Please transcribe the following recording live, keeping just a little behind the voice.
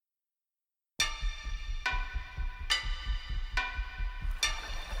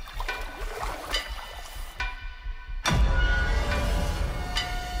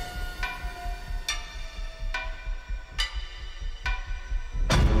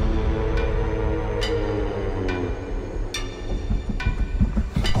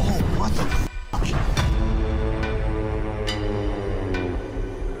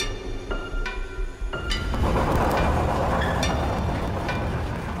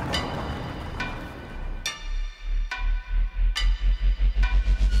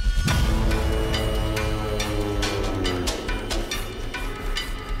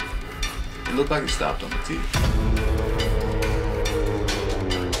look like it stopped on the T.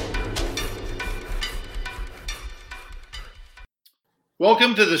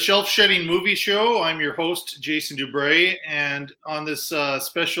 Welcome to the Shelf Shedding Movie Show. I'm your host, Jason Dubray, and on this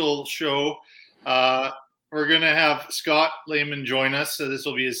special show, we're going to have Scott Lehman join us. So this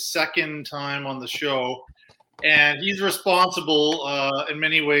will be his second time on the show, and he's responsible in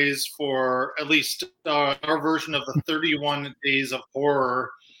many ways for at least our version of the 31 Days of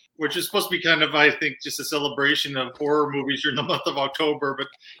Horror, which is supposed to be kind of, I think, just a celebration of horror movies during the month of October, but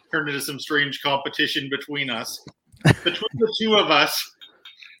turned into some strange competition between us. Between the two of us,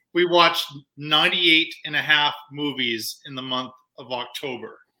 we watched 98 and a half movies in the month of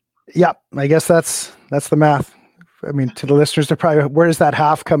October. Yeah, I guess that's the math. I mean, to the listeners, they're probably, where does that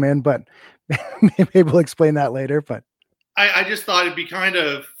half come in? But maybe we'll explain that later. But I just thought it'd be kind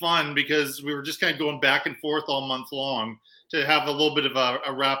of fun because we were just kind of going back and forth all month long to have a little bit of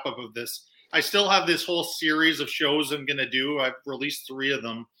a wrap up of this. I still have this whole series of shows I'm going to do. I've released 3 of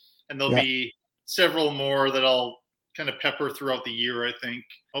them, and there'll be several more that I'll kind of pepper throughout the year, I think.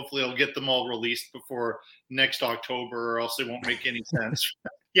 Hopefully I'll get them all released before next October, or else it won't make any sense.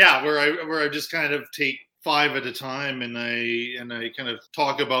 Yeah, where I just kind of take 5 at a time and I kind of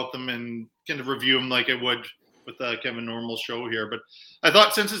talk about them and kind of review them like I would with kind of a normal show here. But I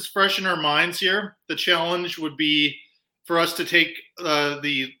thought since it's fresh in our minds here, the challenge would be for us to take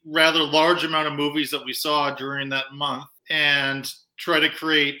the rather large amount of movies that we saw during that month and try to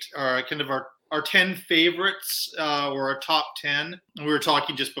create our 10 favorites or our top 10. And we were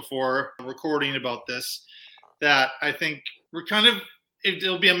talking just before recording about this, that I think we're kind of,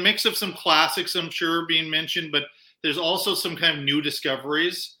 it'll be a mix of some classics, I'm sure, being mentioned, but there's also some kind of new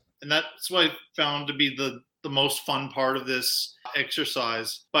discoveries. And that's what I found to be the most fun part of this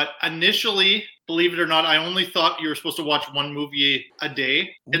exercise. But initially, believe it or not, I only thought you were supposed to watch one movie a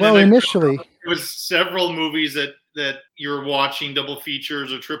day. And well, then initially, it was several movies that you're watching, double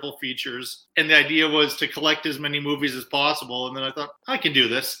features or triple features. And the idea was to collect as many movies as possible. And then I thought, I can do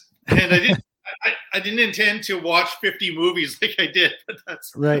this. And I didn't intend to watch 50 movies like I did, but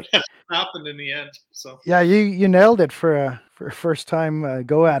that's right. That's what happened in the end. So yeah, you nailed it for a first time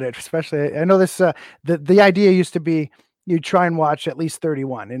go at it. Especially, I know this. The idea used to be you'd try and watch at least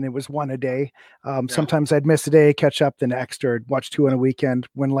 31, and it was one a day. Sometimes I'd miss a day, catch up the next, or watch 2 on a weekend.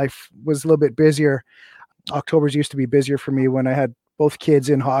 When life was a little bit busier, October's used to be busier for me when I had both kids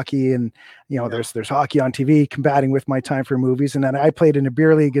in hockey, and there's hockey on TV combating with my time for movies, and then I played in a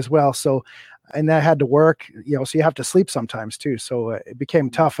beer league as well. So, and I had to work, so you have to sleep sometimes too. So it became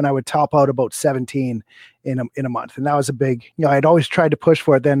tough, and I would top out about 17 in a month, and that was a big. I'd always tried to push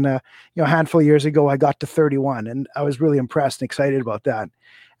for it. Then a handful of years ago, I got to 31, and I was really impressed and excited about that.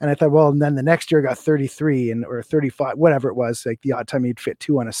 And I thought, well, and then the next year I got 33 or 35, whatever it was, like the odd time you'd fit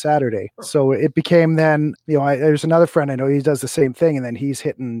 2 on a Saturday. So it became then, there's another friend I know, he does the same thing, and then he's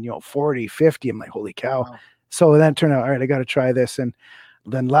hitting, 40, 50. I'm like, holy cow. Wow. So then it turned out, all right, I got to try this. And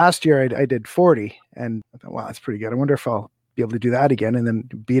then last year I did 40, and I thought, wow, that's pretty good. I wonder if I'll be able to do that again and then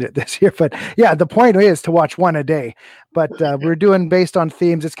beat it this year. But yeah, the point is to watch one a day, but we're doing based on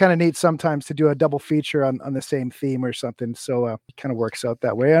themes. It's kind of neat sometimes to do a double feature on the same theme or something. So it kind of works out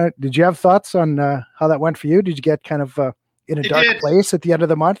that way. Did you have thoughts on how that went for you? Did you get kind of in a dark place at the end of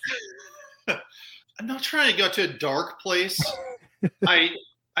the month? I'm not trying to go to a dark place. I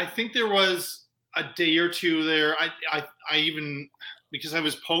think there was a day or two there. I even, because I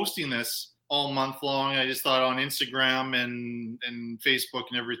was posting this all month long, I just thought on Instagram and Facebook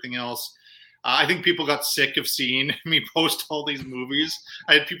and everything else, I think people got sick of seeing me post all these movies.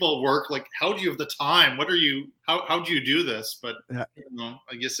 I had people at work like, how do you have the time? How do you do this? But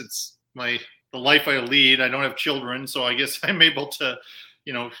I guess it's the life I lead. I don't have children, so I guess I'm able to,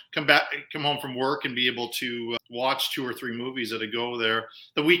 come home from work and be able to watch 2 or 3 movies at a go there.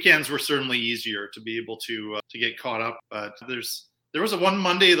 The weekends were certainly easier to be able to get caught up, but there was a one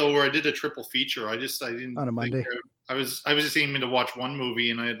Monday though where I did a triple feature. I didn't on a Monday. I was just aiming to watch one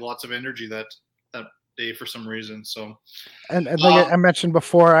movie, and I had lots of energy that day for some reason. So, and like I mentioned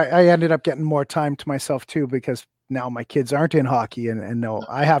before, I ended up getting more time to myself too, because now my kids aren't in hockey, and no,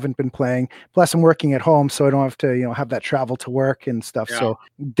 I haven't been playing. Plus, I'm working at home, so I don't have to have that travel to work and stuff. Yeah. So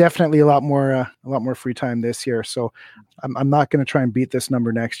definitely a lot more free time this year. So I'm not going to try and beat this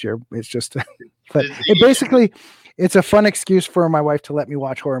number next year. It's just, but it's a fun excuse for my wife to let me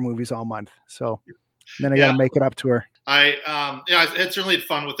watch horror movies all month. So then I got to make it up to her. I certainly had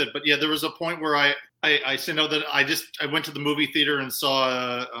fun with it, but yeah, there was a point where I I sent out that I went to the movie theater and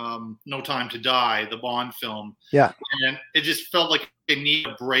saw No Time to Die, the Bond film. Yeah. And it just felt like I need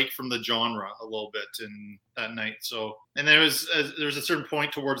a break from the genre a little bit in that night. So, and there was a certain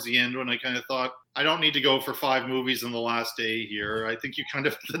point towards the end when I kind of thought, I don't need to go for 5 movies in the last day here. I think you kind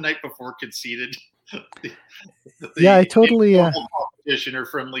of the night before conceded. I totally competition or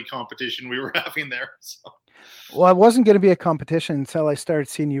friendly competition we were having there. So. Well, it wasn't going to be a competition until I started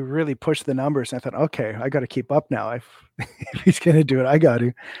seeing you really push the numbers. And I thought, okay, I got to keep up now. If he's going to do it, I got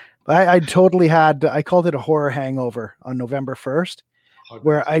to. I totally had, I called it a horror hangover on November 1st,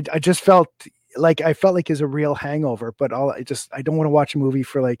 where I just felt like it's a real hangover, but I don't want to watch a movie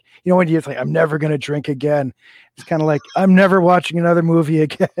for like, when you're like, I'm never going to drink again. It's kind of like, I'm never watching another movie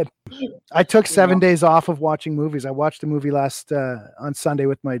again. I took 7 days off of watching movies. I watched a movie last on Sunday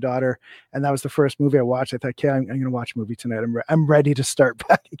with my daughter, and that was the first movie I watched. I thought, okay, I'm going to watch a movie tonight. I'm ready to start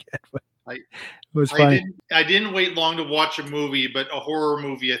back again. But it was funny. I didn't wait long to watch a movie, but a horror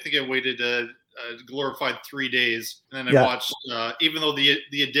movie. I think I waited a glorified 3 days, and then I watched. Even though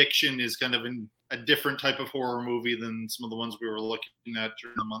the Addiction is kind of a different type of horror movie than some of the ones we were looking at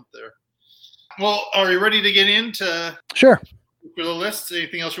during the month there. Well, are you ready to get into Sure for the list?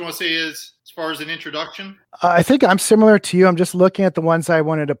 Anything else you want to say as far as an introduction? I think I'm similar to you. I'm just looking at the ones I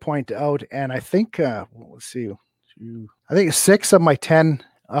wanted to point out, and I think let's see, I think 6 of my 10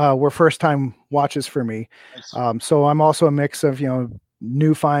 were first time watches for me. So I'm also a mix of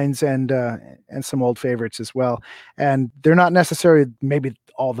new finds and some old favorites as well. And they're not necessarily maybe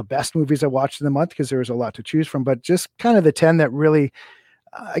all the best movies I watched in the month, because there was a lot to choose from, but just kind of the 10 that really,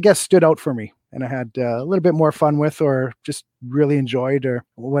 I guess, stood out for me and I had a little bit more fun with, or just really enjoyed, or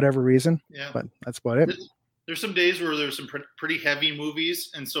whatever reason. Yeah. But that's about it. There's some days where there's some pretty heavy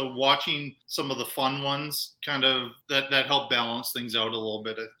movies, and so watching some of the fun ones kind of that helped balance things out a little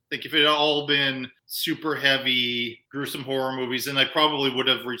bit. I think if it had all been super heavy, gruesome horror movies, then I probably would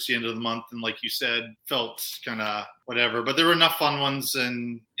have reached the end of the month and, like you said, felt kind of whatever. But there were enough fun ones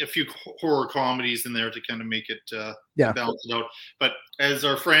and a few horror comedies in there to kind of make it balance it out. But as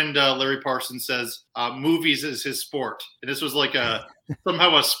our friend Larry Parsons says, movies is his sport. And this was like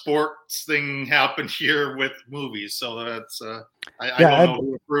somehow a sports thing happened here with movies. So that's I don't know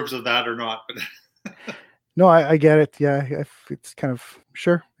who approves of that or not, but no, I get it. Yeah, it's kind of,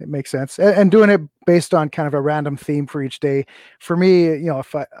 sure, it makes sense. And doing it based on kind of a random theme for each day. For me,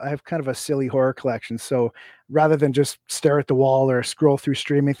 if I have kind of a silly horror collection, so rather than just stare at the wall or scroll through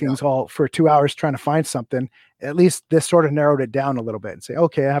streaming things all for 2 hours trying to find something, at least this sort of narrowed it down a little bit and say,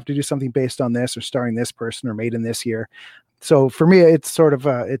 okay, I have to do something based on this, or starring this person, or made in this year. So for me, it's sort of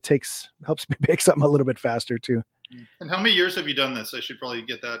helps me make something a little bit faster too. And how many years have you done this? I should probably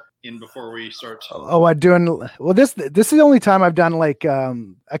get that in before we start. This is the only time I've done like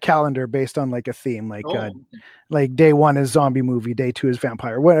a calendar based on like a theme, like day 1 is zombie movie, day 2 is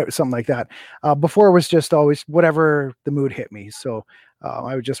vampire, whatever, something like that. Before it was just always whatever the mood hit me. So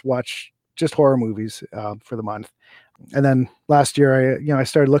I would just watch just horror movies for the month. And then last year, I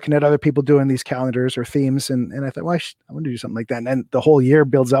started looking at other people doing these calendars or themes, and I thought, well, I want to do something like that. And then the whole year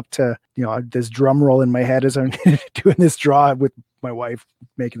builds up to, this drum roll in my head as I'm doing this draw with my wife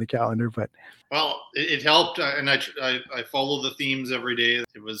making the calendar. But well, it helped, and I follow the themes every day.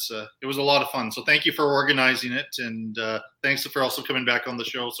 It was a lot of fun. So thank you for organizing it, and thanks for also coming back on the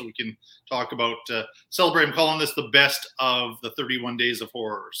show so we can talk about celebrate. I'm calling this the best of the 31 days of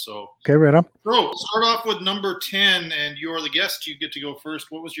horror. So okay, right on. So start off with number 10, and you're the guest. You get to go first.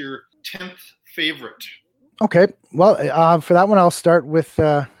 What was your 10th favorite? Okay, well, for that one, I'll start with.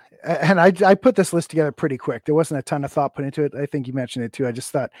 And I put this list together pretty quick. There wasn't a ton of thought put into it. I think you mentioned it too. I just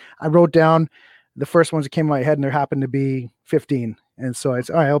thought I wrote down the first ones that came in my head, and there happened to be 15. And so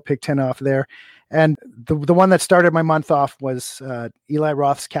it's all right, I'll pick 10 off there. And the one that started my month off was Eli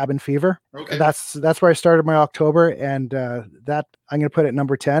Roth's Cabin Fever. Okay. That's where I started my October, and that I'm going to put at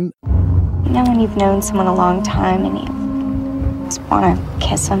number 10. When you've known someone a long time and you just want to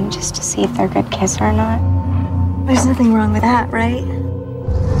kiss them just to see if they're a good kisser or not. There's nothing wrong with that, right?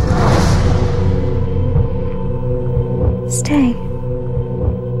 Stay. I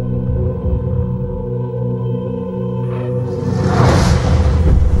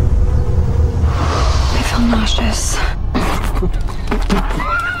feel nauseous.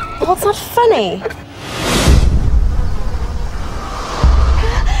 Well, it's not funny.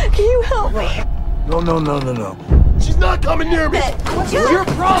 Can you help me? No. She's not coming near me. It's your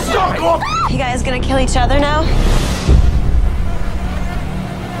problem. You guys gonna kill each other now?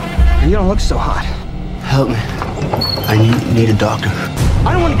 You don't look so hot. Help me. I need a doctor.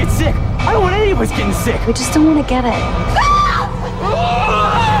 I don't want to get sick. I don't want any of us getting sick. We just don't want to get it.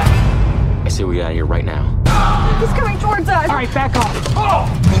 I see we got here right now. He's coming towards us. All right, back off.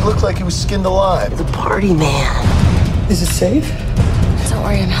 Oh! He looked like he was skinned alive. The party man. Is it safe? Don't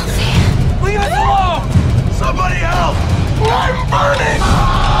worry, I'm healthy. Leave us alone! Somebody help! I'm burning!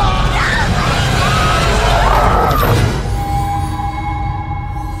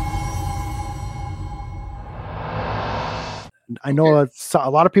 I know a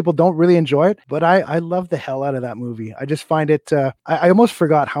lot of people don't really enjoy it, but I love the hell out of that movie. I just find it, I almost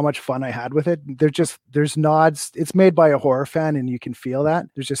forgot how much fun I had with it. There's nods. It's made by a horror fan and you can feel that.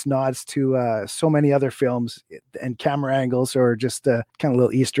 There's just nods to so many other films and camera angles or just kind of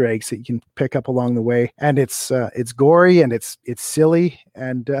little Easter eggs that you can pick up along the way. And it's gory and it's silly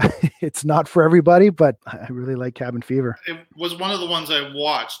and it's not for everybody, but I really like Cabin Fever. It was one of the ones I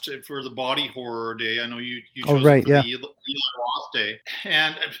watched for the body horror day. I know you chose Oh, right, it for yeah. the Eli Roth day,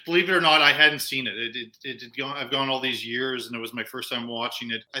 and believe it or not, I hadn't seen it. I've gone all these years, and it was my first time watching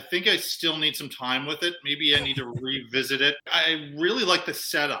it. I think I still need some time with it. Maybe I need to revisit it. I really like the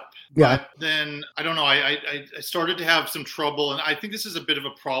setup. Yeah. But then I don't know. I started to have some trouble, and I think this is a bit of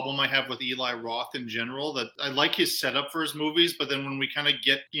a problem I have with Eli Roth in general. That I like his setup for his movies, but then when we kind of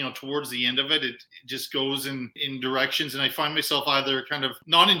get towards the end of it, it just goes in directions, and I find myself either kind of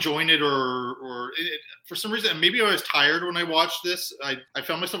not enjoying it or for some reason, maybe I was tired when I watched this. I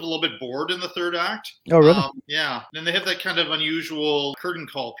found myself a little bit bored in the third act. Oh, really? Yeah. And they have that kind of unusual curtain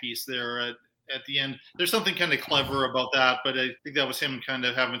call piece there at the end. There's something kind of clever about that, but I think that was him kind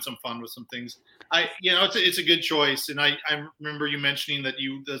of having some fun with some things. It's a good choice, and I remember you mentioning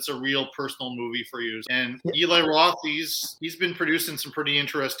that's a real personal movie for you. And Eli Roth, he's been producing some pretty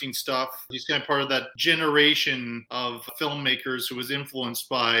interesting stuff. He's kind of part of that generation of filmmakers who was influenced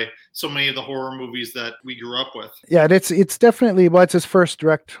by so many of the horror movies that we grew up with. Yeah, it's definitely it's his first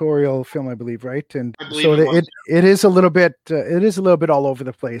directorial film, I believe, right? And I believe so it is a little bit all over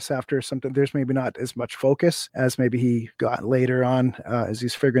the place after something. There's maybe not as much focus as maybe he got later on as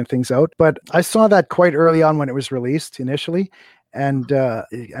he's figuring things out. But I saw that quite early on when it was released initially. And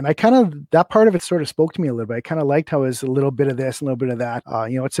I kind of, that part of it sort of spoke to me a little bit. I kind of liked how it was a little bit of this, a little bit of that.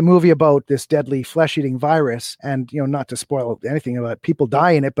 It's a movie about this deadly flesh-eating virus, and not to spoil anything about people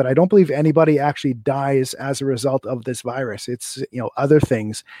die in it, but I don't believe anybody actually dies as a result of this virus. It's other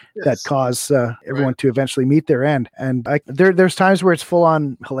things that cause everyone to eventually meet their end. And there's times where it's full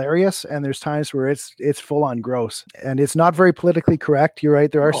on hilarious, and there's times where it's full on gross, and it's not very politically correct. You're right.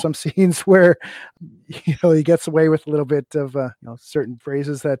 There are some scenes where he gets away with a little bit of certain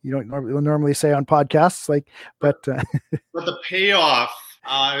phrases that you don't normally say on podcasts, but the payoff,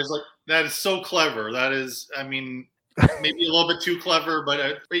 I was like, that is so clever. That is, I mean, maybe a little bit too clever,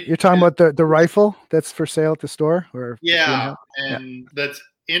 but you're talking about the rifle that's for sale at the store, or that's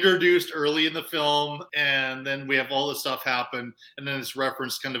introduced early in the film, and then we have all this stuff happen, and then it's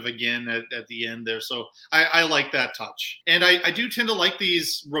referenced kind of again at the end there. So I like that touch, and I do tend to like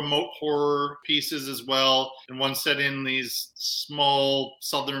these remote horror pieces as well, and one set in these small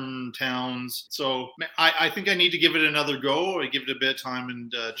southern towns. So I think I need to give it another go. I give it a bit of time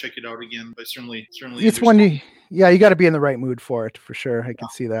and check it out again. But certainly it's one you got to be in the right mood for it, for sure. I can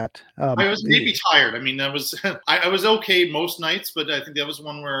see that. I was maybe tired. I mean, that was I was okay most nights, but I think that was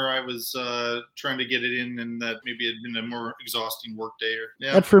one where I was trying to get it in, and that maybe it had been a more exhausting work day.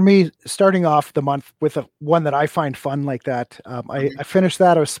 And for me, starting off the month with one that I find fun like that, I finished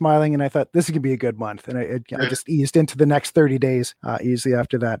that. I was smiling, and I thought this is gonna be a good month, and I just eased into the next 30 days easily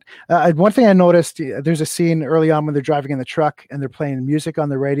after that. One thing I noticed, there's a scene early on when they're driving in the truck and they're playing music on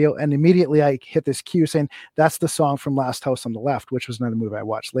the radio, and immediately I hit this cue saying that's the song from Last House on the Left, which was another movie I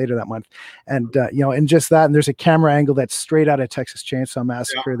watched later that month. And and just that, and there's a camera angle that's straight out of Texas Chainsaw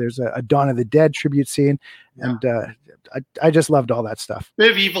Massacre. There's a Dawn of the Dead tribute scene, and I just loved all that stuff.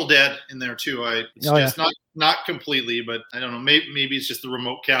 Bit of Evil Dead in there too. Not completely, but I don't know. Maybe it's just the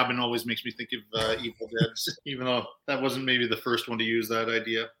remote cabin always makes me think of Evil Dead, even though that wasn't maybe the first one to use that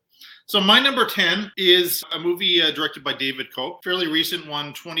idea. So my number 10 is a movie directed by David Koch, fairly recent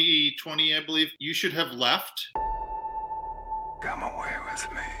one, 2020, I believe. You Should Have Left. Come away with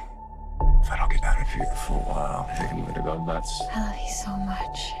me. If I don't get out of here for a while, I think I'm gonna go nuts. I love you so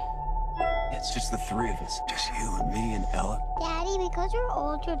much. It's just the three of us. Just you and me and Ella. Daddy, because you're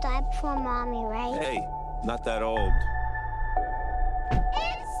old, you died before Mommy, right? Hey, not that old.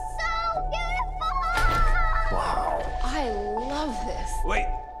 It's so beautiful! Wow. I love this. Wait.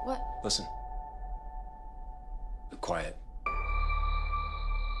 What? Listen. Be quiet.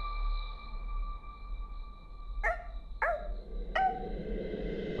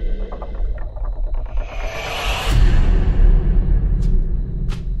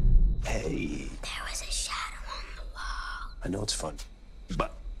 Hey. There was a shadow on the wall. I know it's fun,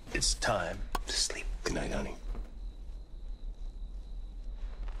 but it's time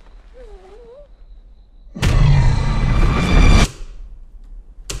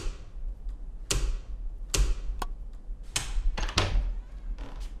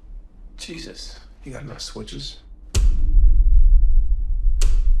Jesus, you got enough switches?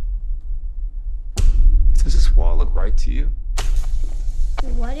 Does this wall look right to you?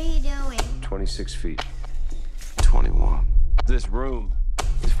 What are you doing? 26 feet. 21. This room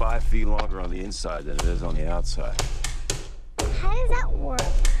is 5 feet longer on the inside than it is on the outside. How does that work?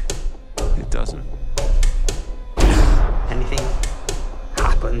 It doesn't. Anything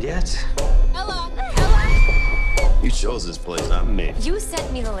happened yet? Ella! Ella! You chose this place, not me. You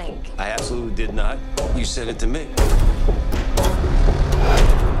sent me the link. I absolutely did not. You sent it to me.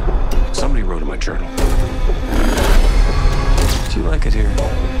 Somebody wrote in my journal. Do you like it here?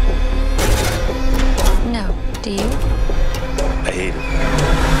 No. Do you? I hate it.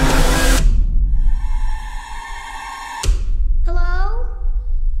 Hello?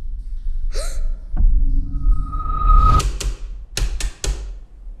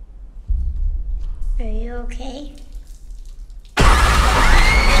 Are you okay?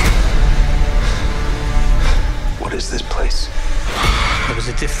 What is this place? There was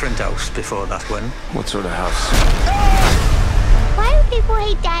a different house before that one. What sort of house? Why do people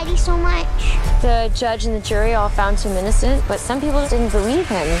hate Daddy so much? The judge and the jury all found him innocent, but some people didn't believe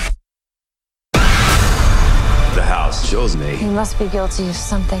him. The house chose me. He must be guilty of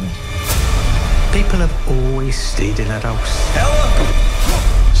something. People have always stayed in that house.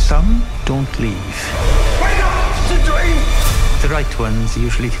 Some don't leave. Wake up! It's a dream! The right ones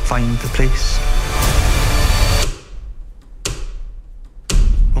usually find the place.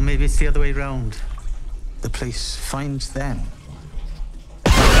 Or maybe it's the other way round. The place finds them.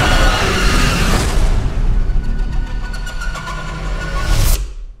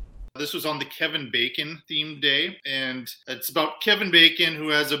 This was on the Kevin Bacon themed day, and it's about Kevin Bacon, who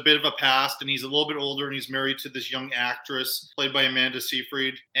has a bit of a past, and he's a little bit older, and he's married to this young actress played by Amanda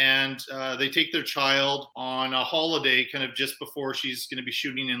Seyfried, and they take their child on a holiday kind of just before she's going to be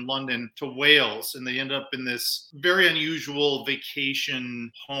shooting in London to Wales, and they end up in this very unusual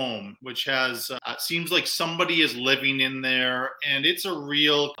vacation home, which has seems like somebody is living in there, and it's a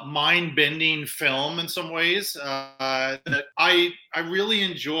real mind-bending film in some ways that I really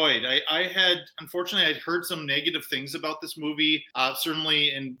enjoyed. Unfortunately, I'd heard some negative things about this movie.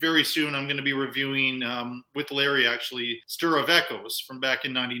 Certainly, and very soon I'm going to be reviewing with Larry, actually, Stir of Echoes from back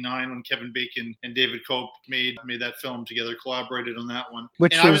in '99 when Kevin Bacon and David Koch made that film together, collaborated on that one.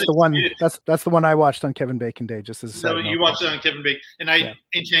 Which is the one, that's the one I watched on Kevin Bacon Day, just as a side note. You watched it on Kevin Bacon. And I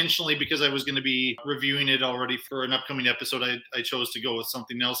intentionally, because I was going to be reviewing it already for an upcoming episode, I chose to go with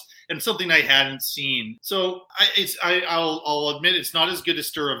something else and something I hadn't seen. So I'll admit it's not as good as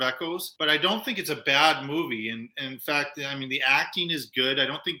Stir of Echoes, but I don't think it's a bad movie. And in fact, I mean, the acting is good. I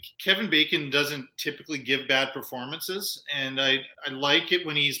don't think Kevin Bacon doesn't typically give bad performances. And I like it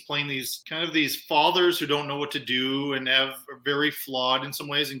when he's playing these fathers who don't know what to do and are very flawed in some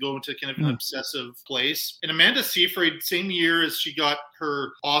ways and go into kind of an obsessive place. And Amanda Seyfried, same year as she got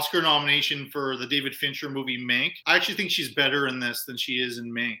her Oscar nomination for the David Fincher movie Mank, I actually think she's better in this than she is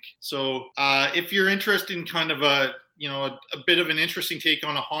in Mank. So if you're interested in kind of a bit of an interesting take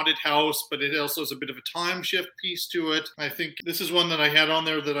on a haunted house, but it also has a bit of a time shift piece to it, I think this is one that I had on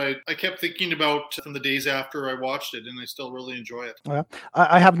there that I kept thinking about from the days after I watched it, and I still really enjoy it. Well,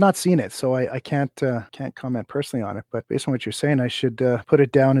 I have not seen it, so I can't comment personally on it, but based on what you're saying, I should put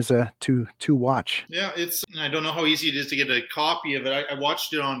it down as a to watch. Yeah, I don't know how easy it is to get a copy of it. I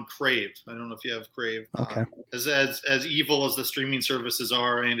watched it on Crave. I don't know if you have Crave. Okay. As evil as the streaming services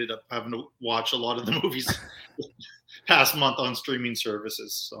are, I ended up having to watch a lot of the movies past month on streaming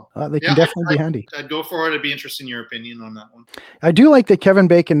services. So they can definitely be handy. I'd go for it. I'd be interested in your opinion on that one. I do like that Kevin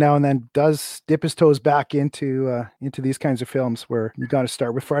Bacon now and then does dip his toes back into these kinds of films where you got to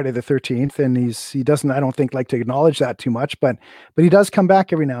start with Friday the 13th, and he doesn't, I don't think, like to acknowledge that too much, but he does come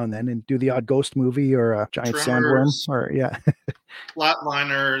back every now and then and do the odd ghost movie or a giant sandworm or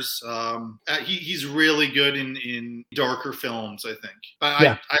Flatliners. He's really good in darker films, I think.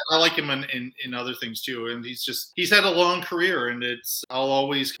 I like him in other things too, and he's had a long career, and I'll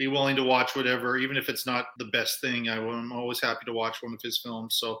always be willing to watch whatever, even if it's not the best thing. I'm always happy to watch one of his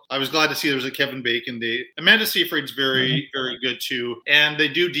films. So I was glad to see there was a Kevin Bacon Day. Amanda Seyfried's very very good too, and they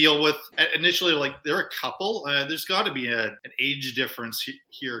do deal with initially, like, they're a couple. There's got to be an age difference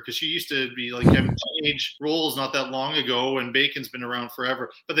here, because she used to be like having teenage roles not that long ago, and Bacon's been around forever.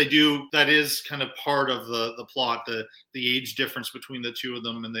 But that is kind of part of the plot, the age difference between the two of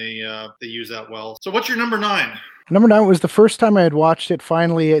them, and they use that well. So what's your number 9? Number 9 was the first time I had watched it.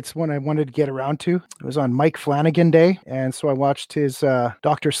 Finally, it's when I wanted to get around to. It was on Mike Flanagan Day, and so I watched his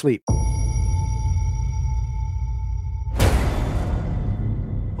Dr. Sleep.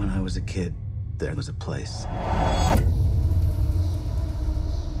 When I was a kid, there was a place.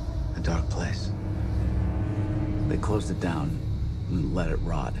 A a dark place. They closed it down and let it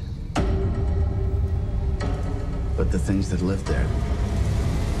rot. But the things that lived there,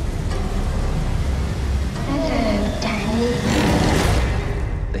 Hello, Danny.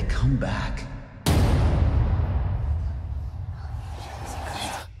 they come back.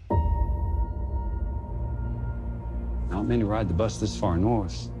 Not many ride the bus this far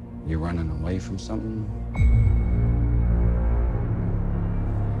north. You're running away from something?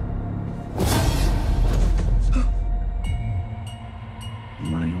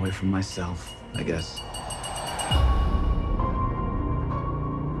 I'm running away from myself, I guess.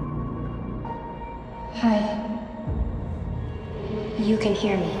 Hi. You can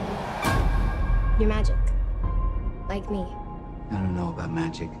hear me. You're magic. Like me. I don't know about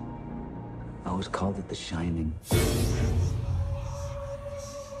magic. I always called it the Shining.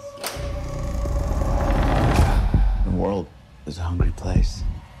 The world is a hungry place.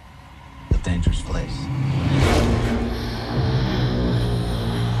 A dangerous place.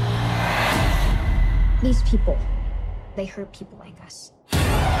 These people, they hurt people like us.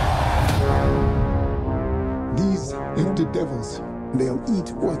 These empty devils, they'll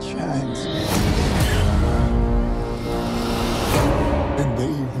eat what shines. And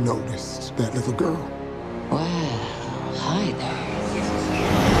they've noticed that little girl. Wow, hi there.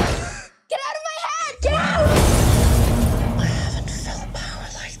 Get out of my head! Get out! I haven't felt power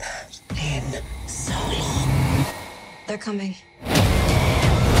like that in so long. They're coming.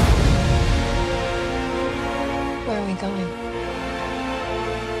 Where are we going?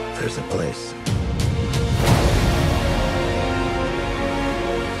 There's a place.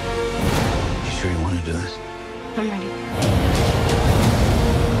 You sure you want to do this? I'm ready.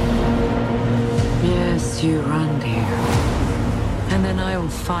 Yes, you run, dear. And then I will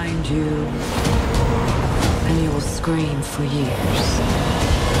find you, and you will scream for years.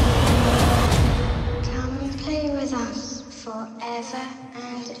 Come and play with us forever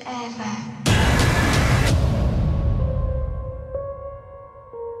and ever.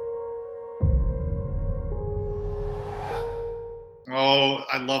 Oh,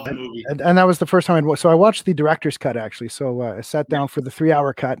 I love the movie. And that was the first time so I watched the director's cut, actually. So I sat down for the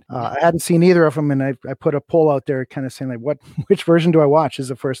 3-hour cut. I hadn't seen either of them, and I put a poll out there kind of saying, like, which version do I watch? This is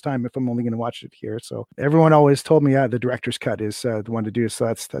the first time if I'm only going to watch it here. So everyone always told me, yeah, the director's cut is the one to do. So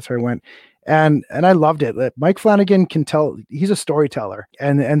that's where I went. And I loved it. Mike Flanagan can tell, he's a storyteller,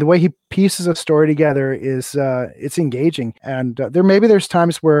 and the way he pieces a story together is it's engaging. And there's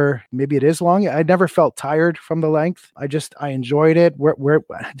times where maybe it is long. I never felt tired from the length. I enjoyed it.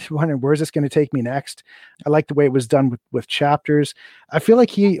 Where's this going to take me next? I like the way it was done with chapters. I feel like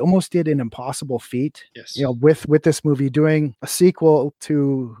he almost did an impossible feat. Yes. With this movie, doing a sequel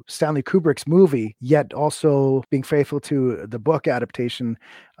to Stanley Kubrick's movie, yet also being faithful to the book adaptation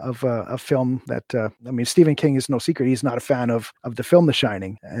of a film that Stephen King is no secret. He's not a fan of the film The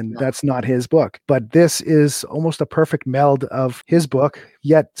Shining, and that's not his book. But this is almost a perfect meld of his book,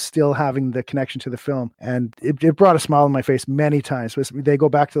 yet still having the connection to the film. And it brought a smile on my face many times. They go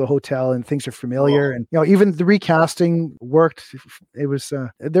back to the hotel and things are familiar. And, even the recasting worked. It was,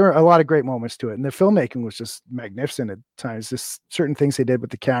 there were a lot of great moments to it. And the filmmaking was just magnificent at times. Just certain things they did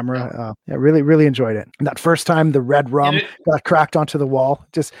with the camera. Really, really enjoyed it. And that first time the red rum got cracked onto the wall,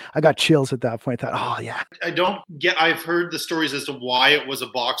 I got chills at that point. I thought, oh yeah. I've heard the stories as to why it was a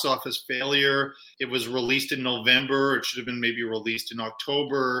box office failure. It was released in November. It should have been maybe released in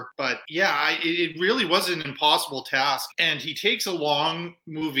October. But yeah, it really was an impossible task. And he takes a long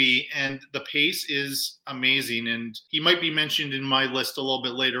movie, and the pace is amazing. And he might be mentioned in my list a little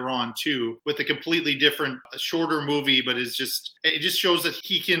bit later on too, with a completely different, shorter movie. But it just shows that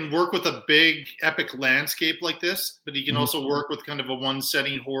he can work with a big epic landscape like this, but he can also work with kind of a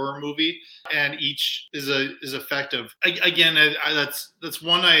one-setting horror movie, and each is effective. That's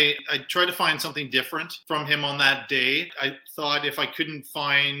one I tried to find something different from him on that day. I thought if I couldn't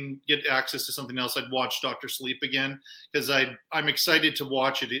get access to something else, I'd watch Dr. Sleep again, because I'm excited to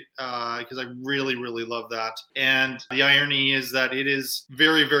watch it because I really, really love that. And the irony is that it is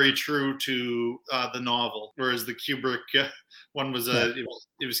very, very true to the novel, whereas the Kubrick one was it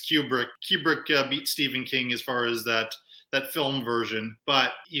was Kubrick. Kubrick beat Stephen King as far as that film version.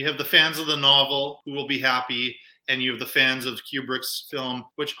 But you have the fans of the novel who will be happy, and you have the fans of Kubrick's film,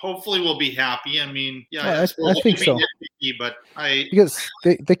 which hopefully will be happy. I mean, I think so. see, but because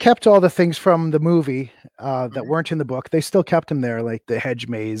they kept all the things from the movie that weren't in the book. They still kept them there, like the hedge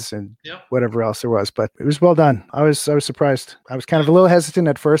maze and whatever else there was. But it was well done. I was surprised. I was kind of a little hesitant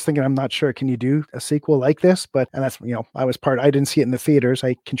at first, thinking I'm not sure. Can you do a sequel like this? But and that's I didn't see it in the theaters.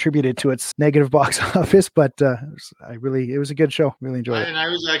 I contributed to its negative box office, but it was a good show. Really enjoyed it. And I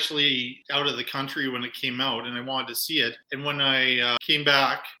was actually out of the country when it came out, and I wanted to see it. And when I came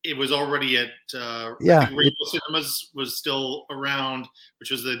back, it was already at I think Rainbow Cinemas was still around,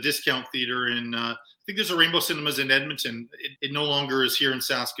 which was the discount theater in. I think there's a Rainbow Cinemas in Edmonton. It no longer is here in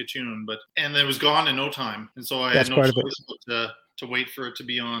Saskatoon, and it was gone in no time. And so I had no choice but to wait for it to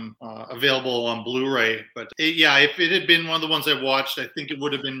be on available on Blu-ray. But if it had been one of the ones I watched, I think it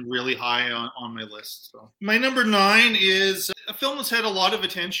would have been really high on my list. So my number 9 is a film that's had a lot of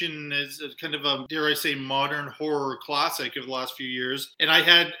attention as a kind of a, dare I say, modern horror classic of the last few years. And I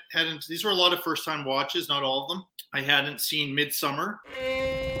hadn't. These were a lot of first-time watches, not all of them. I hadn't seen Midsummer.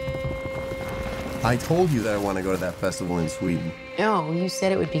 I told you that I want to go to that festival in Sweden. Oh, you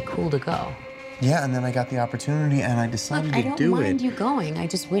said it would be cool to go. Yeah, and then I got the opportunity and I decided to do it. I don't mind you going. I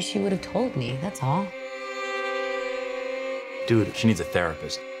just wish you would have told me, that's all. Dude, she needs a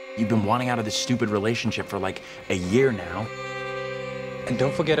therapist. You've been wanting out of this stupid relationship for like a year now. And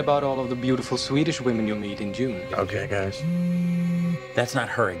don't forget about all of the beautiful Swedish women you'll meet in June. Okay, guys. That's not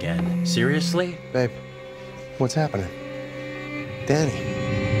her again. Seriously? Babe, what's happening? Danny.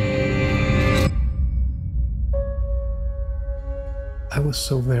 I was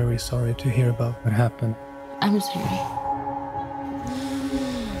so very sorry to hear about what happened. I'm sorry.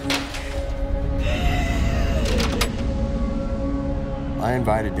 I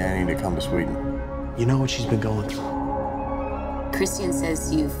invited Danny to come to Sweden. You know what she's been going through. Christian says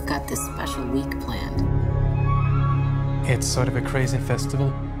you've got this special week planned. It's sort of a crazy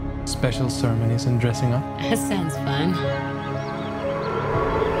festival. Special ceremonies and dressing up. That sounds fun.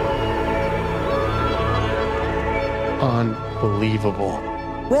 Unbelievable.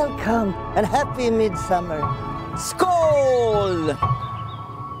 Welcome and happy midsummer. Skål!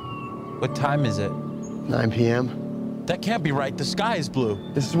 What time is it? 9 p.m. That can't be right. The sky is blue.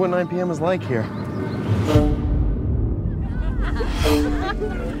 This is what 9 p.m. is like here.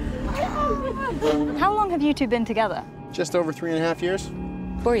 How long have you two been together? Just over 3.5 years.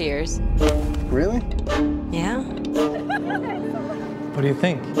 4 years. Really? Yeah. What do you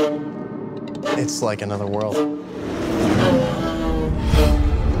think? It's like another world.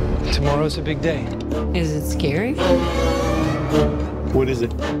 Tomorrow's a big day. Is it scary? What is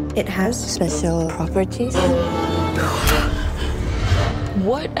it? It has special properties.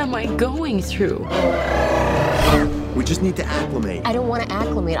 What am I going through? We just need to acclimate. I don't want to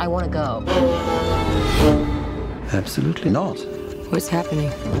acclimate. I want to go. Absolutely not. What's happening?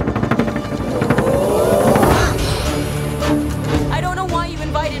 I don't know why you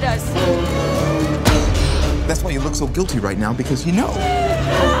invited us. That's why you look so guilty right now, because you know.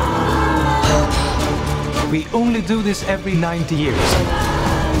 We only do this every 90 years.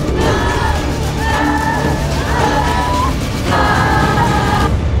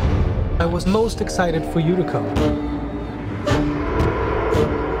 I was most excited for you to come.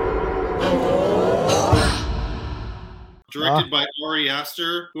 Directed by Ari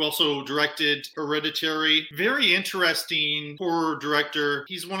Aster, who also directed Hereditary. Very interesting horror director.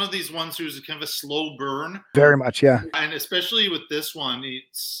 He's one of these ones who's kind of a slow burn. Very much, yeah. And especially with this one,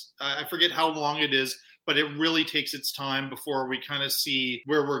 it's I forget how long it is, but it really takes its time before we kind of see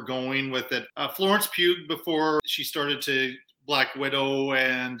where we're going with it. Florence Pugh, before she started to Black Widow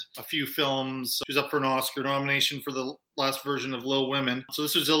and a few films, she was up for an Oscar nomination for the last version of Little Women. So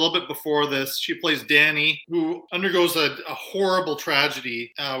this was a little bit before this. She plays Danny, who undergoes a horrible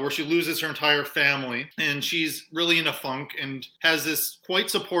tragedy where she loses her entire family. And she's really in a funk and has this quite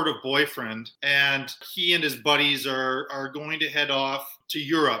supportive boyfriend. And he and his buddies are going to head off to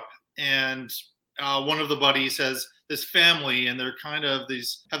Europe. And one of the buddies has this family, and they're kind of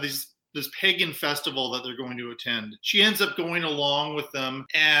this pagan festival that they're going to attend. She ends up going along with them.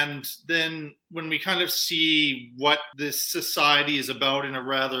 And then when we kind of see what this society is about in a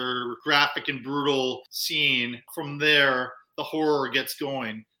rather graphic and brutal scene, from there, the horror gets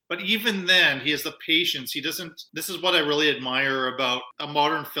going. But even then, he has the patience. This is what I really admire about a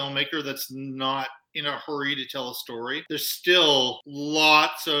modern filmmaker that's not in a hurry to tell a story. There's still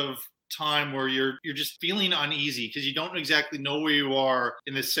lots of time where you're just feeling uneasy because you don't exactly know where you are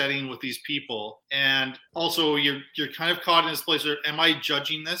in this setting with these people, and also you're kind of caught in this place where, am I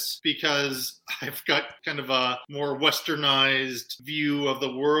judging this because I've got kind of a more westernized view of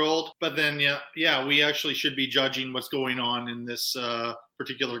the world? But then yeah, we actually should be judging what's going on in this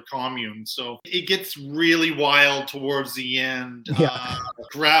particular commune. So it gets really wild towards the end. Yeah.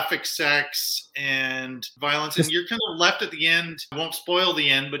 Graphic sex and violence. And you're kind of left at the end. I won't spoil the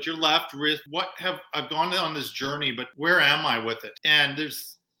end, but you're left with I've gone on this journey, but where am I with it? And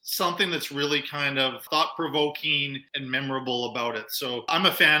there's something that's really kind of thought-provoking and memorable about it. So I'm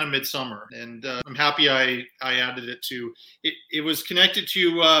a fan of Midsommar, and I'm happy I added it to it. It was connected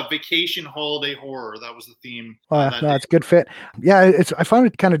to vacation holiday horror. That was the theme. No, it's a good fit. Yeah, I find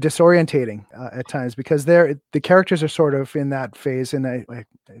it kind of disorientating at times because the characters are sort of in that phase, and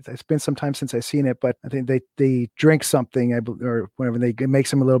it's been some time since I've seen it, but I think they drink something or whatever. It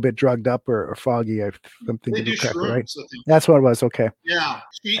makes them a little bit drugged up or foggy. I'm thinking they do correctly, shrooms, right? I think. That's what it was. Okay. Yeah.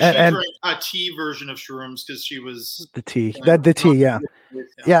 She drank a tea version of shrooms because she was the tea.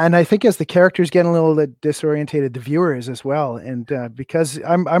 Yeah, and I think as the characters get a little disorientated, the viewer is as well. And because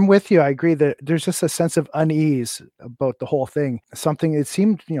I'm with you, I agree that there's just a sense of unease about the whole thing. Something, it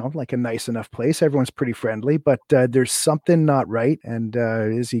seemed, like a nice enough place. Everyone's pretty friendly, but there's something not right. And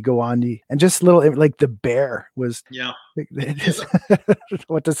as you go on, and just little, like the bear was. Yeah.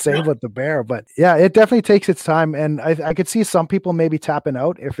 What to say about the bear, but yeah, it definitely takes its time. And I could see some people maybe tapping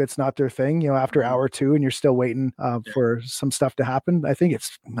out if it's not their thing, after hour 2 and you're still waiting for some stuff to happen.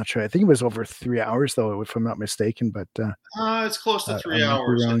 I'm not sure. I think it was over 3 hours though, if I'm not mistaken, but it's close to 3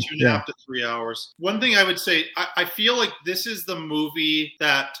 hours, 2.5 to 3 hours. One thing I would say, I feel like this is the movie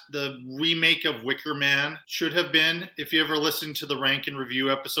that the remake of Wicker Man should have been. If you ever listened to the Rank and Review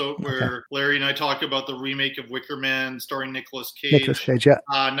episode where Larry and I talk about the remake of Wicker Man starring Nicolas Cage. Yeah.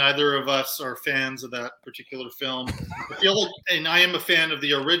 Neither of us are fans of that particular film. I feel like, and I am a fan of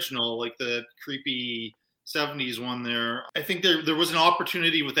the original, like the creepy 70s one there. I think there was an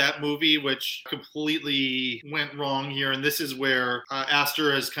opportunity with that movie which completely went wrong here, and this is where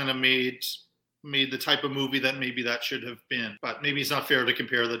Aster has kind of made the type of movie that maybe that should have been. But maybe it's not fair to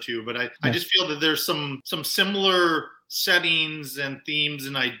compare the two, but I just feel that there's some similar settings and themes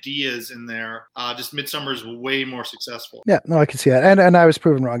and ideas in there. Just Midsommar is way more successful. Yeah, no, I can see that. And I was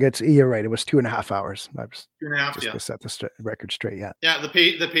proven wrong. You're right. It was 2.5 hours. I was 2.5, just to set the record straight. Yeah. Yeah, the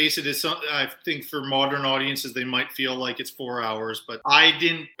pace it is. I think for modern audiences, they might feel like it's 4 hours, but I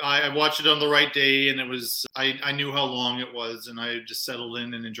didn't. I watched it on the right day, and it was. I knew how long it was, and I just settled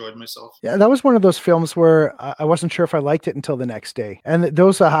in and enjoyed myself. Yeah, that was one of those films where I wasn't sure if I liked it until the next day, and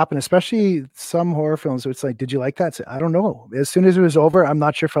those happen, especially some horror films. It's like, did you like that? I don't know. As soon as it was over, I'm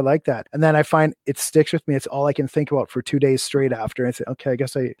not sure if I like that. And then I find it sticks with me. It's all I can think about for 2 days straight after. And I say, okay, I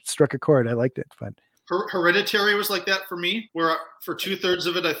guess I struck a chord. I liked it. Fine. Hereditary was like that for me, where for 2/3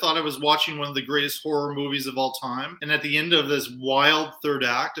 of it, I thought I was watching one of the greatest horror movies of all time. And at the end of this wild third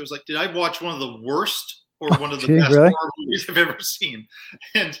act, I was like, did I watch one of the worst or one of the best horror movies I've ever seen?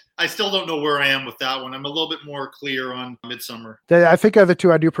 And I still don't know where I am with that one. I'm a little bit more clear on Midsommar. I think of the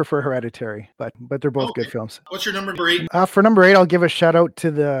two, I do prefer Hereditary, but they're both good films. What's your number 8? For number 8, I'll give a shout out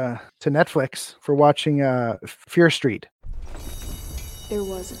to Netflix for watching Fear Street. There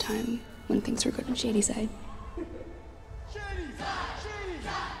was a time when things were good on Shady Side.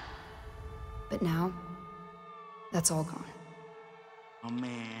 But now, that's all gone. Oh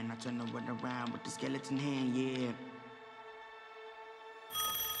man, I turn the one around with the skeleton hand, yeah.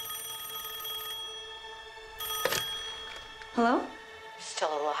 Hello?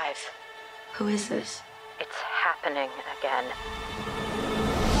 Still alive. Who is this? It's happening again.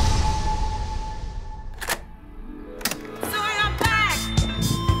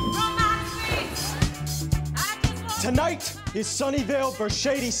 Tonight is Sunnyvale versus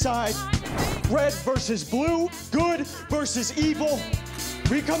Shady Side. Red versus blue, good versus evil.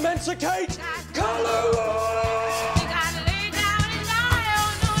 Recommensicate color!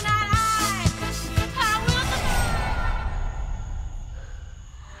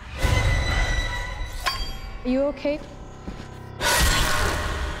 Are you okay?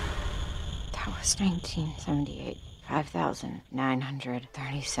 That was 1978.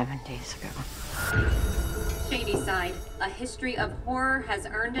 5,937 days ago. Shady Side, a history of horror has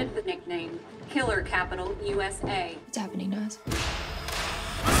earned it the nickname Killer Capital USA. What's happening to us?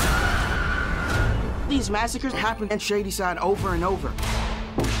 These massacres happen at Shady Side over and over.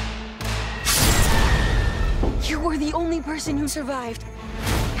 You were the only person who survived.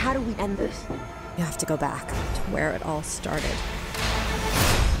 How do we end this? You have to go back to where it all started.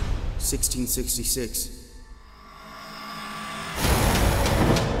 1666.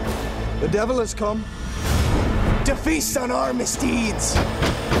 The devil has come to feast on our misdeeds.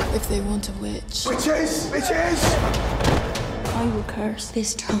 If they want a witch, Witches! Witches! I will curse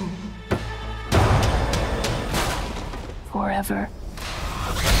this town forever.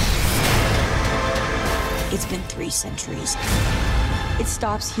 It's been 3 centuries. It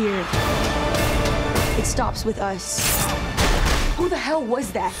stops here. It stops with us. Who the hell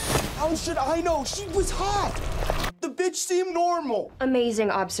was that? How should I know? She was hot. The bitch seemed normal.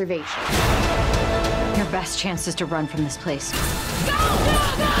 Amazing observation. Your best chance is to run from this place.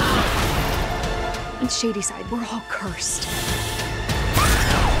 In Shadyside, we're all cursed.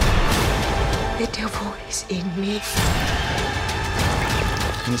 The devil is in me.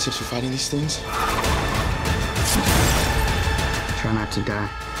 Any tips for fighting these things? Try not to die.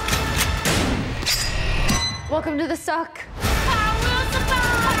 Welcome to the suck.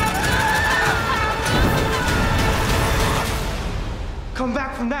 Come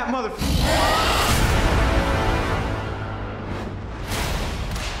back from that motherfucker.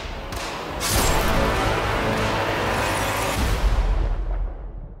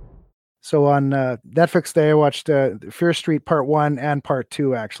 So on Netflix today, I watched Fear Street Part 1 and Part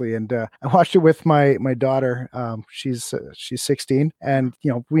 2, actually. And I watched it with my daughter. She's 16. And,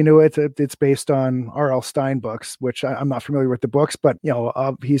 we knew it's based on R.L. Stine books, which I'm not familiar with the books. But,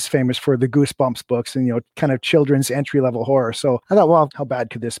 he's famous for the Goosebumps books and, kind of children's entry-level horror. So I thought, well, how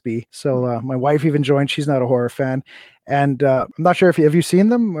bad could this be? So my wife even joined. She's not a horror fan. And I'm not sure if have you seen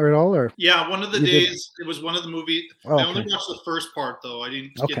them or at all, or yeah, one of the days it was one of the movies. Oh, I only watched the first part though. I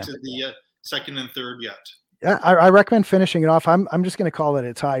didn't get to the second and third yet. Yeah, I recommend finishing it off. I'm just going to call it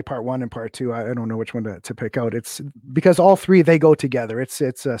a tie, Part 1 and Part 2. I don't know which one to pick out. It's because all three, they go together. It's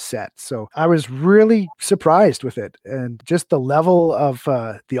a set. So I was really surprised with it, and just the level of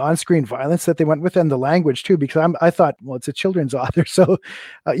the on-screen violence that they went with, and the language too. Because I thought, well, it's a children's author, so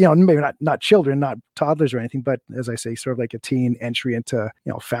maybe not children, not toddlers or anything, but as I say, sort of like a teen entry into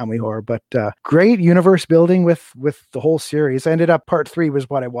family horror. But great universe building with the whole series. I ended up Part 3 was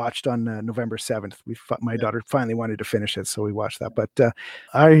what I watched on November 7th. My daughter finally wanted to finish it, so we watched that. But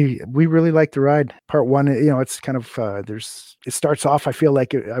we really liked the ride. Part 1, it's kind of it starts off, I feel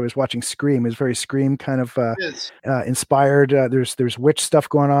like I was watching Scream. It's very Scream kind of inspired. There's witch stuff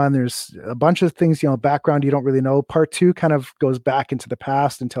going on. There's a bunch of things, background you don't really know. Part 2 kind of goes back into the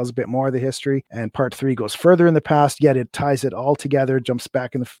past and tells a bit more of the history, and Part 3 goes further in the past, yet it ties it all together, jumps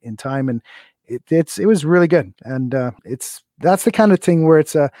back in time, and it was really good. And that's the kind of thing where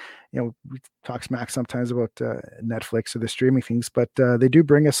it's we talk smack sometimes about Netflix or the streaming things, but they do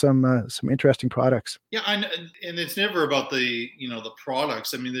bring us some interesting products. Yeah, and it's never about the the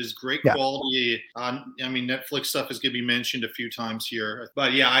products. I mean, there's great quality. Netflix stuff is going to be mentioned a few times here,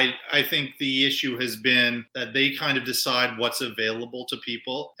 but yeah, I think the issue has been that they kind of decide what's available to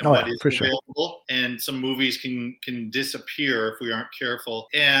people and what is available, and some movies can disappear if we aren't careful.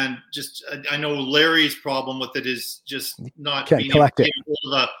 And just I know Larry's problem with it is just not being able to get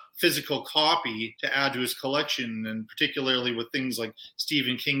a physical copy to add to his collection, and particularly with things like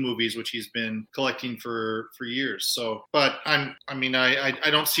Stephen King movies, which he's been collecting for years. So, but I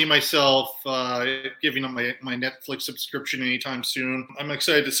don't see myself giving up my Netflix subscription anytime soon. I'm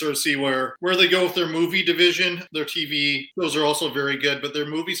excited to sort of see where they go with their movie division. Their TV shows are also very good, but their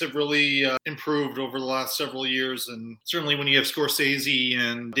movies have really improved over the last several years. And certainly when you have Scorsese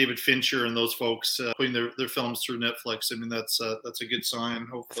and David Fincher and those folks putting their films through Netflix, I mean, that's a good sign,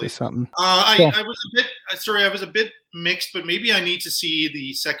 hopefully. Something. I was a bit mixed, but maybe I need to see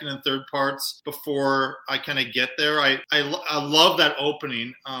the second and third parts before I kind of get there. I love that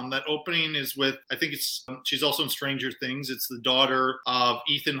opening. That opening is with, I think she's also in Stranger Things. It's the daughter of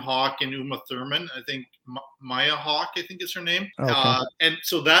Ethan Hawke and Uma Thurman. I think Maya Hawke, I think is her name. Okay. And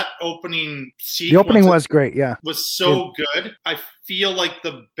so that opening sequence, the opening was great. Yeah, was so good. I feel like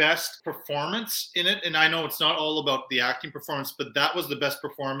the best performance in it, and I know it's not all about the acting performance, but that was the best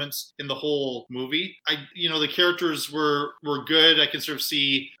performance in the whole movie. The characters were good. I can sort of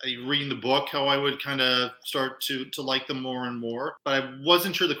see, reading the book, how I would kind of start to like them more and more, but I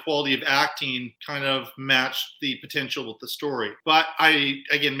wasn't sure the quality of acting kind of matched the potential with the story. But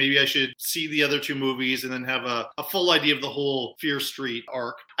maybe I should see the other two movies and then have a full idea of the whole Fear Street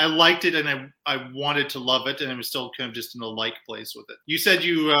arc. I liked it, and I wanted to love it, and I was still kind of just in a like place with it. You said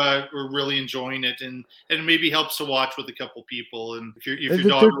you were really enjoying it, and it maybe helps to watch with a couple people, and if your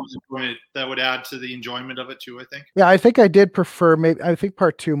daughter was enjoying it, that would add to the enjoyment of it too, I think. Yeah, I think I did prefer, I think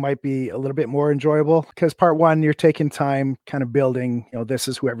Part 2 might be a little bit more enjoyable, because Part 1, you're taking time kind of building, this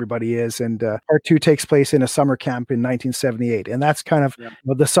is who everybody is, and Part 2 takes place in a summer camp in 1978, and that's kind of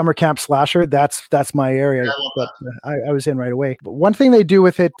the summer camp slasher. That's my area, but I was in right away. But one thing they do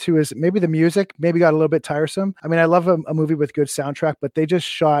with it bit too is maybe the music maybe got a little bit tiresome. I mean, I love a movie with good soundtrack, but they just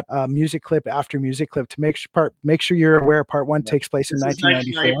shot music clip after music clip to make sure you're aware part one takes place in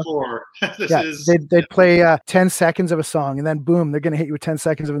 1994. They'd play 10 seconds of a song, and then boom, they're going to hit you with 10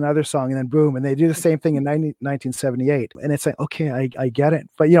 seconds of another song, and then boom, and they do the same thing in 1978. And it's like, okay, I get it.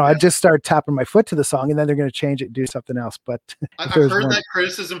 But, I just start tapping my foot to the song, and then they're going to change it and do something else. But I've heard that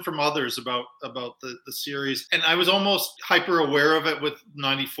criticism from others about the series, and I was almost hyper aware of it with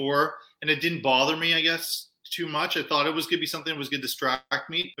 94, and it didn't bother me, I guess, too much. I thought it was going to be something that was going to distract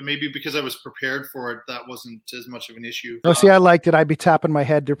me, but maybe because I was prepared for it, that wasn't as much of an issue. Oh, see, I liked it. I'd be tapping my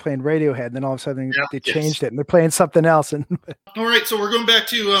head. They're playing Radiohead, and then all of a sudden they changed it, and they're playing something else. And all right, so we're going back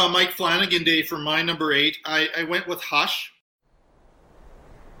to Mike Flanagan Day for my number 8. I went with Hush.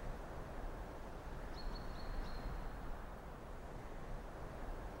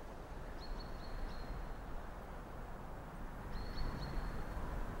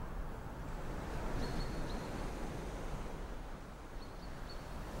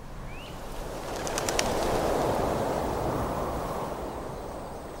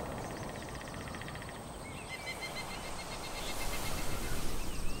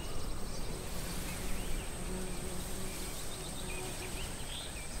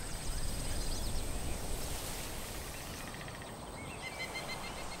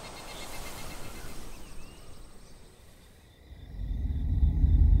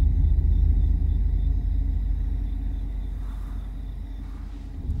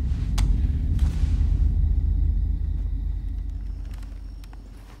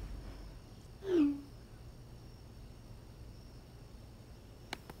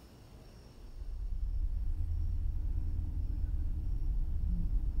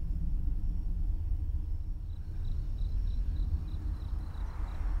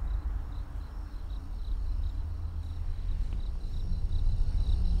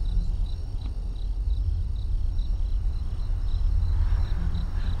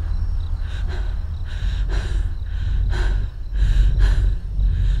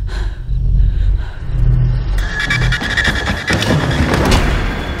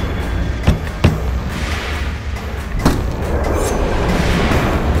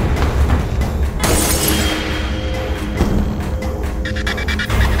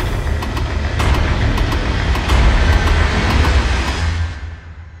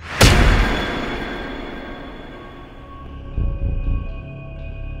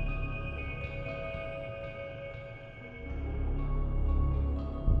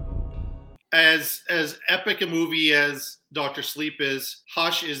 As epic a movie as Dr. Sleep is,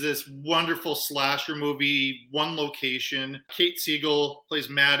 Hush is this wonderful slasher movie, one location. Kate Siegel plays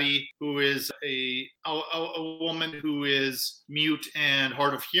Maddie, who is a woman who is mute and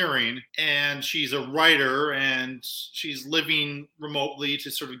hard of hearing, and she's a writer, and she's living remotely to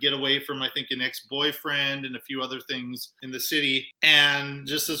sort of get away from, I think, an ex-boyfriend and a few other things in the city. And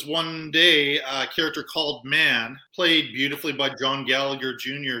just this one day, a character called Man, played beautifully by John Gallagher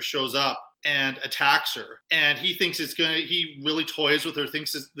Jr., shows up and attacks her, and he thinks he really toys with her,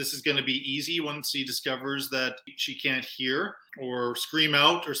 thinks this is going to be easy once he discovers that she can't hear or scream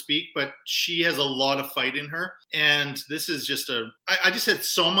out or speak, but she has a lot of fight in her. And this is just I just had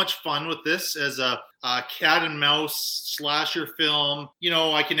so much fun with this as a cat and mouse slasher film.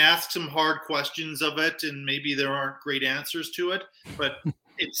 I can ask some hard questions of it, and maybe there aren't great answers to it, but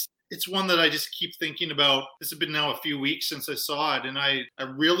it's one that I just keep thinking about. This has been now a few weeks since I saw it, and I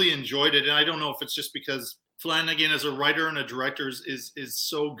really enjoyed it. And I don't know if it's just because Flanagan as a writer and a director is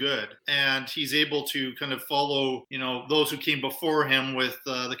so good, and he's able to kind of follow, those who came before him with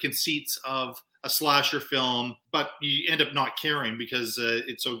the conceits of a slasher film, but you end up not caring because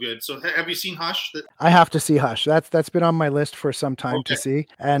it's so good. So have you seen Hush? I have to see Hush. That's been on my list for some time to see.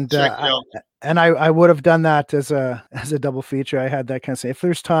 And I would have done that as a double feature. I had that kind of say, if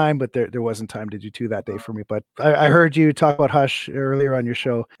there's time, but there wasn't time to do two that day for me. But I heard you talk about Hush earlier on your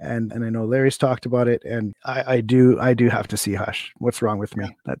show, and I know Larry's talked about it, and I do have to see Hush. What's wrong with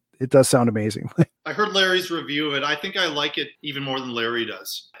me? That it does sound amazing. I heard Larry's review of it. I think I like it even more than Larry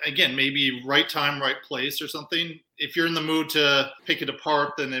does. Again, maybe right time, right place or something. If you're in the mood to pick it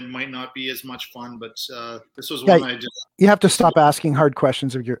apart, then it might not be as much fun. But this was one I just... You have to stop asking hard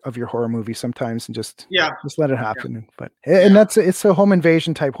questions of your horror movie sometimes and just let it happen. Yeah. But and it's a home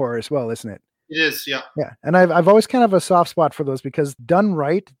invasion type horror as well, isn't it? It is, yeah. Yeah, and I've always kind of a soft spot for those because done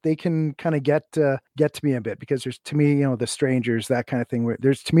right, they can kind of get to me a bit because there's, to me, The Strangers, that kind of thing. Where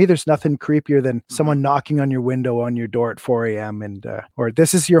there's nothing creepier than someone knocking on your window on your door at 4 a.m. and or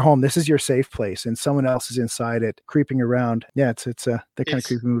this is your home, this is your safe place, and someone else is inside it creeping around. Yeah, it's the kind of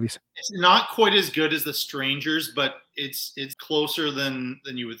creepy movies. It's not quite as good as The Strangers, but it's closer than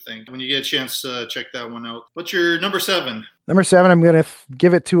you would think. When you get a chance to check that one out. What's your number 7? Number 7, I'm going to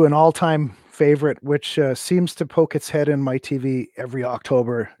give it to an all-time favorite, which seems to poke its head in my TV every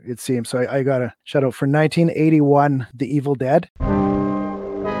October, it seems. So I got a shout out for 1981, The Evil Dead.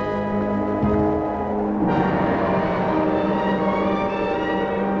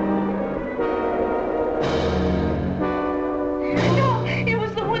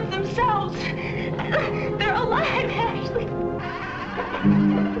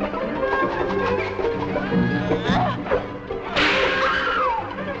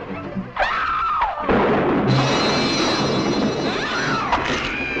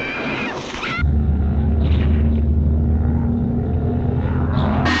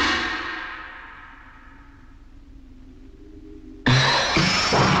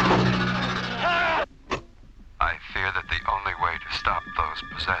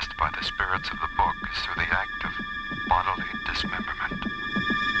 Possessed by the spirits of the book is through the act of bodily dismemberment.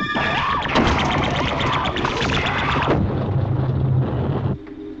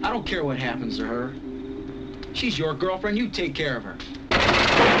 I don't care what happens to her. She's your girlfriend, you take care of her.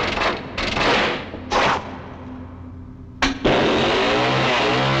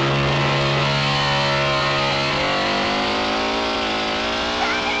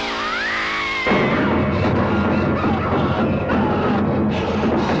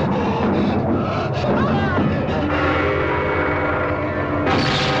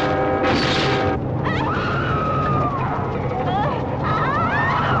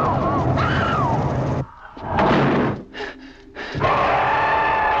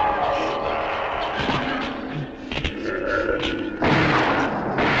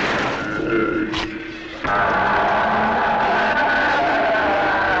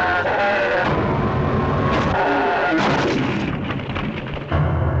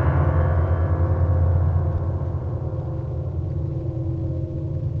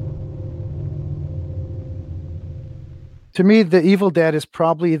 To me, The Evil Dead is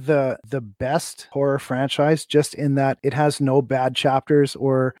probably the best horror franchise, just in that it has no bad chapters,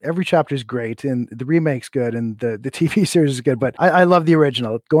 or every chapter is great, and the remake's good, and the TV series is good. But I love the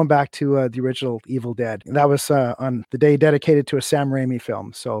original. Going back to the original Evil Dead, that was on the day dedicated to a Sam Raimi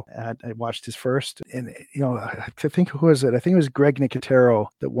film. So I watched his first, and I think, who was it? I think it was Greg Nicotero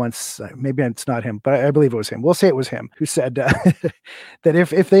that once, maybe it's not him, but I believe it was him. We'll say it was him who said that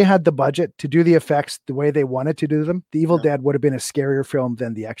if they had the budget to do the effects the way they wanted to do them, The Evil Dead would have been a scarier film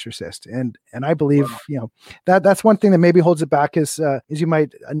than The Exorcist. And I believe, that's one thing that maybe holds it back is you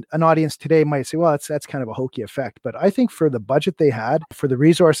might, an audience today might say, well, that's kind of a hokey effect. But I think for the budget they had, for the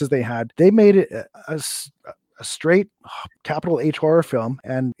resources they had, they made it a straight capital H horror film,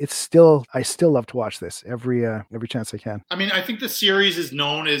 and I still love to watch this every chance I can. I mean, I think the series is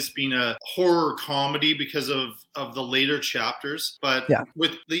known as being a horror comedy because of the later chapters, but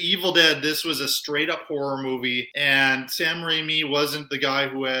with The Evil Dead, this was a straight up horror movie, and Sam Raimi wasn't the guy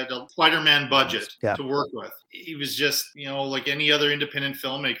who had a Spider-Man budget to work with. He was just, like any other independent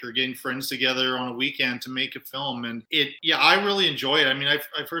filmmaker, getting friends together on a weekend to make a film. And I really enjoy it. I mean,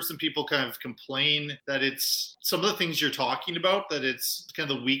 I've heard some people kind of complain that it's some of the things you're talking about, that it's kind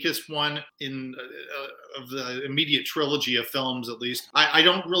of the weakest one in of the immediate trilogy of films, at least. I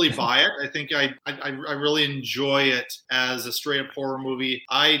don't really buy it. I think I really enjoy it as a straight up horror movie.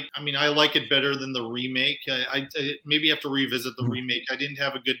 I mean, I like it better than the remake. I maybe have to revisit the remake. I didn't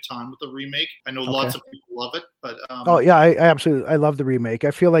have a good time with the remake. I know lots of people love it, but I absolutely, I love the remake.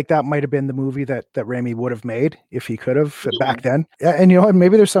 I feel like that might have been the movie that Raimi would have made if he could have back then. And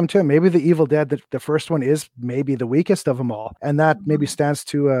maybe there's some too. Maybe The Evil Dead, the first one, is maybe the weakest of them all, and that maybe stands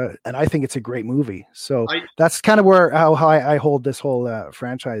to and I think it's a great movie. So that's kind of how I hold this whole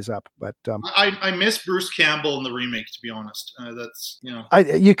franchise up. But I miss Bruce Campbell in the remake, to be honest. That's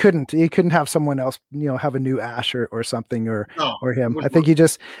you couldn't have someone else have a new Ash or something or him. I think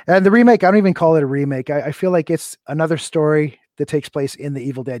and the remake, I don't even call it a remake. I feel like it's another story that takes place in the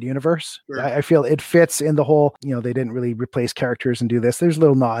Evil Dead universe. Sure. I feel it fits in the whole, they didn't really replace characters and do this. There's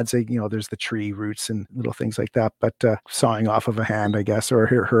little nods, there's the tree roots and little things like that, but sawing off of a hand, I guess, or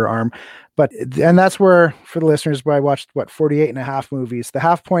her arm. And that's where, for the listeners, where I watched 48 and a half movies. The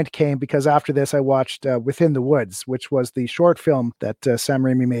half point came because after this I watched Within the Woods, which was the short film that Sam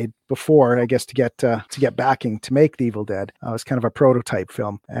Raimi made before, I guess, to get backing to make The Evil Dead. It was kind of a prototype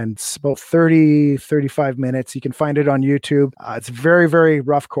film, and it's about 35 minutes. You can find it on YouTube. It's very, very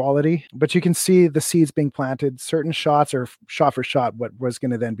rough quality, but you can see the seeds being planted. Certain shots are shot for shot what was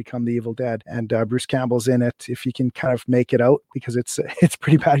going to then become The Evil Dead, and Bruce Campbell's in it, if you can kind of make it out, because it's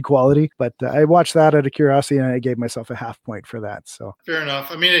pretty bad quality. But I watched that out of curiosity, and I gave myself a half point for that. So fair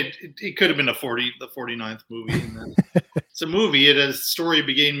enough. I mean, it could have been the 49th movie. And then it's a movie. It has story,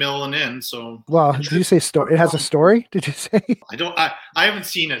 beginning, middle, and end. So, well, did you say story? It has a story. Did you say? I haven't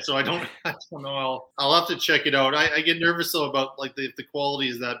seen it, so I don't know. I'll have to check it out. I get nervous though about like if the quality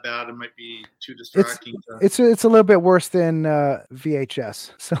is that bad, it might be too distracting. It's a little bit worse than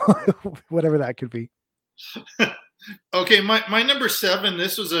VHS. So whatever that could be. Okay, my number 7.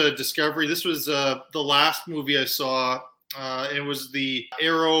 This was a discovery. This was the last movie I saw. It was the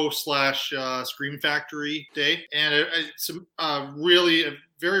Arrow / Scream Factory day, and it's really a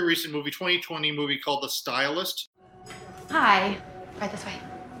very recent movie, 2020 movie called The Stylist. Hi, right this way.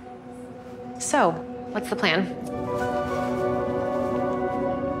 So, what's the plan?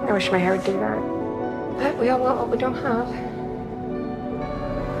 I wish my hair would do that. But we all want what we don't have.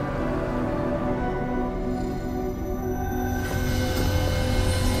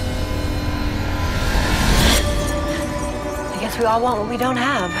 I guess we all want what we don't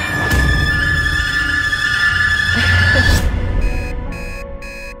have.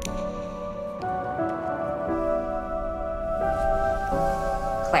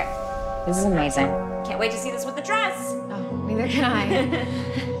 Claire, this is amazing. Can't wait to see this with the dress. Oh, neither can I.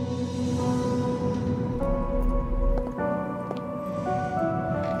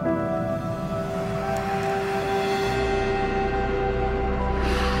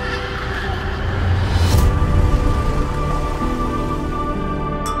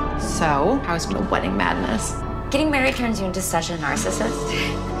 So, how's the wedding madness? Getting married turns you into such a narcissist.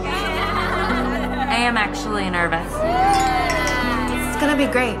 I am actually nervous. It's gonna be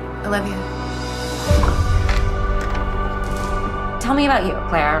great. I love you. Tell me about you,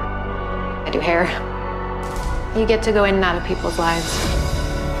 Claire. I do hair. You get to go in and out of people's lives.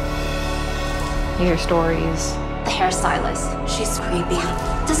 You hear stories. The hairstylist. She's creepy.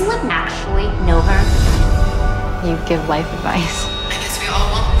 Doesn't Liv actually know her? You give life advice. I guess we all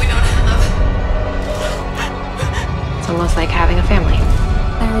want what we don't have. It's almost like having a family.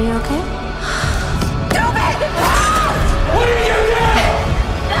 Are you okay? Stupid! What did you do?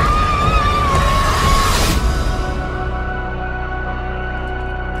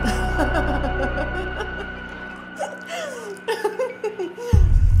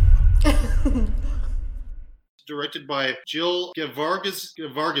 Directed by Jill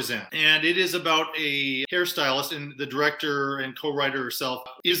Gevargazan, and it is about a hairstylist, and the director and co-writer herself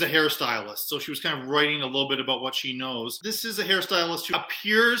is a hairstylist, so she was kind of writing a little bit about what she knows. This is a hairstylist who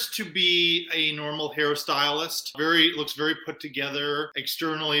appears to be a normal hairstylist, looks very put together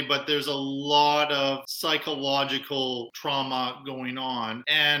externally, but there's a lot of psychological trauma going on,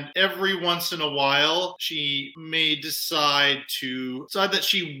 and every once in a while she may decide that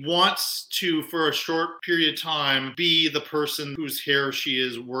she wants to, for a short period of time, be the person whose hair she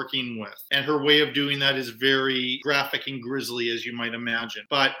is working with. And her way of doing that is very graphic and grisly, as you might imagine.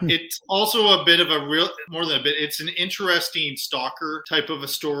 But it's also a bit of more than a bit, it's an interesting stalker type of a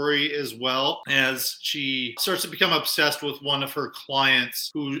story as well, as she starts to become obsessed with one of her clients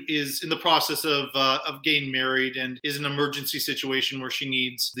who is in the process of getting married and is in an emergency situation where she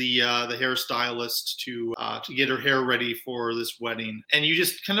needs the hairstylist to get her hair ready for this wedding. And you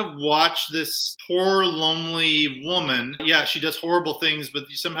just kind of watch this poor, lonely woman. Yeah, she does horrible things, but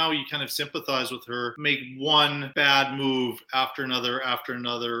somehow you kind of sympathize with her, make one bad move after another,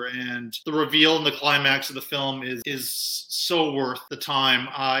 and the reveal and the climax of the film is so worth the time.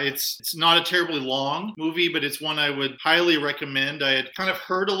 It's not a terribly long movie, but it's one I would highly recommend. I had kind of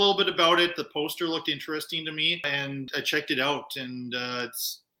heard a little bit about it. The poster looked interesting to me, and I checked it out, and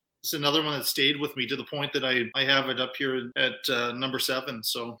it's another one that stayed with me to the point that I have it up here at number 7.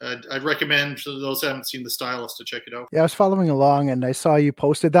 So I'd recommend for those who haven't seen The Stylist to check it out. Yeah, I was following along and I saw you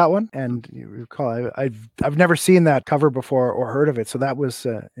posted that one, and you recall I've never seen that cover before or heard of it, so that was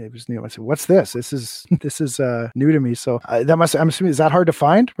it was new. I said, "What's this? This is new to me." So I'm assuming, is that hard to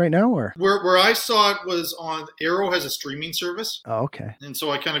find right now, or where I saw it was on Arrow has a streaming service. Oh, okay. And so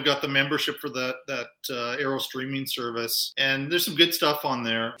I kind of got the membership for that Arrow streaming service, and there's some good stuff on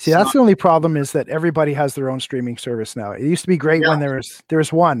there. See, See, that's the only problem is that everybody has their own streaming service now. It used to be great when there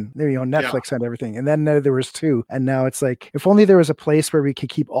was one, Netflix had everything, and then there was two, and now it's like if only there was a place where we could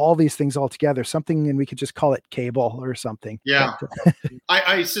keep all these things all together, something, and we could just call it cable or something. Yeah,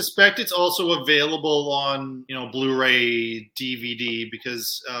 I suspect it's also available on Blu-ray, DVD,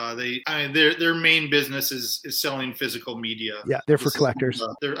 because their main business is selling physical media. Yeah, they're for collectors.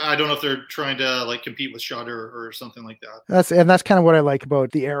 I don't know if they're trying to like compete with Shudder or something like that. That's kind of what I like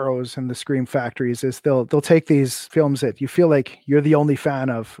about the Arrows and the Scream factories is they'll take these films that you feel like you're the only fan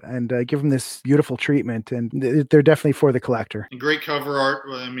of and give them this beautiful treatment, and they're definitely for the collector. And great cover art.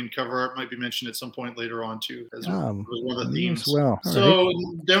 Well, I mean, cover art might be mentioned at some point later on too, as one of the themes. Well, so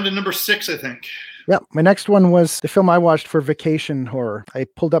down to number 6, I think. Yeah, my next one was the film I watched for vacation horror. I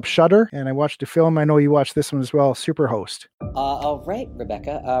pulled up Shudder and I watched a film. I know you watched this one as well, Superhost. All right,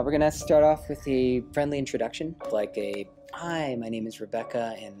 Rebecca. We're going to start off with a friendly introduction, like hi, my name is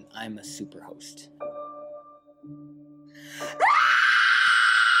Rebecca and I'm a superhost.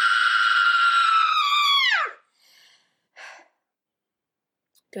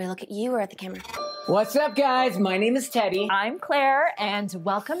 Do I look at you or at the camera? What's up, guys? My name is Teddy. I'm Claire, and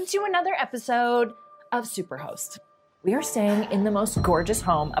welcome to another episode of Superhost. We are staying in the most gorgeous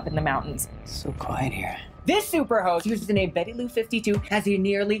home up in the mountains. So quiet here. This superhost uses the name Betty Lou 52, has a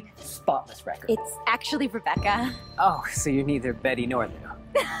nearly spotless record. It's actually Rebecca. Oh, so you're neither Betty nor Lou.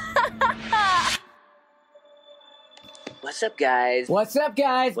 What's up, guys? What's up,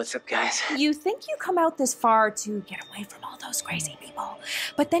 guys? What's up, guys? You think you come out this far to get away from all those crazy people,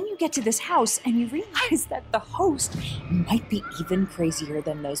 but then you get to this house and you realize that the host might be even crazier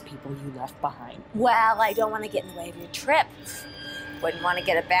than those people you left behind. Well, I don't want to get in the way of your trip. Wouldn't want to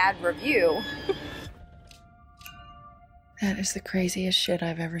get a bad review. That is the craziest shit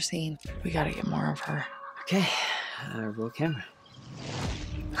I've ever seen. We gotta get more of her. Okay, roll camera.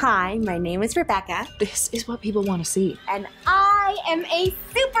 Hi, my name is Rebecca. This is what people want to see. And I am a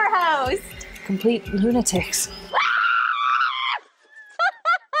superhost. Complete lunatics.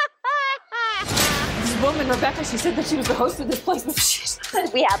 This woman, Rebecca, she said that she was the host of this place.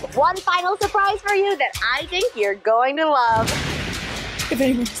 We have one final surprise for you that I think you're going to love. If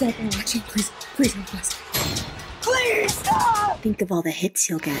anyone's out there watching, please help us. Please stop! Think of all the hits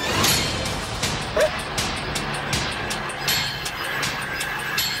you'll get.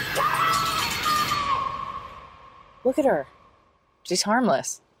 Look at her. She's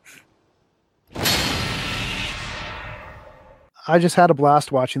harmless. I just had a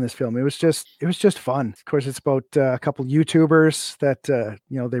blast watching this film. It was just fun. Of course, it's about a couple YouTubers that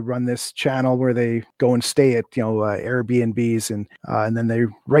they run this channel where they go and stay at Airbnbs and then they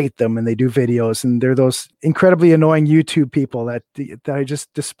rate them and they do videos, and they're those incredibly annoying YouTube people that I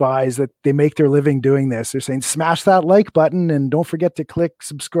just despise, that they make their living doing this. They're saying smash that like button and don't forget to click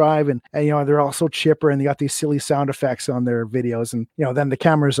subscribe, and they're all so chipper and they got these silly sound effects on their videos, and then the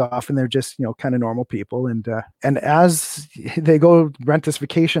camera's off and they're just kind of normal people, and as they go rent this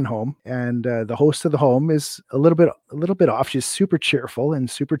vacation home, and the host of the home is a little bit off. She's super cheerful and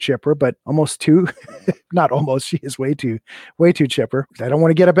super chipper, but almost too not almost, she is way too chipper. I don't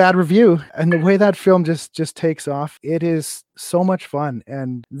want to get a bad review. And the way that film just takes off, it is so much fun.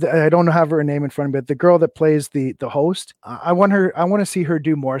 And I don't have her name in front of me, but the girl that plays the host, I want to see her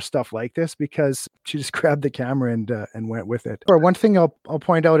do more stuff like this, because she just grabbed the camera and went with it. Or one thing I'll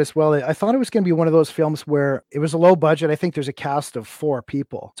point out as well, I thought it was going to be one of those films where it was a low budget. I think there's a cast of 4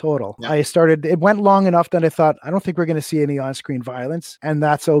 people total. Yeah. It went long enough that I thought, I don't think we're going to see any on-screen violence, and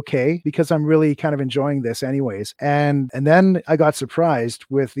that's okay, because I'm really kind of enjoying this anyways. And then I got surprised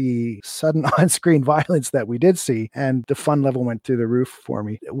with the sudden on-screen violence that we did see, and the fun level went through the roof for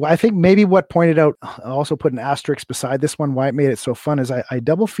me. I think maybe what pointed out, I also put an asterisk beside this one, why it made it so fun, is I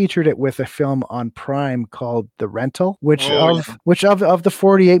double featured it with a film on Prime called The Rental, which of the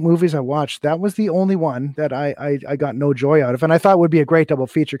 48 movies I watched, that was the only one that I got no joy out of. And I thought it would be a great double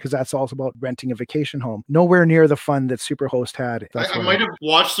feature, because that's also about renting a vacation home. Nowhere near the fun that Superhost had. I might have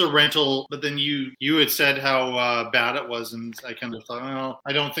watched The Rental, but then you had said how bad it was, and I kind of thought, well,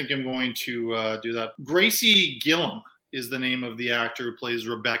 I don't think I'm going to do that. Gracie Gillum is the name of the actor who plays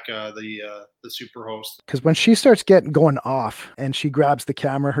Rebecca, the super host. Because when she starts going off and she grabs the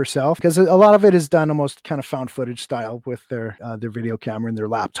camera herself, because a lot of it is done almost kind of found footage style with their video camera and their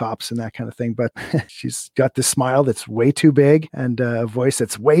laptops and that kind of thing. But she's got this smile that's way too big and a voice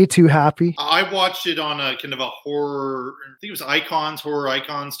that's way too happy. I watched it on a kind of a horror, I think it was horror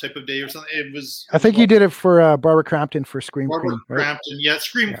icons type of day or something. I think you did it for Barbara Crampton for Scream Queen. Barbara Crampton, right? Yeah,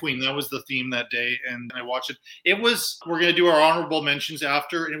 Scream Queen. That was the theme that day, and I watched it. We're going to do our honorable mentions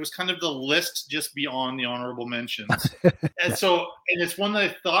after, and it was kind of the list just beyond the honorable mentions. And so And it's one that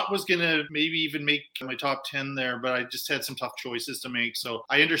I thought was going to maybe even make my top 10 there, but I just had some tough choices to make. So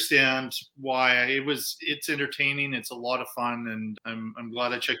I understand why. It's entertaining. It's a lot of fun, and I'm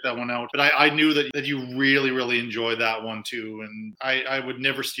glad I checked that one out. But I knew that you really, really enjoyed that one too. And I would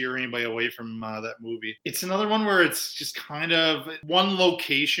never steer anybody away from that movie. It's another one where it's just kind of one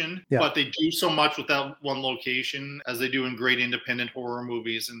location, but they do so much with that one location as they do in great independent horror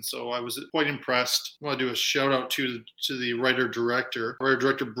movies. And so I was quite impressed. I want to do a shout out to the writer-director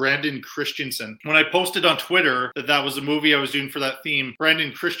Brandon Christensen. When I posted on Twitter that was the movie I was doing for that theme,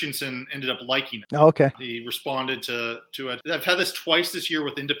 Brandon Christensen ended up liking it. Oh, okay. He responded to it. I've had this twice this year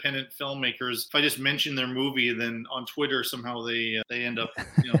with independent filmmakers. If I just mention their movie, then on Twitter somehow they end up,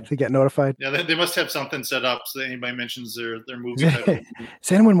 they get notified. Yeah, they must have something set up so that anybody mentions their movie title.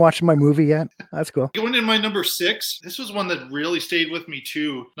 Is anyone watching my movie yet? That's cool. Going in my number 6, this was one that really stayed with me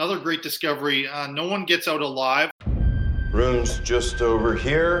too. Another great discovery. No One Gets Out Alive. Room's just over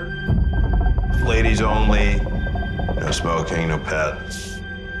here. Ladies only. No smoking, no pets.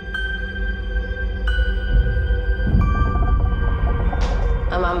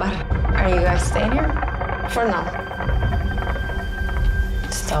 I'm Amber. Are you guys staying here? For now.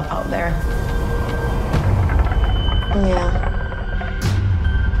 It's tough out there. Yeah.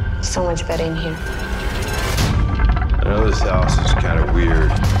 So much better in here. I know this house is kind of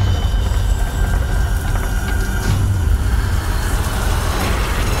weird.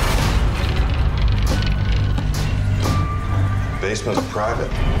 Basement's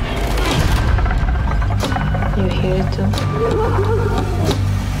private. You hear it too?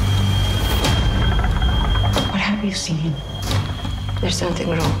 What have you seen? There's something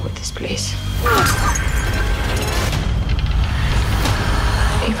wrong with this place.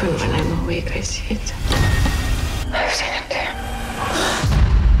 Even when I'm awake, I see it. I've seen it there.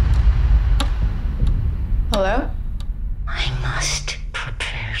 Hello? I must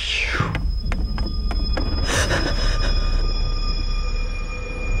prepare you.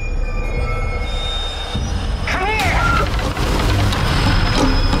 Come here!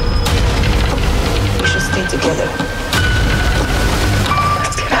 We should stay together.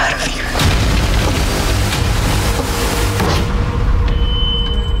 Let's get out of here.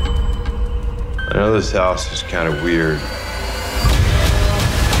 I know this house is kind of weird.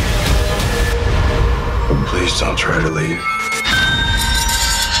 But please don't try to leave.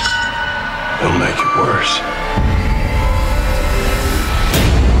 It'll make it worse.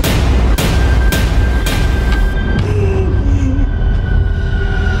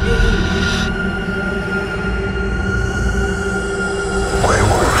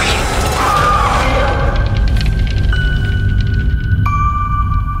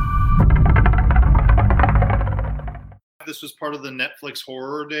 This was part of the Netflix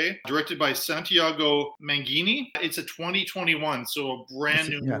Horror Day, directed by Santiago Mangini. It's a 2021, so a brand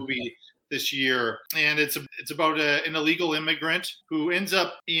new movie this year. And it's about an illegal immigrant who ends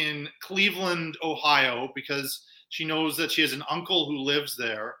up in Cleveland, Ohio, because she knows that she has an uncle who lives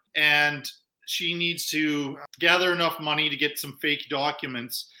there. And she needs to gather enough money to get some fake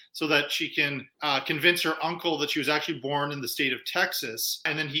documents so that she can convince her uncle that she was actually born in the state of Texas,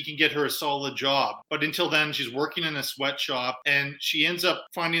 and then he can get her a solid job. But until then, she's working in a sweatshop, and she ends up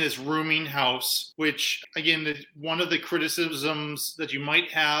finding this rooming house, which, again, one of the criticisms that you might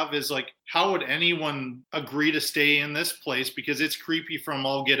have is like, how would anyone agree to stay in this place? Because it's creepy from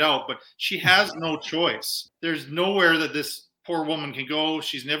all get out, but she has no choice. There's nowhere that this poor woman can go.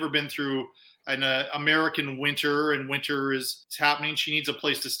 She's never been through an American winter, and winter is happening. She needs a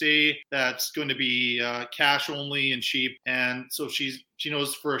place to stay that's going to be cash only and cheap. And so she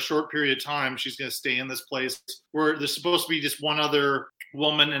knows for a short period of time she's going to stay in this place where there's supposed to be just one other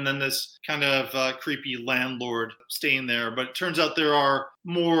woman and then this kind of creepy landlord staying there. But it turns out there are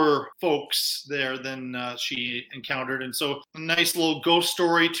more folks there than she encountered. And so a nice little ghost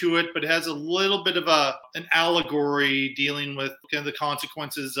story to it, but it has a little bit of an allegory dealing with kind of the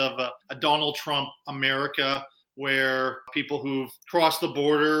consequences of a Donald Trump America, where people who've crossed the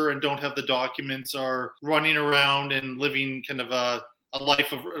border and don't have the documents are running around and living kind of a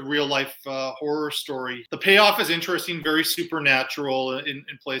real life horror story. The payoff is interesting, very supernatural in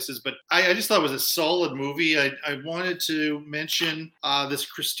places, but I just thought it was a solid movie. I wanted to mention this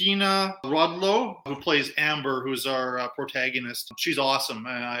Christina Rodlow, who plays Amber, who's our protagonist. She's awesome,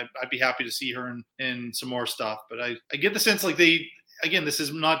 and I'd be happy to see her in some more stuff. But I get the sense like again, this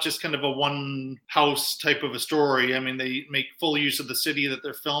is not just kind of a one house type of a story. I mean, they make full use of the city that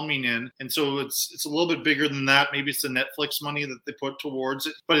they're filming in. And so it's a little bit bigger than that. Maybe it's the Netflix money that they put towards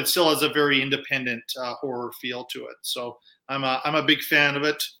it, but it still has a very independent horror feel to it. So I'm a big fan of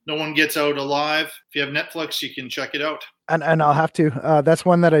it. No One Gets Out Alive. If you have Netflix, you can check it out. And I'll have to. That's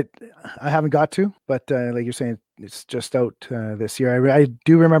one that I haven't got to, but like you're saying, it's just out this year. I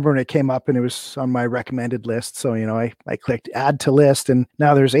do remember when it came up and it was on my recommended list. So I clicked add to list, and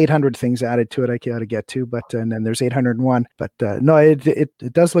now there's 800 things added to it I got to get to. But and then there's 801. But no,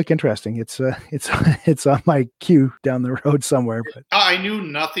 it does look interesting. It's on my queue down the road somewhere. But I knew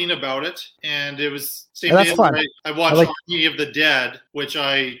nothing about it, and it was same that's day fun. I watched Army of the Dead, which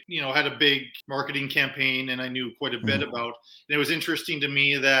I had a big marketing campaign and I knew quite a bit about. And it was interesting to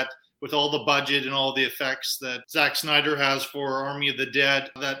me that with all the budget and all the effects that Zack Snyder has for Army of the Dead,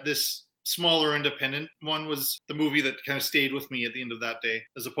 that this smaller independent one was the movie that kind of stayed with me at the end of that day,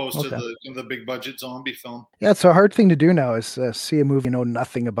 as opposed to the big budget zombie film. Yeah, it's a hard thing to do now is see a movie you know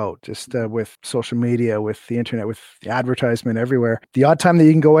nothing about, just with social media, with the internet, with the advertisement everywhere. The odd time that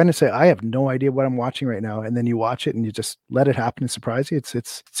you can go in and say, I have no idea what I'm watching right now, and then you watch it and you just let it happen and surprise you.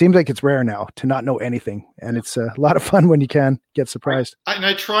 It seems like it's rare now to not know anything, and it's a lot of fun when you can get surprised.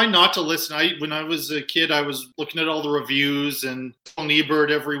 I try not to listen. When I was a kid, I was looking at all the reviews and Tony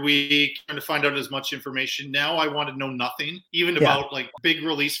Ebert every week, trying to find out as much information. Now I want to know nothing, even about like big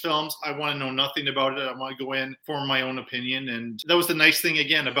release films. I want to know nothing about it. I want to go in, form my own opinion. And that was the nice thing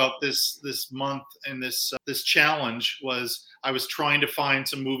again about this month and this challenge was I was trying to find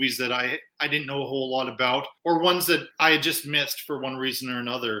some movies that I didn't know a whole lot about, or ones that I had just missed for one reason or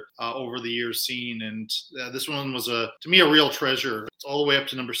another over the years seeing. And this one was to me a real treasure. It's all the way up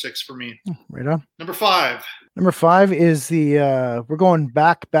to number 6 for me. Right on. Number 5. Number 5 is we're going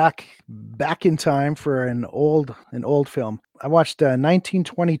back in time for an old film. I watched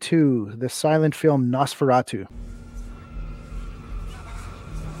 1922, the silent film Nosferatu.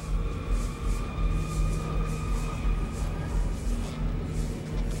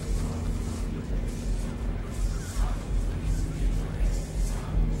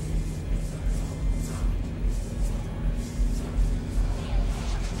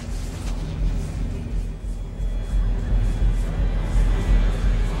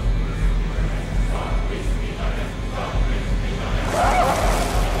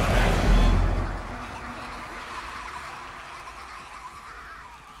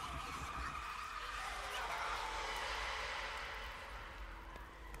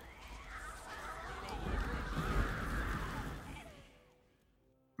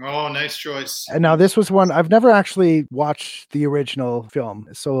 Oh, nice choice. And now this was one I've never actually watched the original film.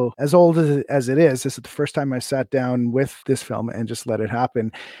 So as old as it is, this is the first time I sat down with this film and just let it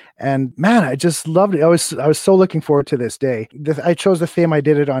happen. And man, I just loved it. I was so looking forward to this day. I chose the theme. I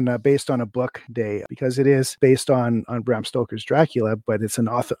did it on based on a book day because it is based on Bram Stoker's Dracula, but it's an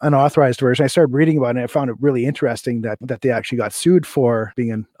unauthorized version. I started reading about it. And I found it really interesting that they actually got sued for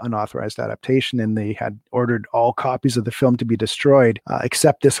being an unauthorized adaptation, and they had ordered all copies of the film to be destroyed,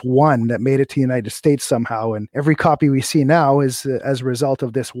 except this one that made it to the United States somehow. And every copy we see now is as a result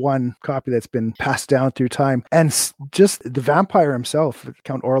of this one copy that's been passed down through time. And just the vampire himself,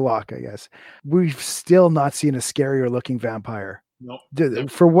 Count Orlok, I guess, we've still not seen a scarier looking vampire. Nope.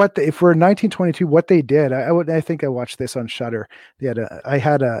 For 1922, what they did, I think I watched this on Shudder. I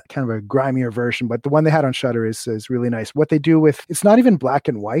had a kind of a grimier version, but the one they had on Shudder is really nice. What they do with it's not even black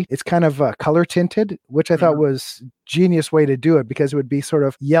and white; it's kind of color tinted, which I thought was genius way to do it, because it would be sort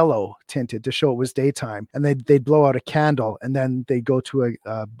of yellow tinted to show it was daytime, and they'd blow out a candle, and then they go to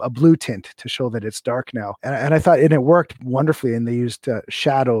a blue tint to show that it's dark now. And I thought, and it worked wonderfully. And they used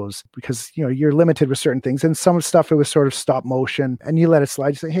shadows because you're limited with certain things, and some stuff it was sort of stop motion. And you let it slide.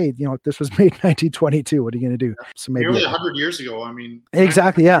 You say, hey, this was made 1922. What are you going to do? So maybe nearly 100 years ago. I mean,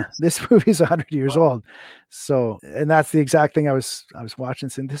 exactly. Yeah, this movie is 100 years old. So, and that's the exact thing I was watching,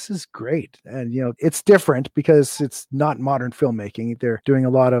 saying this is great. And it's different because it's not modern filmmaking. They're doing a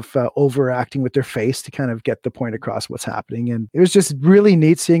lot of overacting with their face to kind of get the point across what's happening. And it was just really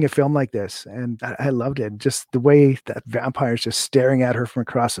neat seeing a film like this, and I loved it. Just the way that vampire's just staring at her from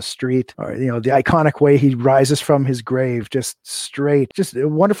across the street, or the iconic way he rises from his grave, just straight, just a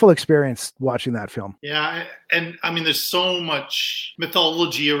wonderful experience watching that film. Yeah, and I mean, there's so much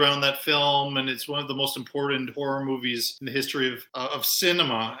mythology around that film, and it's one of the most important horror movies in the history of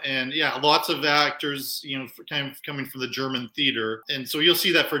cinema. And yeah, lots of actors, kind of coming from the German theater, and so you'll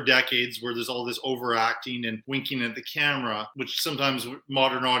see that for decades, where there's all this overacting and winking at the camera, which sometimes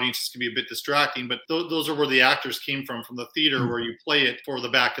modern audiences can be a bit distracting. But those are where the actors came from the theater, where you play it for the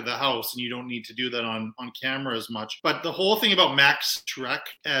back of the house, and you don't need to do that on camera as much. But the whole thing about Max Schreck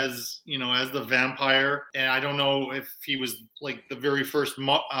as the vampire, and I don't know if he was like the very first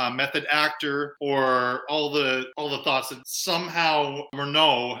method actor or all the thoughts that somehow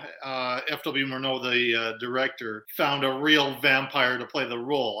Murnau, F.W. Murnau, the director, found a real vampire to play the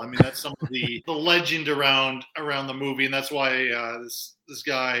role. I mean, that's some of the legend around the movie, and that's why this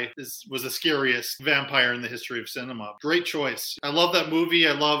guy was the scariest vampire in the history of cinema. Great choice. I love that movie.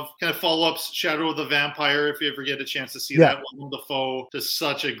 I love kind of follow-ups, Shadow of the Vampire, if you ever get a chance to see that. Willem Dafoe does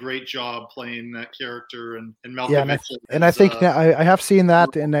such a great job playing that character, and Malkovich. And I think now I have seen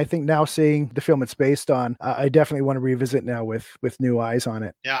that, and I think now seeing the film it's based on, I definitely want to revisit now with new eyes on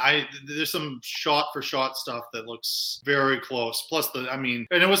it. Yeah, there's some shot-for-shot stuff that looks very close. Plus, and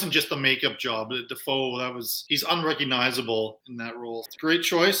it wasn't just the makeup job. Dafoe, he's unrecognizable in that role. Great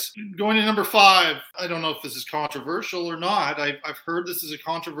choice. Going to number 5. I don't know if this is controversial or not. I've heard this is a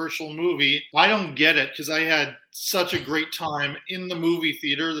controversial movie. I don't get it because I had such a great time in the movie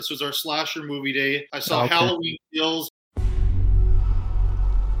theater. This was our slasher movie day. I saw Halloween Kills.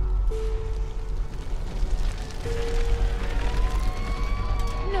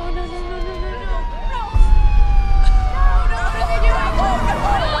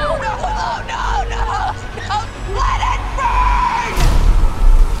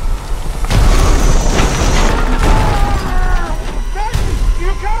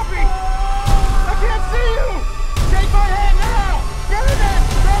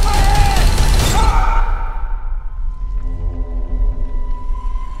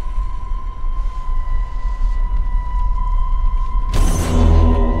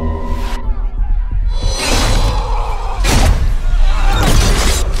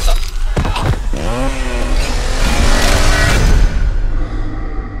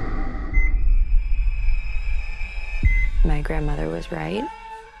 My grandmother was right.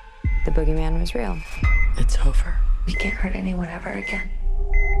 The boogeyman was real. It's over. We can't hurt anyone ever again.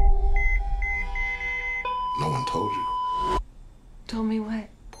 No one told you. Told me what?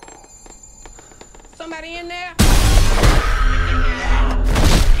 Somebody in there?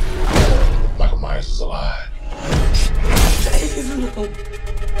 Michael Myers is alive.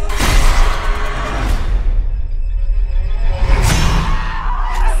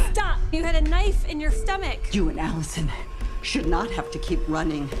 Stop! You had a knife in your stomach. You and Allison should not have to keep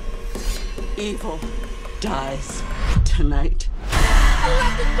running. Evil dies tonight.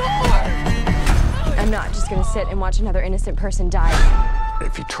 I'm not just gonna sit and watch another innocent person die.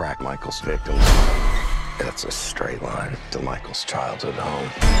 If you track Michael's victims, that's a straight line to Michael's childhood home.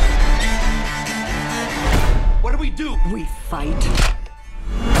 What do? We fight.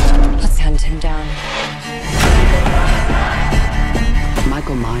 Let's hunt him down.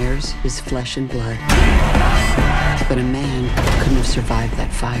 Michael Myers is flesh and blood. But a man couldn't have survived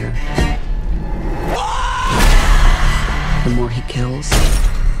that fire. The more he kills,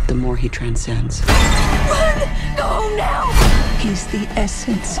 the more he transcends. Run! Go now! He's the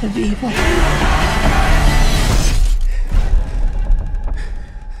essence of evil.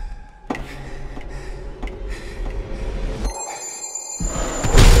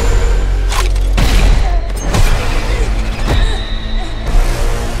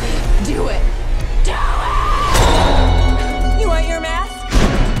 Do it! Do it! You want your mask?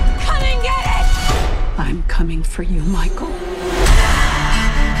 Come and get it! I'm coming for you, Michael.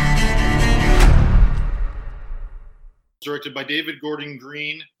 Directed by David Gordon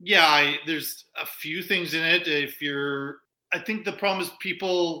Green. Yeah, there's a few things in it. I think the problem is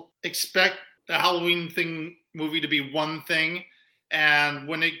people expect the Halloween movie to be one thing, and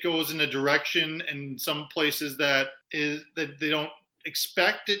when it goes in a direction in some places that they don't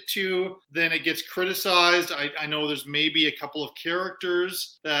expect it to, then it gets criticized. I know there's maybe a couple of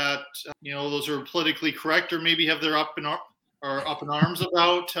characters that those are politically correct or maybe have their up in arms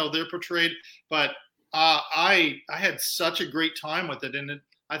about how they're portrayed, but I had such a great time with it, and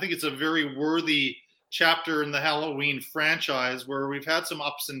I think it's a very worthy chapter in the Halloween franchise where we've had some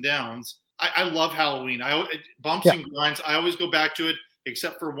ups and downs. I love Halloween. Bumps and grinds. I always go back to it,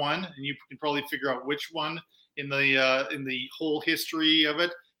 except for one, and you can probably figure out which one in the whole history of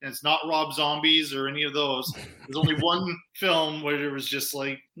it. And it's not Rob Zombies or any of those. There's only one film where it was just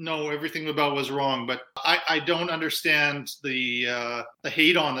like, no, everything about was wrong. But I don't understand the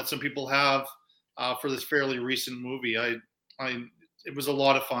hate on that some people have for this fairly recent movie. It was a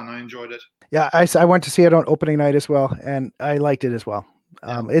lot of fun. I enjoyed it. Yeah, I went to see it on opening night as well, and I liked it as well.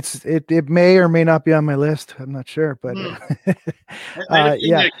 It may or may not be on my list. I'm not sure, but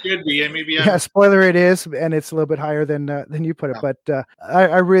it could be. And maybe spoiler, it is, and it's a little bit higher than you put it. But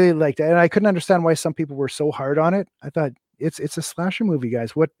I really liked it, and I couldn't understand why some people were so hard on it. I thought it's a slasher movie,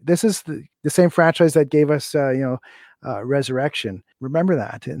 guys. This is the same franchise that gave us Resurrection. Remember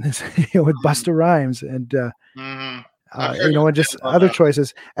that, and this, with Busta Rhymes, and and just other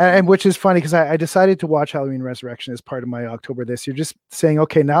choices. And which is funny because I decided to watch Halloween Resurrection as part of my October this year, just saying,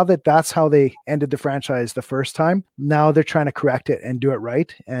 okay, now that's how they ended the franchise the first time, now they're trying to correct it and do it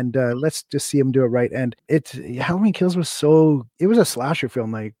right. And let's just see them do it right. And Halloween Kills was it was a slasher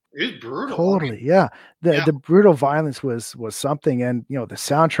film, like, it was brutal. Totally, yeah. The brutal violence was something, and the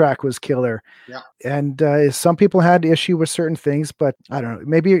soundtrack was killer. Yeah. And some people had issue with certain things, but I don't know.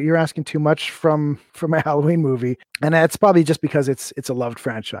 Maybe you're asking too much from a Halloween movie, and it's probably just because it's a loved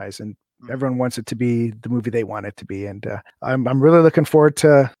franchise, and everyone wants it to be the movie they want it to be. And I'm really looking forward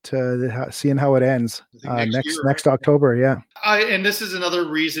to seeing how it ends next October. Yeah. And this is another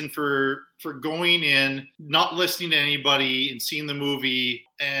reason for going in, not listening to anybody and seeing the movie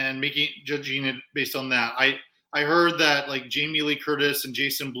and judging it based on that. I heard that like Jamie Lee Curtis and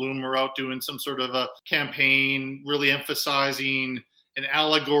Jason Blum were out doing some sort of a campaign, really emphasizing an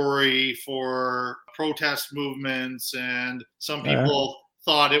allegory for protest movements, and some people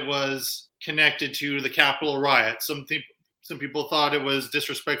thought it was connected to the Capitol riot. Some people thought it was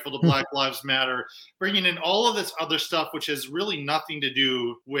disrespectful to Black Lives Matter, bringing in all of this other stuff, which has really nothing to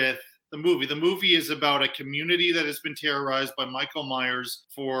do with the movie. The movie is about a community that has been terrorized by Michael Myers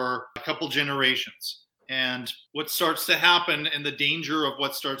for a couple generations. And what starts to happen, and the danger of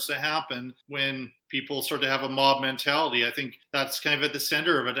what starts to happen when people start to have a mob mentality. I think that's kind of at the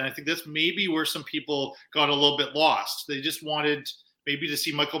center of it. And I think that's maybe where some people got a little bit lost. They just wanted maybe to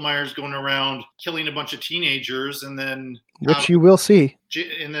see Michael Myers going around killing a bunch of teenagers, and then which you will see,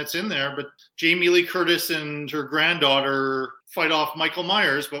 and that's in there. But Jamie Lee Curtis and her granddaughter fight off Michael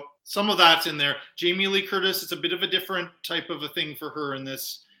Myers, but some of that's in there. Jamie Lee Curtis, it's a bit of a different type of a thing for her in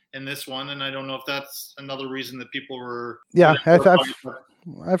this one, and I don't know if that's another reason that people were. Yeah,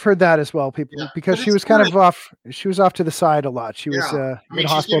 I've heard that as well. Because she was kind of off. She was off to the side a lot. She was in a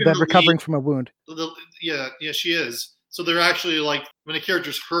hospital bed recovering from a wound. Yeah, she is. So they're actually like, when a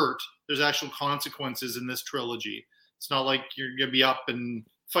character's hurt, there's actual consequences in this trilogy. It's not like you're going to be up and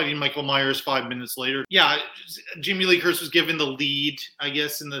fighting Michael Myers 5 minutes later. Yeah, Jamie Lee Curtis was given the lead, I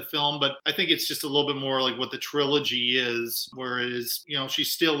guess, in the film, but I think it's just a little bit more like what the trilogy is, whereas, she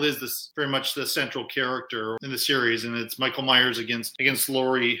still is this very much the central character in the series, and it's Michael Myers against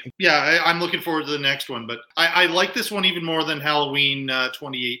Laurie. Yeah, I'm looking forward to the next one, but I like this one even more than Halloween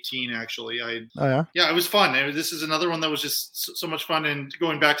 2018, actually. Yeah, it was fun. This is another one that was just so much fun, and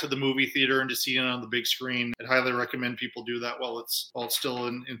going back to the movie theater and just seeing it on the big screen, I'd highly recommend people do that while it's still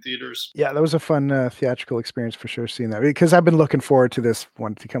in theaters. Yeah, that was a fun theatrical experience for sure, seeing that, because I've been looking forward to this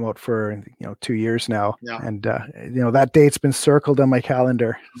one to come out for 2 years now. Yeah. And that date's been circled on my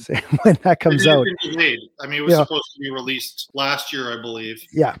calendar when that comes out. I mean, it was supposed to be released last year, I believe.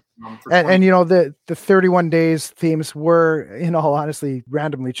 Yeah. And the 31 days themes were, in all honesty,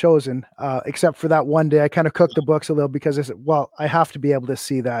 randomly chosen, except for that one day. I kind of cooked the books a little because I said, well, I have to be able to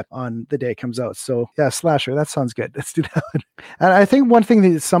see that on the day it comes out. So yeah, slasher, that sounds good. Let's do that. And I think one thing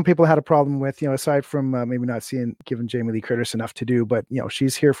that some people had a problem with, aside from maybe not giving Jamie Lee Curtis enough to do, but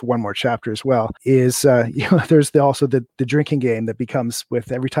she's here for one more chapter as well, is there's also the drinking game that becomes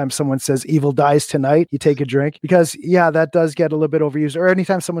with every time someone says evil dies tonight, you take a drink, because that does get a little bit overused. Or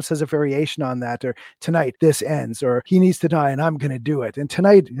anytime someone says a variation on that, or tonight this ends, or he needs to die and I'm going to do it. And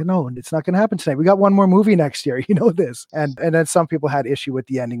tonight, it's not going to happen tonight. We got one more movie next year, this. And then some people had issue with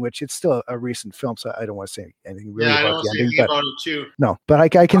the ending, which it's still a recent film, so I don't want to say anything really about the ending. About it too. No, but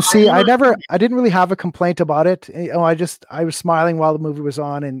I can see. I didn't really have a complaint about it. I was smiling while the movie was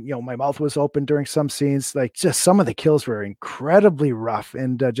on, and my mouth was open during some scenes. Like, just some of the kills were incredibly rough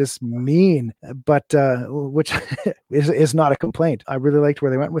and just mean, but which is not a complaint. I really liked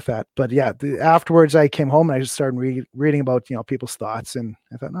where they went with that. But yeah, afterwards I came home and I just started reading about people's thoughts, and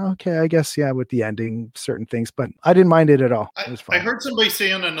I thought, okay, I guess with the ending, certain things, but I didn't mind it at all. It was fine. I heard somebody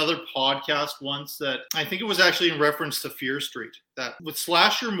say on another podcast once that, I think it was actually in reference to Fear Street, that with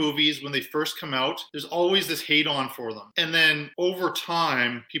slasher movies, when they first come out, there's always this hate on for them. And then over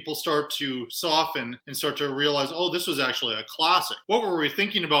time, people start to soften and start to realize, oh, this was actually a classic. What were we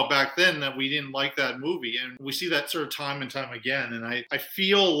thinking about back then that we didn't like that movie? And we see that sort of time and time again. And I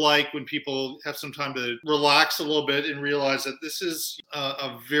feel like when people have some time to relax a little bit and realize that this is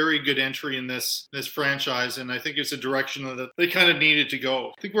a very good entry in this franchise, and I think it's a direction that they kind of needed to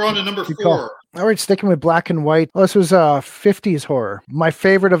go. I think we're on to number 4. All right, sticking with black and white. Oh, this was 50s horror. My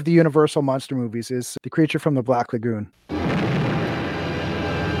favorite of the Universal monster movies is The Creature from the Black Lagoon.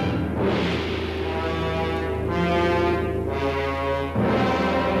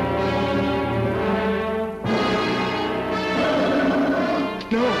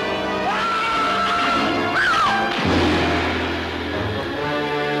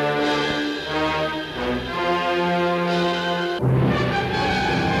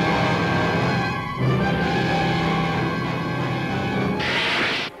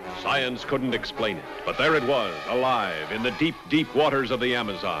 Science couldn't explain it, but there it was, alive in the deep, deep waters of the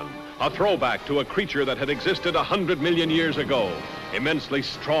Amazon. A throwback to a creature that had existed 100 million years ago, immensely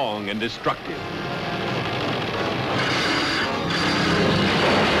strong and destructive.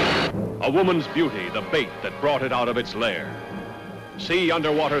 A woman's beauty, the bait that brought it out of its lair. See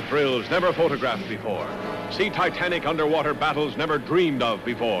underwater thrills never photographed before. See titanic underwater battles never dreamed of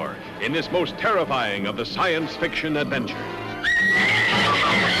before in this most terrifying of the science fiction adventures.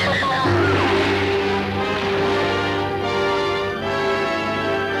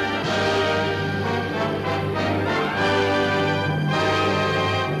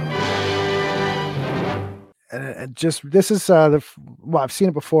 And just this is well, I've seen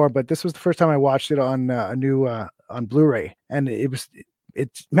it before, but this was the first time I watched it on a new on Blu-ray, and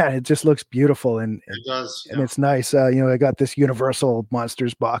it just looks beautiful, and it does, and it's nice. I got this Universal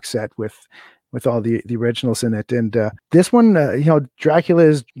Monsters box set with all the originals in it, and this one, Dracula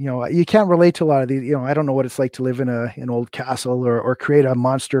is, you can't relate to a lot of these. I don't know what it's like to live in an old castle or create a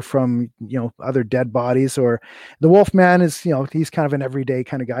monster from other dead bodies. Or the Wolfman is, he's kind of an everyday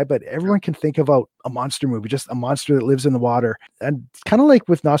kind of guy, but everyone can think about a monster movie, just a monster that lives in the water. And kind of like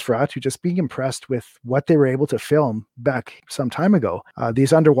with Nosferatu, just being impressed with what they were able to film back some time ago.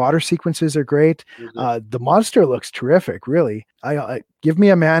 These underwater sequences are great. The monster looks terrific, really. I give me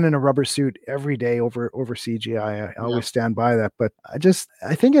a man in a rubber suit every day over CGI. I always stand by that. But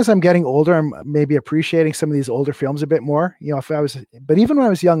I think as I'm getting older, I'm maybe appreciating some of these older films a bit more. But even when I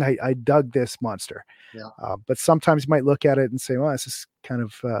was young, I dug this monster. Yeah. But sometimes you might look at it and say, well, this is kind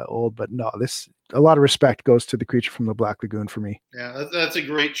of old. But no, a lot of respect goes to The Creature from the Black Lagoon for me. Yeah, that's a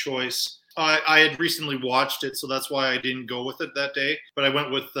great choice. I had recently watched it, so that's why I didn't go with it that day. But I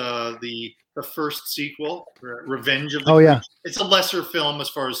went with the first sequel, Revenge of the Creature. Yeah. It's a lesser film as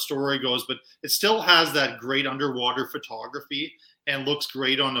far as story goes, but it still has that great underwater photography and looks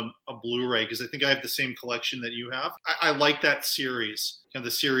great on a Blu-ray, because I think I have the same collection that you have. I like that series, the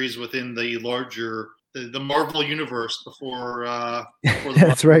series within the larger the Marvel universe before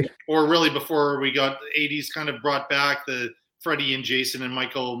that's right. Or really before we got the 80s kind of brought back the Freddy and Jason and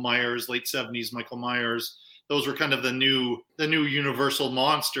Michael Myers, late 70s Michael Myers. Those were kind of the new Universal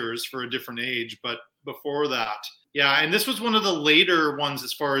monsters for a different age. But before that, yeah, and this was one of the later ones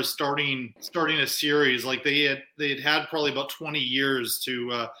as far as starting a series. Like they had probably about 20 years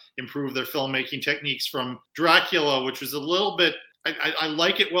to improve their filmmaking techniques from Dracula, which was a little bit. I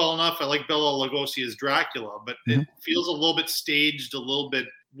like it well enough. I like Bela Lugosi as Dracula, but it feels a little bit staged, a little bit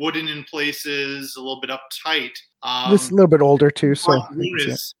wooden in places, a little bit uptight. This is a little bit older too, so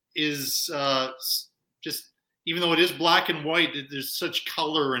is just, even though it is black and white, there's such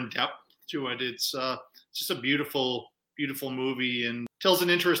color and depth to it. It's just a beautiful, beautiful movie and tells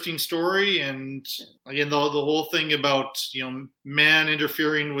an interesting story. And again, the whole thing about man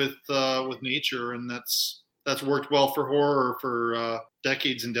interfering with nature, and that's worked well for horror for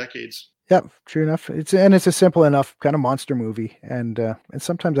decades and decades. Yeah, true enough. It's a simple enough kind of monster movie, and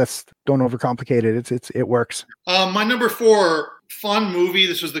sometimes don't overcomplicate it. It works. My number 4 fun movie.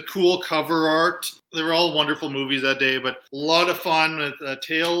 This was the cool cover art. They were all wonderful movies that day, but a lot of fun with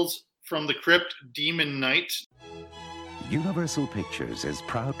Tales from the Crypt, Demon Knight. Universal Pictures is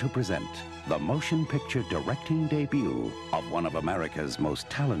proud to present the motion picture directing debut of one of America's most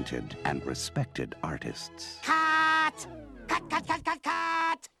talented and respected artists. Cut! Cut, cut, cut, cut,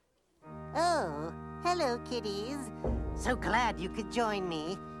 cut! Oh, hello, kiddies. So glad you could join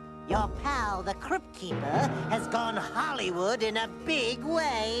me. Your pal, the Crypt Keeper, has gone Hollywood in a big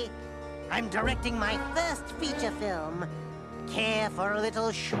way. I'm directing my first feature film. Care for a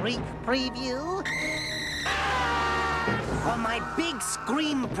little Shriek preview? For my big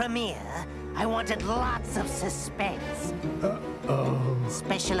scream premiere, I wanted lots of suspense. Uh-oh.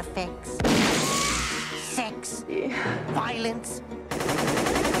 Special effects, sex, violence. The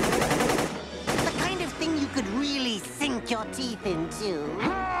kind of thing you could really sink your teeth into.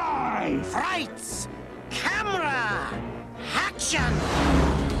 Frights, camera, action.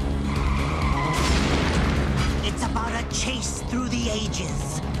 It's about a chase through the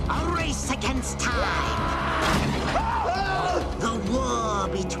ages, a race against time. The war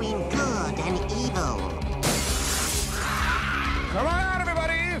between good and evil. Come on out,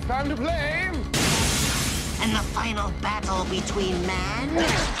 everybody! It's time to play! And the final battle between man...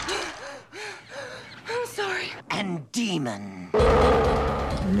 I'm sorry. ...and demon.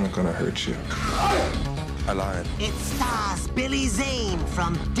 I'm not gonna hurt you. I lied. It stars Billy Zane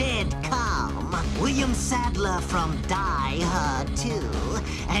from Dead Calm, William Sadler from Die Hard 2,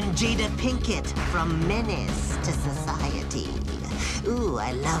 and Jada Pinkett from Menace to Society. Ooh,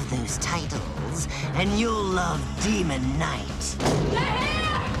 I love those titles. And you'll love Demon Knight. They're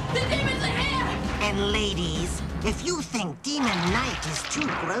here! The demons Listen, ladies. If you think Demon Knight is too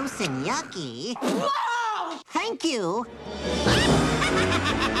gross and yucky... Whoa! Thank you.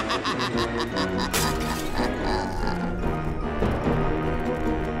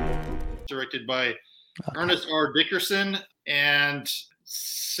 Directed by Ernest R. Dickerson, and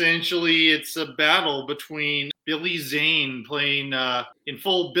essentially it's a battle between Billy Zane playing in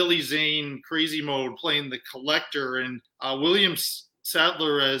full Billy Zane crazy mode, playing the Collector, and William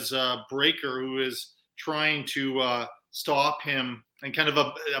Sadler as Breaker, who is trying to stop him, and kind of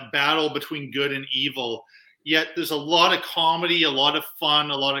a battle between good and evil. Yet there's a lot of comedy, a lot of fun,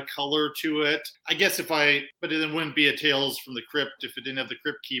 a lot of color to it. I guess but it wouldn't be a Tales from the Crypt if it didn't have the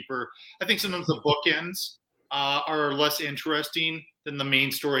Crypt Keeper. I think sometimes the bookends are less interesting than the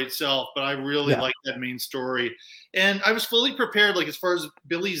main story itself, but I really like that main story. And I was fully prepared, like as far as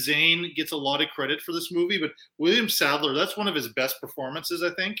Billy Zane gets a lot of credit for this movie, but William Sadler, that's one of his best performances, I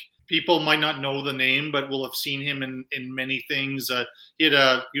think. People might not know the name, but will have seen him in many things. He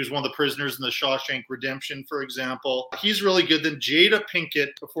was one of the prisoners in the Shawshank Redemption, for example. He's really good. Then Jada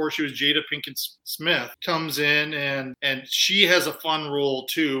Pinkett, before she was Jada Pinkett Smith, comes in and she has a fun role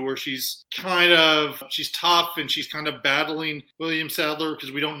too, where she's tough and she's kind of battling William Sadler,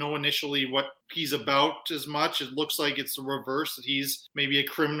 because we don't know initially what he's about as much. It looks like it's the reverse, that he's maybe a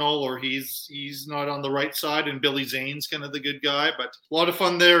criminal or he's not on the right side, and Billy Zane's kind of the good guy. But a lot of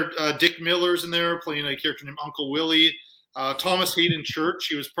fun there. Dick Miller's in there playing a character named Uncle Willie. Thomas Hayden Church,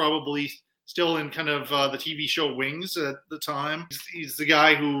 he was probably still in kind of the TV show Wings at the time. He's the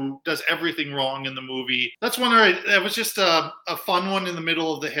guy who does everything wrong in the movie. That's one that was just a fun one in the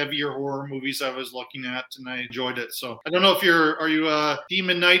middle of the heavier horror movies I was looking at, and I enjoyed it. So I don't know if are you a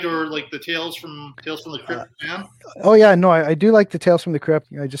Demon Knight or like the Tales from the Crypt fan? Oh yeah, no, I do like the Tales from the Crypt.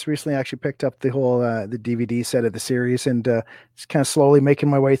 I just recently actually picked up the whole the DVD set of the series, and just kind of slowly making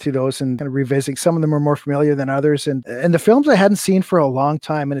my way through those and kind of revisiting. Some of them are more familiar than others, and the films I hadn't seen for a long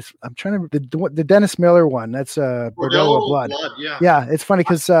time. And I'm trying to the Dennis Miller one. That's Bordello of Blood. Yeah, it's funny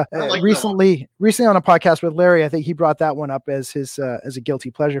because recently on a podcast with Larry, I think he brought that one up as his as a guilty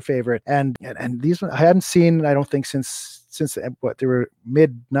pleasure favorite. And these I hadn't seen, I don't think, since what, they were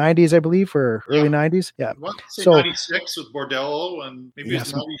mid 90s, I believe, or early 90s. Yeah. So 96 with Bordello, and maybe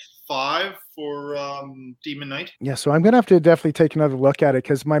it's 95 for Demon Knight. Yeah, so I'm gonna have to definitely take another look at it,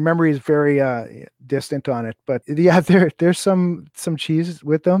 because my memory is very distant on it. But yeah, there's some cheese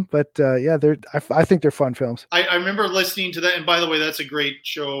with them, but I think they're fun films. I remember listening to that, and by the way, that's a great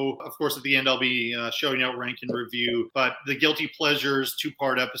show. Of course, at the end I'll be showing out rank and review, but the Guilty Pleasures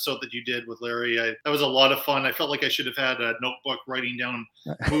 2-part episode that you did with Larry, that was a lot of fun. I felt like I should have had a notebook writing down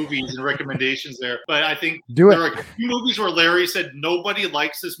movies and recommendations there, but I think there are a few movies where Larry said nobody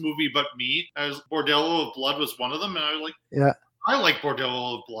likes this movie but me. As Bordello of Blood was one of them, and I was like, yeah, I like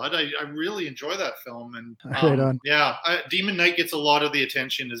Bordello of Blood. I really enjoy that film. And right on. Yeah, Demon Knight gets a lot of the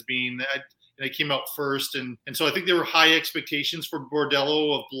attention as being it came out first, and so I think there were high expectations for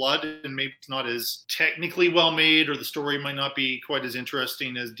Bordello of Blood, and maybe it's not as technically well made, or the story might not be quite as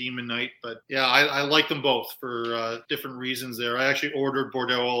interesting as Demon Knight. But yeah, I like them both for different reasons there. I actually ordered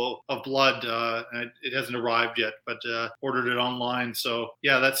Bordello of Blood. And it hasn't arrived yet, but ordered it online. So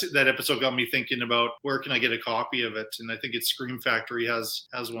yeah, that episode got me thinking about where can I get a copy of it, and I think it's Scream Factory has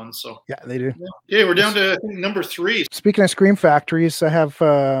one. So yeah, they do. Yeah, we're down to number 3. Speaking of Scream Factories, I have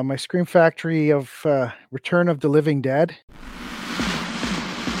my Scream Factory of Return of the Living Dead.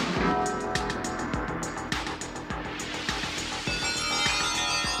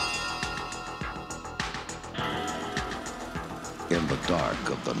 In the dark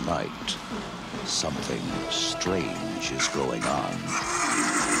of the night, something strange is going on.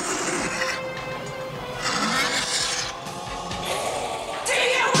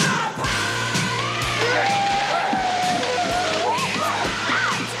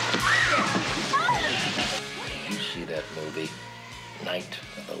 Night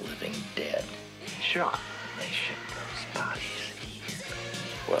of the Living Dead. Sure. They ship those bodies east.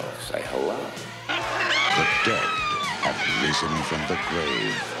 Well, say hello. The dead have risen from the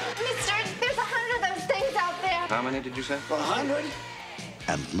grave. Mister, there's 100 of those things out there. How many did you say? 100.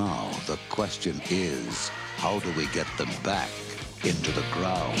 And now the question is, how do we get them back into the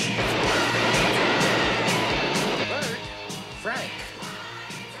ground? Bert, Frank,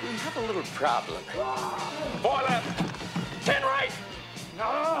 we have a little problem. 4 left, 10 right.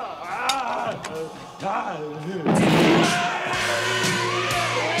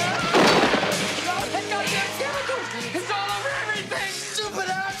 It's all over everything! Stupid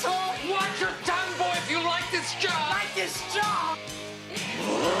asshole! Watch your tongue, boy, if you like this job! Like this job!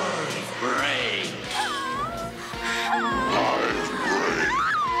 Brain.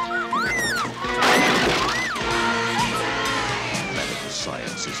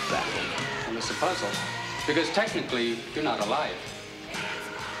 concludes his battle. And it's a puzzle, because technically, you're not alive.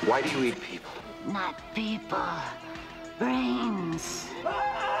 Why do you eat people? Not people. Brains.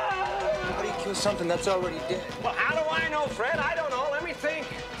 How do you kill something that's already dead? Well, how do I know, Fred? I don't know. Let me think.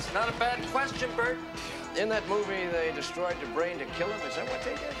 It's not a bad question, Bert. In that movie, they destroyed the brain to kill him. Is that what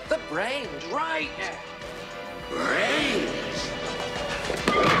they did? The brains, right. Brains.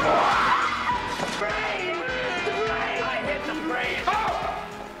 Brain! The brain! I hit the brain! Oh!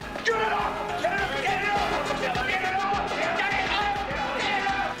 Get it off! Get it off! Get it off! Get it off! Get it off! Get it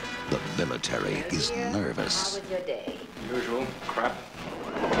off! The military is nervous. How was your day? Usual crap.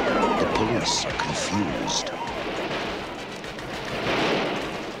 The police are confused.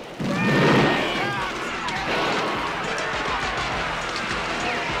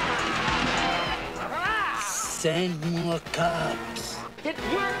 Send more cops. It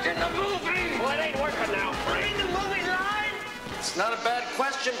worked in the movie! Well, it ain't working now. Bring the movie line! It's not a bad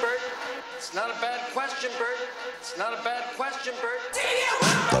question, Bert. It's not a bad question, Bert. It's not a bad question, Bert.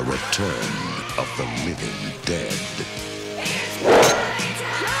 The return of the living dead.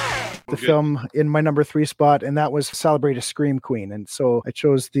 The film in my number 3 spot, and that was Celebrate a Scream Queen. And so I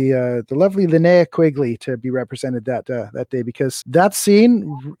chose the lovely Linnea Quigley to be represented that day, because that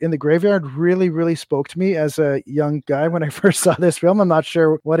scene in the graveyard really spoke to me as a young guy when I first saw this film. I'm not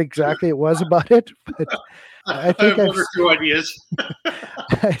sure what exactly it was about it, but I think I have 1 or 2 ideas.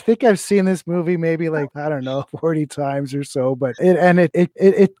 I think I've seen this movie maybe 40 times or so, but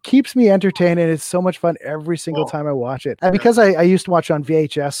it keeps me entertained, and it's so much fun every single time I watch it. And because I used to watch on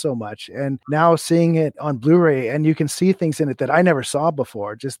VHS so much, and now seeing it on Blu-ray, and you can see things in it that I never saw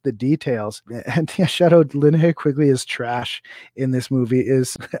before, just the details. And yeah, shout out Linnea Quigley as trash in this movie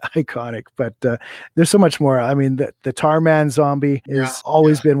is iconic, but there's so much more. I mean, the Tarman zombie has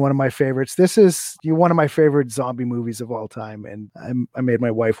always been one of my favorites. This is one of my favorite zombie movies of all time, and I made my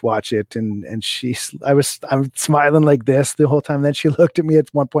wife watch it, and I'm smiling like this the whole time. Then she looked at me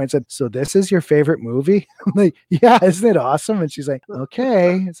at one point and said, "So this is your favorite movie?" I'm like, "Yeah, isn't it awesome?" And she's like,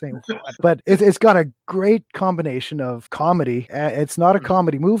 "Okay." It's like, but it's got a great combination of comedy. It's not a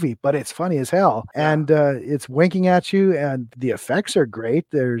comedy movie, but it's funny as hell, and it's winking at you, and the effects are great.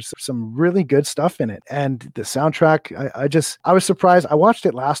 There's some really good stuff in it, and the soundtrack. I was surprised. I watched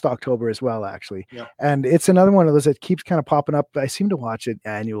it last October as well, actually, and it's another one of those that keeps kind of popping up. I seem to watch it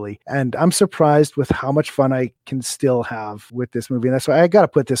annually, and I'm surprised with how much fun I can still have with this movie. And that's why I got to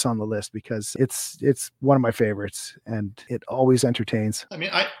put this on the list, because it's one of my favorites, and it always entertains. I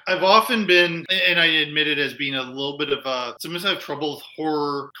mean, I've often been, and I admit it as being a little bit of sometimes I have trouble with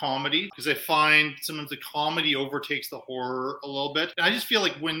horror comedy, because I find sometimes the comedy overtakes the horror a little bit. And I just feel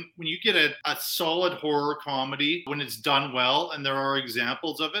like when you get a solid horror comedy, when it's done well, and there are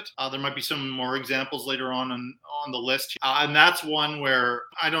examples of it, there might be some more examples later on the list, and that's one where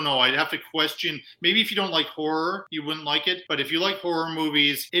I don't know, I'd have to question. Maybe if you don't like horror, you wouldn't like it, but if you like horror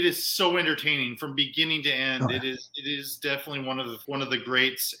movies, it is so entertaining from beginning to end. It is definitely one of the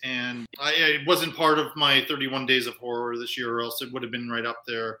greats, and it wasn't part of my 31 Days of Horror this year, or else it would have been right up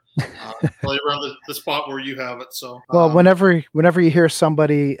there, probably around the spot where you have it. So well, whenever you hear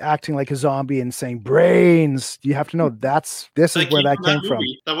somebody acting like a zombie and saying brains, you have to know this is where that came from.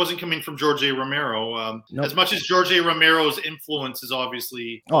 That wasn't coming from George A. Romero. Nope. As much as George A. Romero's influence is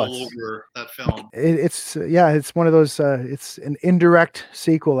obviously all over that film. It's one of those. It's an indirect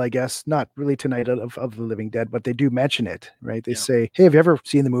sequel, I guess. Not really to Night of the Living Dead, but they do mention it, right? They say, "Hey, have you ever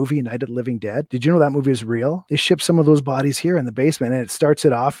seen the movie Night of the Living Dead? Did you know that movie is real? They shipped some of those bodies here in the basement," and it starts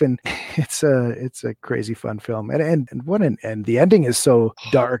it off, and it's a crazy fun film, and the ending is so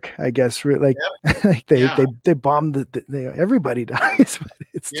dark. I guess like they bomb everybody dies, but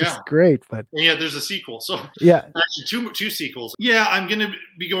it's just great. But there's a sequel, so actually two sequels. I'm gonna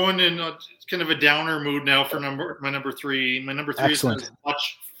be going in kind of a downer mood now for my number 3. My number 3 is not as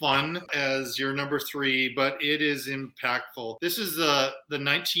much fun as your number 3, but it is impactful. This is the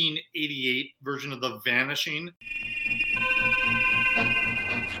 1988 version of The Vanishing.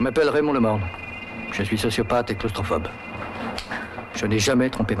 Je m'appelle Raymond Lemorne. Je suis sociopathe et claustrophobe. Je n'ai jamais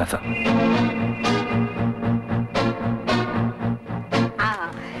trompé ma femme.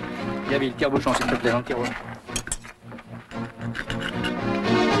 Gaby, tire-bouchon, s'il te plaît, dans le tiroir.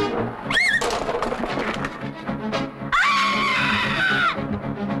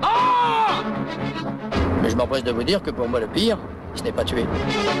 Mais je m'empresse de vous dire que pour moi, le pire, ce n'est pas tuer.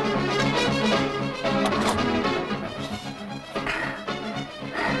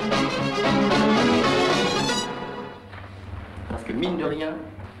 Parce que mine de rien,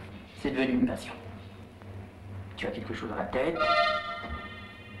 c'est devenu une passion. Tu as quelque chose dans la tête.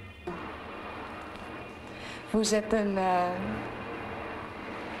 Vous êtes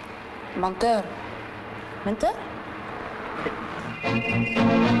Menteur. Menteur?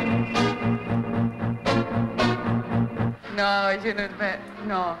 Non, je ne vais...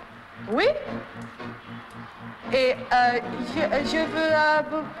 Non. Oui? Et je veux...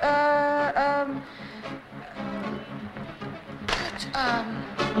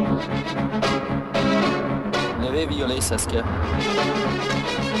 Vous l'avez violée, Saskia.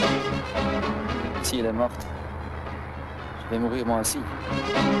 Si elle est morte, je vais mourir moi aussi.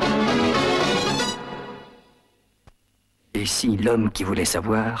 Et si l'homme qui voulait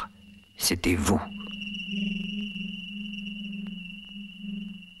savoir, c'était vous?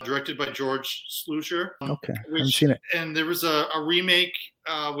 Directed by George Slucher. Okay, I've seen it. And there was a remake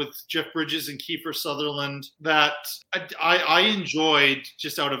with Jeff Bridges and Kiefer Sutherland that I enjoyed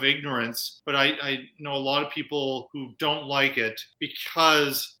just out of ignorance, but I know a lot of people who don't like it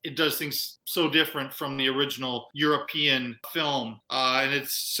because it does things so different from the original European film. And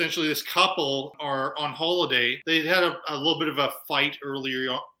it's essentially this couple are on holiday. They had a little bit of a fight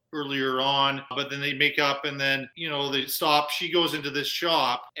earlier on, but then they make up and then, they stop. She goes into this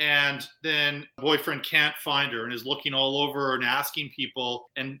shop and then boyfriend can't find her and is looking all over and asking people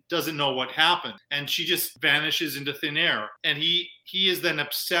and doesn't know what happened. And she just vanishes into thin air. And he is then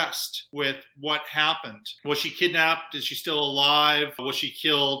obsessed with what happened. Was she kidnapped? Is she still alive? Was she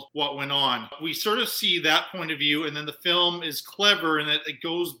killed? What went on? We sort of see that point of view, and then the film is clever in that it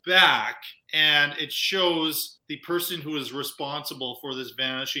goes back and it shows the person who is responsible for this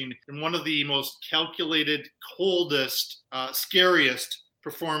vanishing in one of the most calculated, coldest, scariest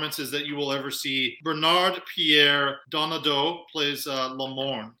performances that you will ever see. Bernard Pierre Donado plays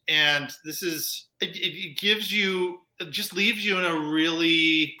Lamorne. And this is, it gives you, it just leaves you in a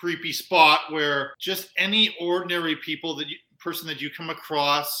really creepy spot where just any ordinary person that you come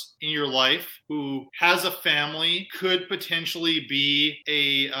across in your life who has a family could potentially be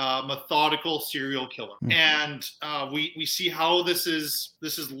a methodical serial killer. And we see how this is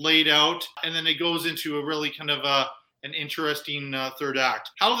laid out, and then it goes into a really kind of an interesting third act.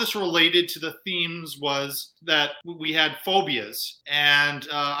 How this related to the themes was that we had phobias, and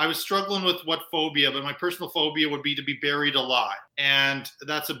I was struggling with what phobia, but my personal phobia would be to be buried alive. And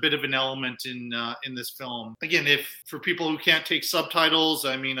that's a bit of an element in this film. Again, if for people who can't take subtitles,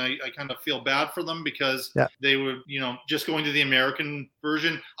 I mean, I kind of feel bad for them because they would, just going to the American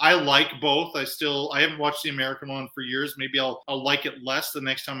version. I like both. I haven't watched the American one for years. Maybe I'll like it less the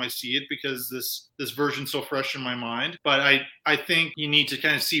next time I see it because this version's so fresh in my mind. But I think you need to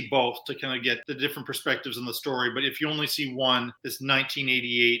kind of see both to kind of get the different perspectives on the story. But if you only see one, this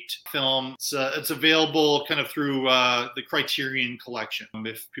 1988 film, it's available kind of through the Criterion collection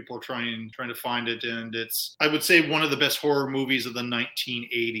if people are trying to find it. And it's, I would say, one of the best horror movies of the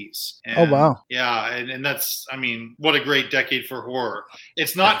 1980s. And, oh wow. Yeah, and that's, I mean, what a great decade for horror.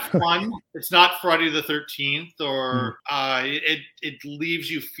 It's not fun. It's not Friday the 13th, or it leaves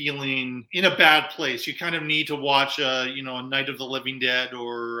you feeling in a bad place. You kind of need to watch a Night of the Living Dead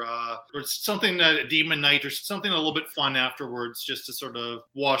or something, a Demon Night, or something a little bit fun afterwards, just to sort of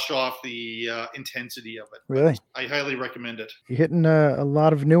wash off the intensity of it. Really, I highly recommend it. You're hitting a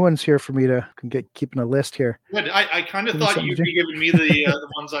lot of new ones here for me to get keeping a list here. Good. I kind of thought you'd be giving me the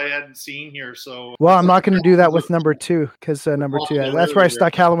ones I hadn't seen here. So well, I'm not going to do that with number 2 because number 2, that's where I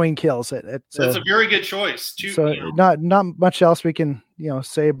stuck Halloween Kills. That's a very good choice too. So not much else we can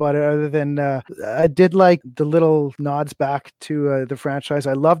say about it other than I did like the little nods back to the franchise.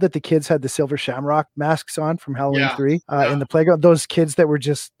 I love that the kids had the silver shamrock masks on from Halloween 3 in the playground. Those kids that were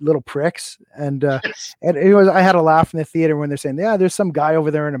just little pricks, and and it was, I had a laugh in the theater when they're saying, yeah, there's some guy over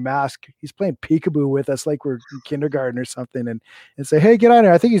there in a mask. He's playing peekaboo with us like we're in kindergarten or something, and say, hey, get out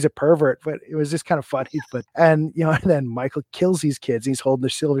here. I think he's a pervert, but it was just kind of funny. But and then Michael kills these kids. He's holding the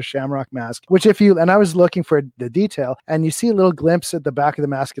silver shamrock mask, which I was looking for the detail, and you see a little glimpse at the back of the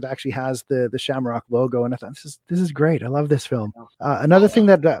mask. It actually has the Shamrock logo, and I thought this is great. I love this film. Another thing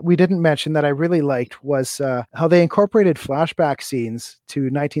that we didn't mention that I really liked was how they incorporated flashback scenes to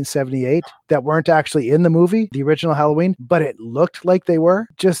 1978 that weren't actually in the movie, the original Halloween, but it looked like they were.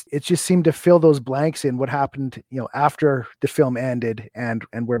 It just seemed to fill those blanks in what happened, after the film ended and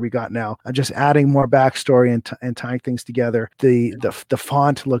where we got now. Just adding more backstory and tying things together. The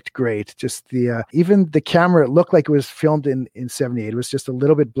font looked great. Just even the camera, it looked like it was filmed in 78. It was just a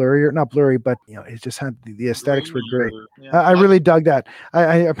little bit blurrier, not blurry, but it just had the aesthetics were great. I really dug that.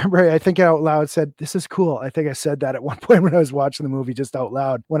 I remember I thinking out loud said, this is cool. I think I said that at one point when I was watching the movie just out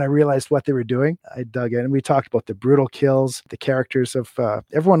loud when I realized what they were were doing. I dug in. And we talked about the brutal kills, the characters of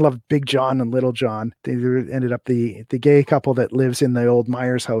everyone loved Big John and Little John. They ended up the gay couple that lives in the old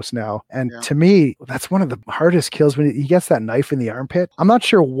Myers house now. And to me, that's one of the hardest kills when he gets that knife in the armpit. I'm not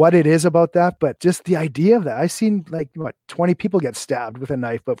sure what it is about that, but just the idea of that. I've seen 20 people get stabbed with a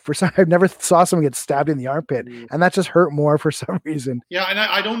knife, but for some, I've never saw someone get stabbed in the armpit, and that just hurt more for some reason. Yeah, and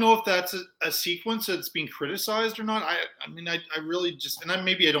I don't know if that's a sequence that's being criticized or not. I mean, I really just, and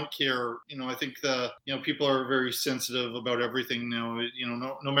maybe I don't care. I think people are very sensitive about everything now.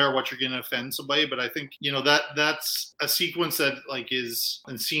 No matter what, you're going to offend somebody. But I think that's a sequence that is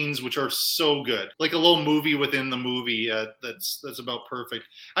in scenes which are so good, like a little movie within the movie. That's about perfect.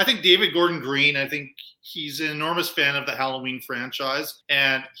 I think David Gordon Green. I think he's an enormous fan of the Halloween franchise,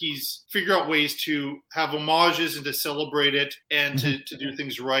 and he's figured out ways to have homages and to celebrate it and to do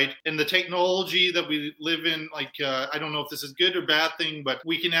things right. And the technology that we live in, I don't know if this is good or bad thing, but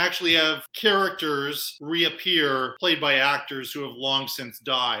we can actually have characters reappear played by actors who have long since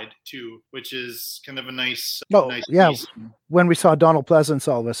died too, which is kind of a nice piece. When we saw Donald Pleasance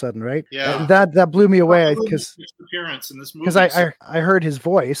all of a sudden, right? Yeah. That blew me away because appearance in this movie. Because I heard his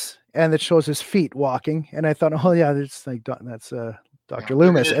voice and it shows his feet walking, and I thought, oh yeah, it's that's Dr.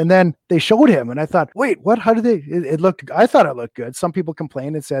 Loomis. And then they showed him, and I thought, wait, what? How did they? I thought it looked good. Some people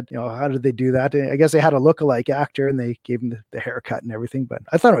complained and said, how did they do that? And I guess they had a lookalike actor, and they gave him the haircut and everything. But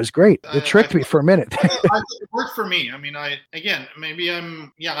I thought it was great. It tricked me for a minute. It worked for me. I mean, I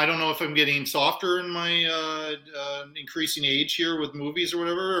don't know if I'm getting softer in my increasing age here with movies or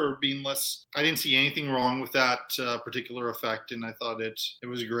whatever, or being less. I didn't see anything wrong with that particular effect, and I thought it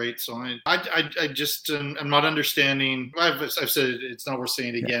was great. So I just I'm not understanding. I've said it's not worth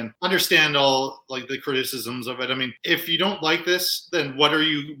saying it again. Understand all the criticisms of it. I mean, if you don't like this, then what are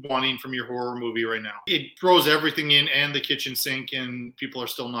you wanting from your horror movie right now? It throws everything in and the kitchen sink, and people are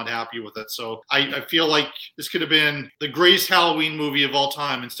still not happy with it. So I feel like this could have been the greatest Halloween movie of all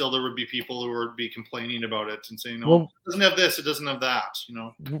time, and still there would be people who would be complaining about it and saying, it doesn't have this, it doesn't have that.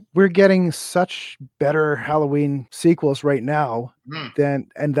 We're getting such better Halloween sequels right now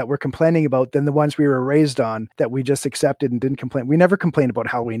and that we're complaining about than the ones we were raised on that we just accepted and didn't complain. We never complained about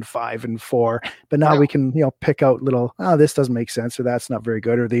Halloween 5 and 4, but now we can pick out little, this doesn't make sense, or that's not very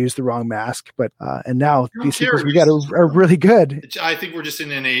good, or they used the wrong mask. But and now these sequels we got are really good. I think we're just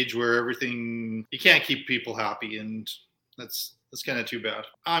in an age where everything, you can't keep people happy, and that's kind of too bad.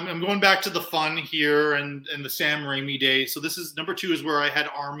 I'm going back to the fun here and the Sam Raimi day. So this is number 2 is where I had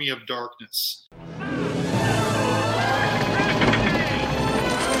Army of Darkness.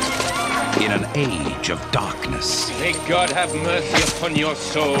 In an age of darkness. May God have mercy upon your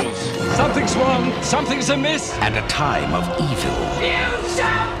souls. Something's wrong. Something's amiss. And a time of evil. You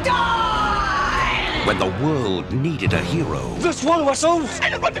shall die! When the world needed a hero. The swallow us all.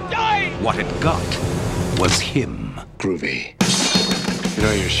 I don't want to die! What it got was him. Groovy.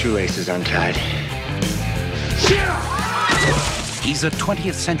 Your shoelace is untied. He's a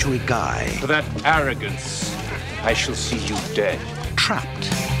 20th century guy. For that arrogance, I shall see you dead. Trapped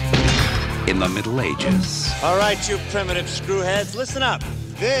in the Middle Ages. All right, you primitive screwheads, listen up.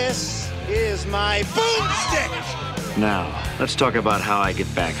 This is my boomstick! Now, let's talk about how I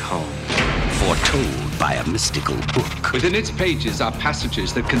get back home. Foretold by a mystical book. Within its pages are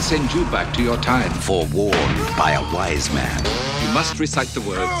passages that can send you back to your time. Forewarned by a wise man. You must recite the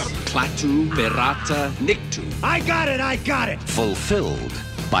words Klaatu, Berata, Niktu. I got it! Fulfilled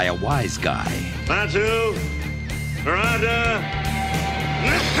by a wise guy. Klaatu, Berata,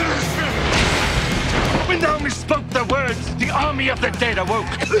 When thou misspoke the words, the army of the dead awoke.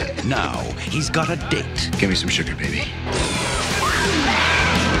 Now he's got a date. Give me some sugar, baby.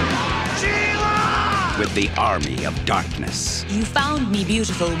 With the Army of Darkness. You found me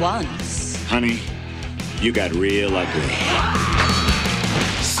beautiful once. Honey, you got real ugly.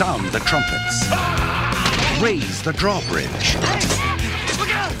 Sound the trumpets. Raise the drawbridge.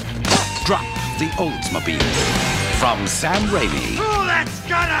 Drop the Oldsmobile. From Sam Raimi. Oh, that's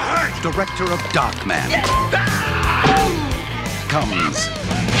gonna hurt! Director of Darkman. Comes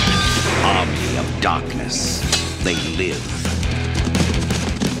Army of Darkness. They live.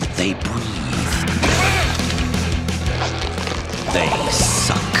 They breathe. They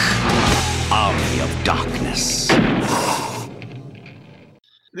suck. Army of Darkness.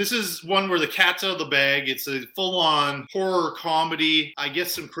 This is one where the cat's out of the bag. It's a full-on horror comedy. I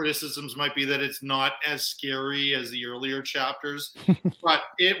guess some criticisms might be that it's not as scary as the earlier chapters, but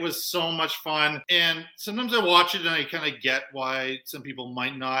it was so much fun. And sometimes I watch it and I kind of get why some people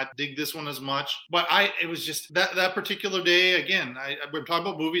might not dig this one as much. But it was just that particular day, again, we're talking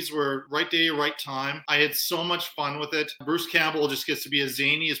about movies where right day, right time. I had so much fun with it. Bruce Campbell just gets to be as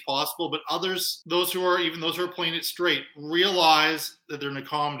zany as possible, but those who are playing it straight, realize that they're in a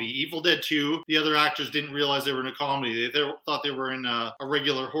comedy. Evil Dead 2, the other actors didn't realize they were in a comedy. They thought they were in a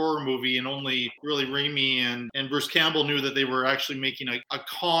regular horror movie, and only really Raimi and Bruce Campbell knew that they were actually making a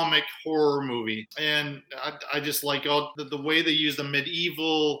comic horror movie. And I just like all the way they use the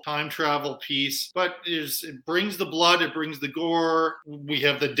medieval time travel piece, but it brings the blood, it brings the gore. We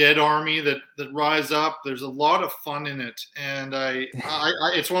have the dead army that rise up. There's a lot of fun in it, and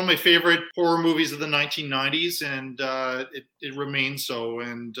it's one of my favorite horror movies of the 1990s, and it remains so.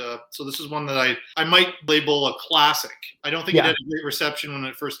 And so this is one that I might label a classic. I don't think it had a great reception when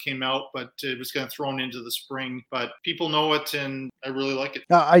it first came out, but it was kind of thrown into the spring. But people know it, and I really like it.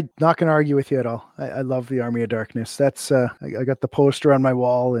 I'm not going to argue with you at all. I love The Army of Darkness. That's I got the poster on my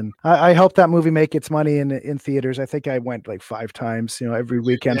wall, and I helped that movie make its money in theaters. I think I went like 5 times. Every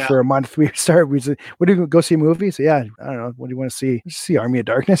weekend for a month. We said, "What do you go see movies?" Yeah, I don't know. What do you want to see? See Army of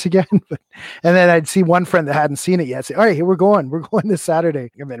Darkness again? And then I'd see one friend that hadn't seen it yet. Say, "All right, here we're going this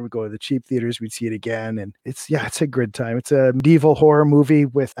Saturday." And then we go to the cheap theaters. We'd see it again, and it's a good time. It's a medieval horror movie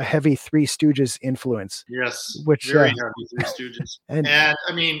with a heavy Three Stooges influence. Yes, which very heavy Three Stooges. and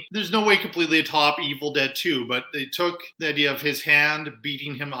I mean, there's no way completely to top Evil Dead 2, but they took the idea of his hand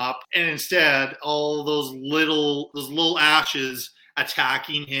beating him up, and instead all those little ashes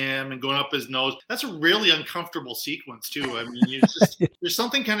attacking him and going up his nose. That's a really uncomfortable sequence too. I mean, there's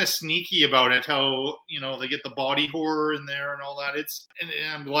something kind of sneaky about it, how they get the body horror in there and all that. And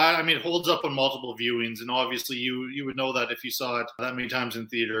I'm glad, I mean, it holds up on multiple viewings, and obviously you would know that if you saw it that many times in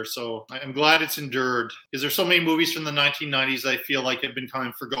theater. So I'm glad it's endured, because there's so many movies from the 1990s I feel like have been kind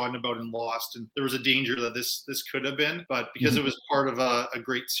of forgotten about and lost, and there was a danger that this could have been, but because it was part of a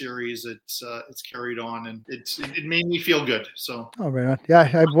great series, it's carried on, and it made me feel good. So oh, right on. Yeah,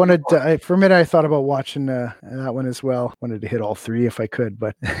 I wanted for a minute I thought about watching that one as well. Wanted to hit all 3 if I could,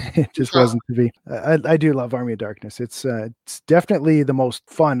 but it just wasn't to be. I do love Army of Darkness. It's definitely the most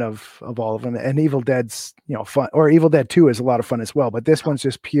fun of all of them. And Evil Dead's fun, or Evil Dead 2 is a lot of fun as well. But this one's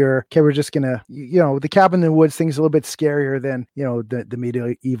just pure. Okay, we're just gonna the cabin in the woods thing's a little bit scarier than the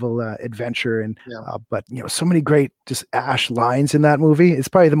medieval adventure, and but so many great just Ash lines in that movie. It's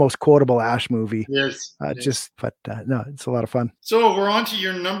probably the most quotable Ash movie. Yes. No, it's a lot of fun. So we're on to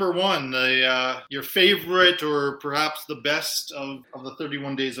your number one, your favorite or perhaps the best of the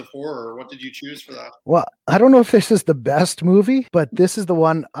 31 Days of Horror. What did you choose for that? Well, I don't know if this is the best movie, but this is the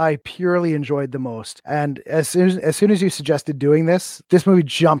one I purely enjoyed the most. And as soon as you suggested doing this movie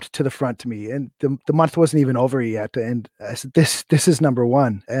jumped to the front to me, and the month wasn't even over yet. And I said, this is number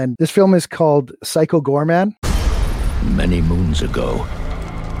one. And this film is called Psycho Goreman. Many moons ago,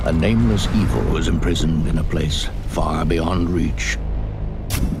 a nameless evil was imprisoned in a place far beyond reach.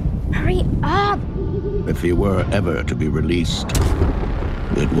 Hurry up! If he were ever to be released,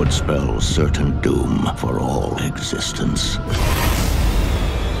 it would spell certain doom for all existence.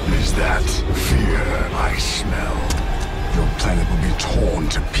 Is that fear I smell? Your planet will be torn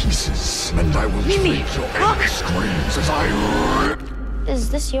to pieces, and I will treat your endless screams as I rip. Is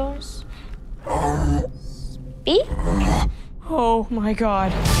this yours? B? Oh my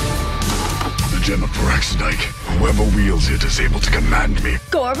god. The gem of Paraxidike. Whoever wields it is able to command me.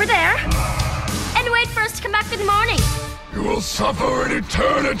 Go over there and wait for us to come back in the morning. You will suffer an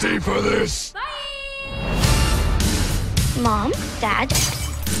eternity for this. Mom, Dad,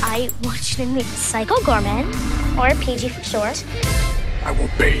 I want you to meet Psycho Goreman, or PG for short. I will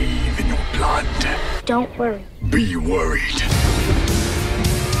bathe in your blood. Don't worry. Be worried.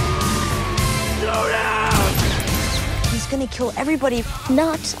 Slow down! He's gonna kill everybody.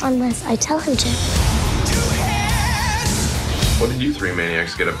 Not unless I tell him to. What did you 3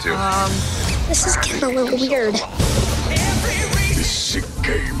 maniacs get up to? This is getting a little weird. This sick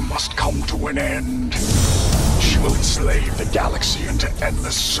game must come to an end. She will enslave the galaxy into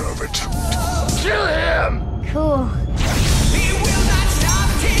endless servitude. Kill him! Cool.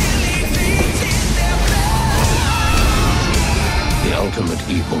 The ultimate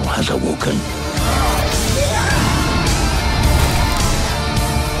evil has awoken.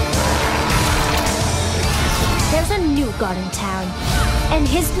 There's a new god in town, and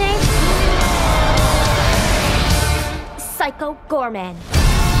his name? Psycho Goreman.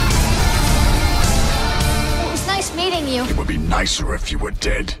 was nice meeting you. It would be nicer if you were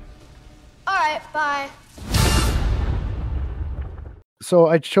dead. All right, bye. So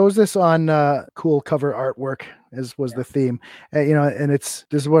I chose this on cool cover artwork, as was the theme. And this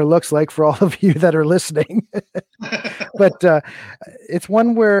is what it looks like for all of you that are listening. But it's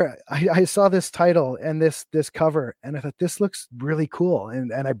one where I saw this title and this cover, and I thought this looks really cool,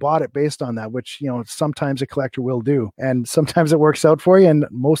 and I bought it based on that, which sometimes a collector will do, and sometimes it works out for you, and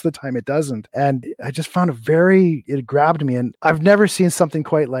most of the time it doesn't. And I just found it grabbed me, and I've never seen something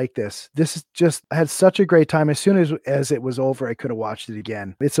quite like this. This is just, I had such a great time. As soon as it was over, I could have watched it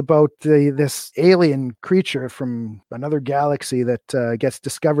again. It's about this alien creature from another galaxy that gets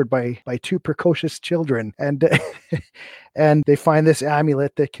discovered by two precocious children, and and they find this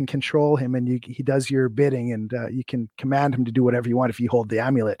amulet that can control him, and he does your bidding, and you can command him to do whatever you want if you hold the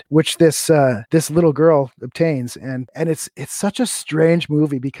amulet, which this little girl obtains. And it's such a strange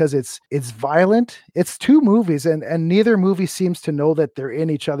movie because it's violent. It's two movies, and neither movie seems to know that they're in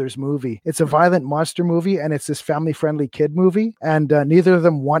each other's movie. It's a violent monster movie, and it's this family-friendly kid movie, and neither of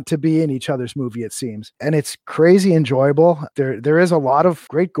them want to be in each other's movie, it seems. And it's crazy enjoyable. There is a lot of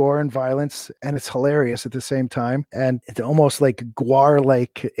great gore and violence, and it's hilarious at the same time. And it's almost like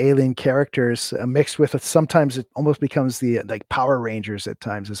Gwar-like alien characters mixed with it. Sometimes it almost becomes the like Power Rangers at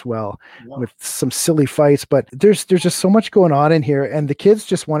times as well, with some silly fights. But there's just so much going on in here, and the kids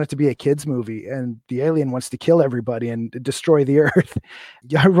just want it to be a kids movie, and the alien wants to kill everybody and destroy the earth.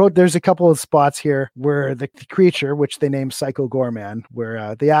 I wrote there's a couple of spots here where the creature, which they name Psycho Gorman,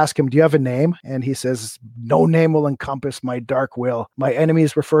 where they ask him, "Do you have a name?" And he says, "No name will encompass my dark will. My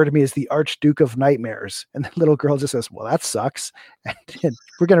enemies refer to me as the Archduke of Nightmares." And the little girl just says, "Well, that sucks. And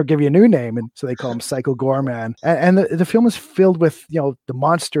we're going to give you a new name." And so they call him Psycho Gorman. And the film is filled with, the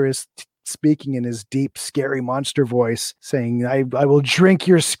monster is speaking in his deep, scary monster voice, saying, I will drink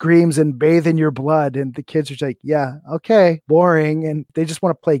your screams and bathe in your blood. And the kids are like, yeah, okay, boring. And they just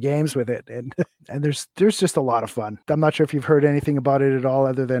want to play games with it. And there's just a lot of fun. I'm not sure if you've heard anything about it at all,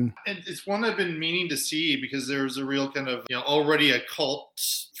 other than... It's one I've been meaning to see, because there's a real kind of, already a cult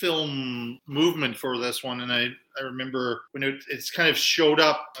film movement for this one. And I remember when it's kind of showed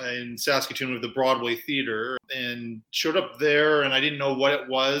up in Saskatoon with the Broadway Theater, and showed up there, and I didn't know what it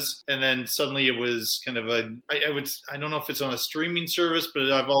was. And then suddenly it was kind of I don't know if it's on a streaming service, but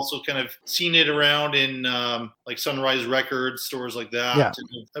I've also kind of seen it around in like Sunrise Records, stores like that. Yeah.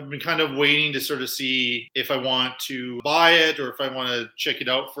 I've been kind of waiting to sort of see if I want to buy it or if I want to check it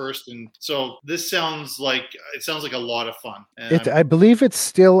out first. And so this sounds like a lot of fun. I believe it's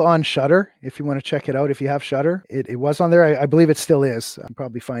still on Shudder. If you want to check it out, if you have Shudder, it was on there. I believe it still is. I'll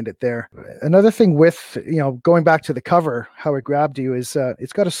probably find it there. Another thing with, going back to the cover, how it grabbed you is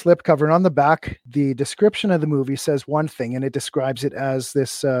it's got a slip cover, and on the back, the description of the movie says one thing, and it describes it as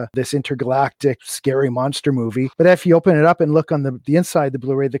this intergalactic scary monster movie. But if you open it up and look on the inside, the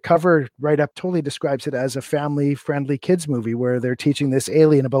Blu-ray, the cover right up totally describes it as a family-friendly kids movie where they're teaching this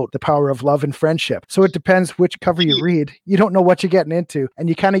alien about the power of love and friendship. So it depends which cover you read. You don't know what you're getting into, and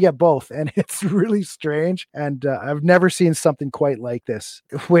you kind of get both, and it's really strange. And I've never seen something quite like this,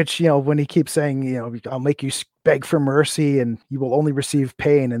 which, when he keeps saying, I'll make you beg for mercy and you will only receive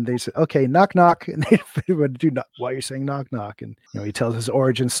pain. And they say, okay, knock, knock. And they would do not, why are you saying knock, knock? And, he tells his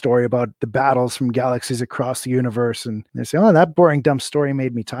origin story about the battles from galaxies across the universe. And they say, oh, that boring, dumb story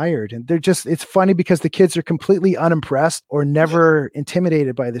made me tired. And it's funny because the kids are completely unimpressed or never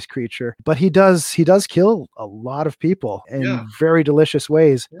intimidated by this creature, but he does kill a lot of people in very delicious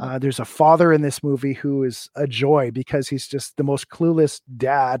ways. There's a father in this movie who is a joy because he's just the most clueless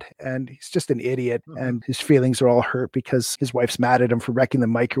dad, and he's just an idiot, and his feelings are all hurt because his wife's mad at him for wrecking the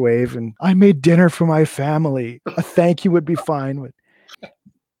microwave. And I made dinner for my family. A thank you would be fine. With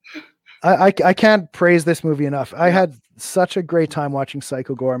I can't praise this movie enough. I had such a great time watching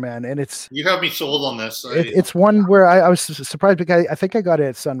Psycho Gorman, and you have me sold on this. It's one where I was surprised because I think I got it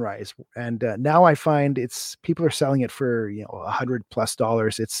at Sunrise, and now I find people are selling it for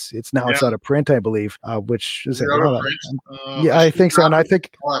 $100+. It's now it's out of print, I believe, which is I think so, and I think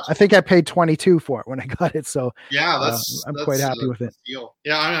I paid $22 for it when I got it. So I'm quite happy with it. Deal.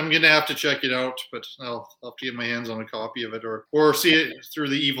 Yeah, I'm gonna have to check it out, but I'll have to get my hands on a copy of it, or see it through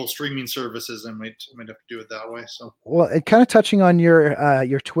the evil streaming services. I might have to do it that way. So well. Kind of touching on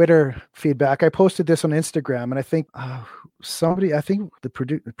your Twitter feedback, I posted this on Instagram, and I think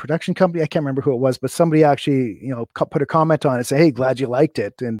the production company, I can't remember who it was, but somebody actually, put a comment on it, say, hey, glad you liked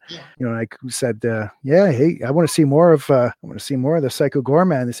it. And, I said, hey, I want to see more of the Psycho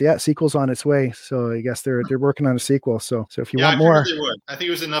Gorman. They say, yeah, sequel's on its way. So I guess they're working on a sequel. So if you want more, I think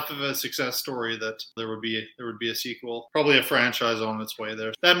it was enough of a success story that there would be a sequel, probably a franchise on its way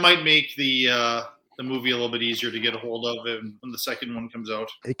there. That might make the the movie a little bit easier to get a hold of when the second one comes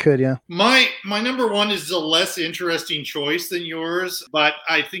out. It could, yeah. My number one is a less interesting choice than yours, but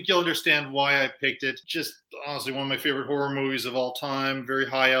I think you'll understand why I picked it. Just honestly, one of my favorite horror movies of all time, very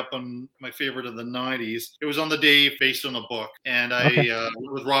high up on my favorite of the 90s. It was on the day based on a book, and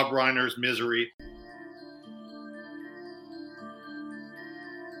with Rob Reiner's Misery.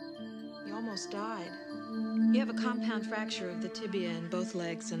 You almost died. You have a compound fracture of the tibia in both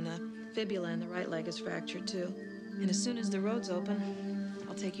legs, and the fibula in the right leg is fractured too. And as soon as the road's open,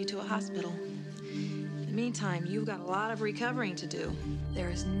 I'll take you to a hospital. In the meantime, you've got a lot of recovering to do. There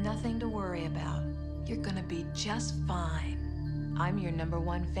is nothing to worry about. You're gonna be just fine. I'm your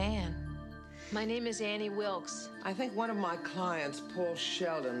 #1 fan. My name is Annie Wilkes. I think one of my clients, Paul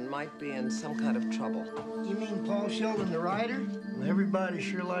Sheldon, might be in some kind of trouble. You mean Paul Sheldon, the writer? Well, everybody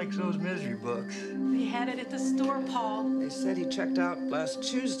sure likes those misery books. They had it at the store, Paul. They said he checked out last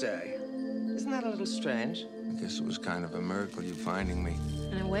Tuesday. Isn't that a little strange? I guess it was kind of a miracle you finding me.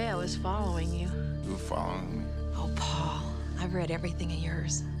 In a way, I was following you. You were following me? Oh, Paul, I've read everything of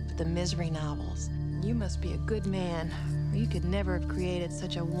yours, but the misery novels. You must be a good man, or you could never have created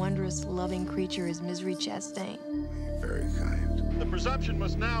such a wondrous, loving creature as Misery Chastain. You're very kind. The presumption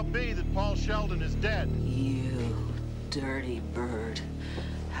must now be that Paul Sheldon is dead. You dirty bird.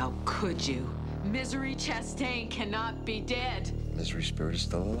 How could you? Misery Chastain cannot be dead. Misery Spirit is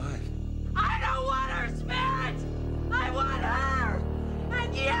still alive. I don't want her spirit! I want her!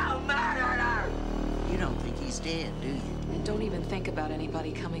 And you murdered her! You don't think he's dead, do you? And don't even think about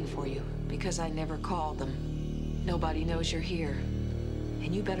anybody coming for you, because I never called them. Nobody knows you're here.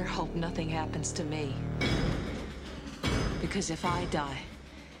 And you better hope nothing happens to me. Because if I die,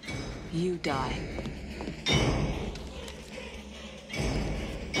 you die.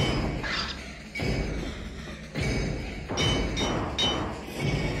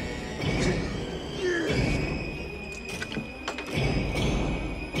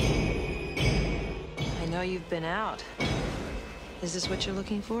 I know you've been out. Is this what you're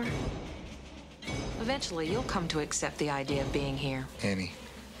looking for? Eventually, you'll come to accept the idea of being here. Annie,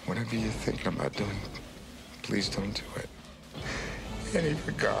 whatever you're thinking about doing, please don't do it. Annie,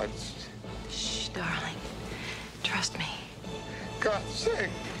 for God's... Shh, darling. Trust me. God's sake.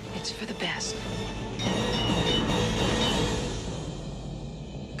 It's for the best.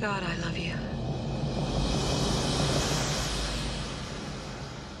 God, I love you.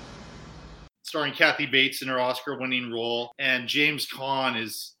 Starring Kathy Bates in her Oscar-winning role, and James Caan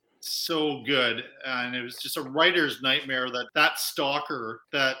is so good. And it was just a writer's nightmare that stalker,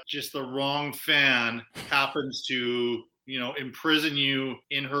 that just the wrong fan happens to, imprison you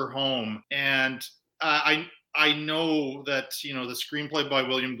in her home. And I know that, the screenplay by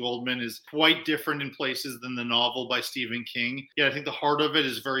William Goldman is quite different in places than the novel by Stephen King. Yeah, I think the heart of it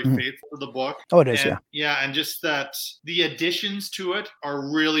is very faithful to the book. Oh, it is, and, yeah. And just that the additions to it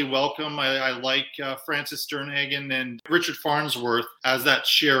are really welcome. I like Francis Sternhagen and Richard Farnsworth as that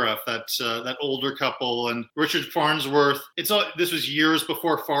sheriff, that older couple. And Richard Farnsworth, this was years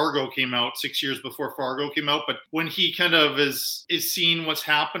before Fargo came out, 6 years before Fargo came out. But when he kind of is seeing what's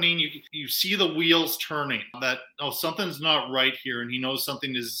happening, you see the wheels turning. That something's not right here, and he knows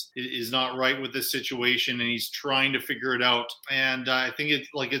something is not right with this situation, and he's trying to figure it out. And I think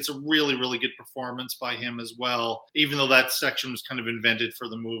it's a really, really good performance by him as well, even though that section was kind of invented for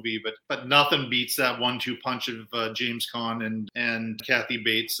the movie. But nothing beats that 1-2 punch of James Caan and Kathy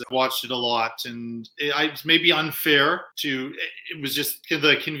Bates. I watched it a lot, and it's maybe unfair it was just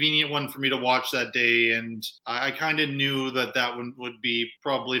the convenient one for me to watch that day, and I kind of knew that one would be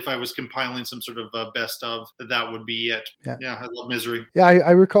probably, if I was compiling some sort of best of, that would be it. Yeah, I love Misery. Yeah,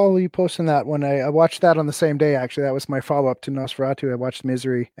 I recall you posting that when I watched that on the same day. Actually, that was my follow-up to Nosferatu. I watched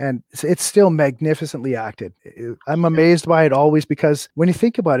Misery, and it's still magnificently acted. I'm amazed by it always, because when you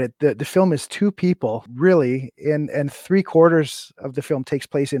think about it, the film is two people really, and 3/4 of the film takes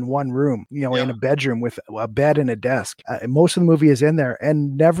place in one room, in a bedroom with a bed and a desk. Most of the movie is in there,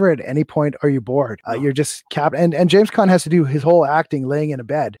 and never at any point are you bored. You're just and James Caan has to do his whole acting laying in a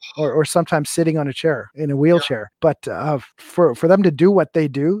bed or sometimes sitting on a chair in a wheelchair. But for them to do what they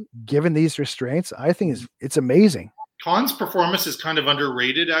do, given these restraints, I think it's amazing. Caan's performance is kind of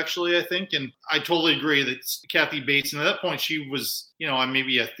underrated, actually, I think. And I totally agree that Kathy Bates, and at that point, she was,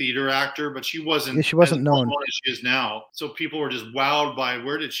 maybe a theater actor, but she wasn't. Yeah, she wasn't as known as she is now. So people were just wowed by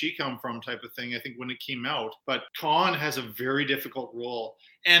where did she come from, type of thing. I think when it came out, but Khan has a very difficult role.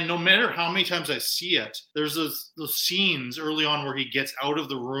 And no matter how many times I see it, there's those scenes early on where he gets out of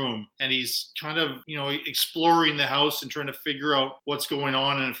the room and he's kind of, exploring the house and trying to figure out what's going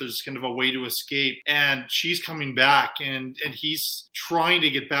on and if there's kind of a way to escape. And she's coming back and he's trying to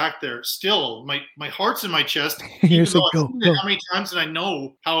get back there. Still, my heart's in my chest. Even though I've seen it how many times and I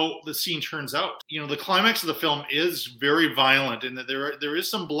know how the scene turns out. The climax of the film is very violent and there is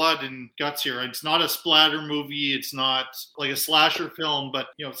some blood and guts here. It's not a splatter movie. It's not like a slasher film, but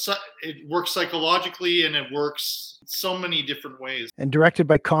it works psychologically and it works so many different ways. And directed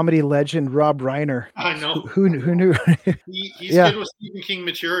by comedy legend Rob Reiner. I know. Who knew? He's good with Stephen King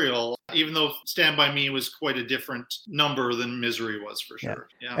material, even though Stand By Me was quite a different number than Misery was, for sure.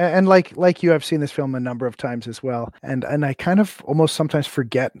 Yeah. And like you, I've seen this film a number of times as well. And I kind of almost sometimes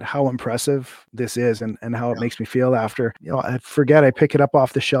forget how impressive this is and how it makes me feel after. I forget, I pick it up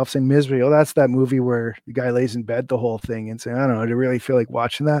off the shelf saying Misery. Oh, that's that movie where the guy lays in bed the whole thing and say, I don't know, do you really feel like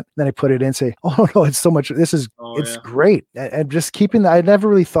watching that? Then I put it in and say, oh no, it's so much. This is, great. And just keeping I never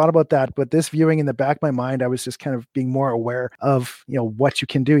really thought about that, but this viewing in the back of my mind, I was just kind of being more aware of, what you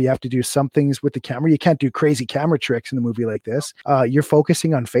can do. You have to do some things with the camera. You can't do crazy camera tricks in a movie like this. You're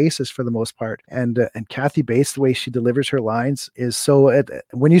focusing on faces for the most part. And Kathy Bates, the way she delivers her lines is so,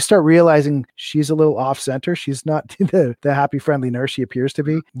 when you start realizing she's a little off center, she's not the happy, friendly nurse she appears to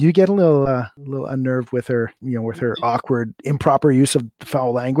be. You get a little unnerved with her, with her awkward, improper use of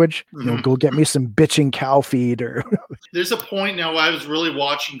foul language. Go get me some bitching cow feed or There's a point now I was really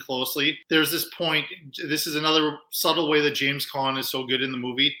watching closely. There's this point, this is another subtle way that James Caan is so good in the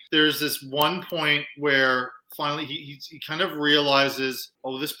movie. There's this one point where finally he kind of realizes,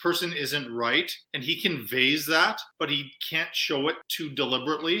 oh, this person isn't right. And he conveys that, but he can't show it too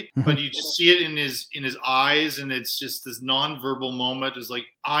deliberately. But you just see it in his eyes. And it's just this nonverbal moment is like,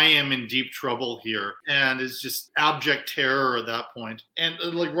 I am in deep trouble here. And it's just abject terror at that point. And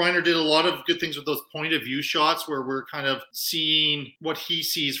like Reiner did a lot of good things with those point of view shots where we're kind of seeing what he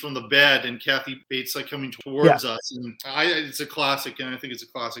sees from the bed and Kathy Bates like coming towards us. And it's a classic. And I think it's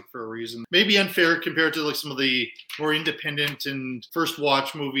a classic for a reason. Maybe unfair compared to like some of the more independent and first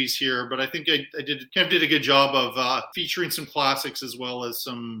watch movies here, but I think I did a good job of featuring some classics as well as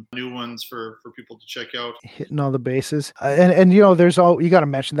some new ones for people to check out. Hitting all the bases, and there's you got to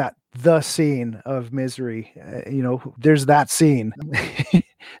mention that the scene of Misery. There's that scene.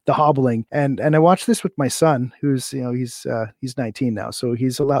 The hobbling, and I watched this with my son, who's he's 19 now, so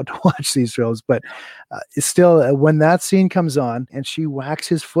he's allowed to watch these films. But it's still, when that scene comes on and she whacks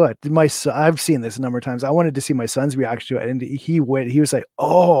his foot, I've seen this a number of times. I wanted to see my son's reaction to it, and he was like,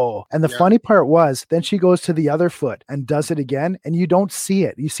 oh. And the funny part was, then she goes to the other foot and does it again, and you don't see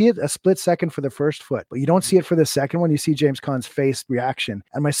it. You see it a split second for the first foot, but you don't see it for the second one. You see James Caan's face reaction,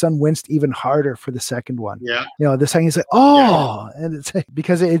 and my son winced even harder for the second one. Yeah, the second he's like, oh, and it's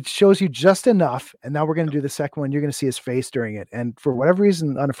because it shows you just enough, and now we're going to do the second one. You're going to see his face during it, and for whatever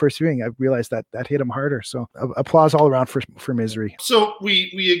reason, on a first viewing, I realized that hit him harder. So applause all around for Misery. So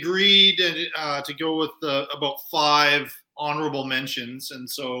we agreed to go with about 5 honorable mentions, and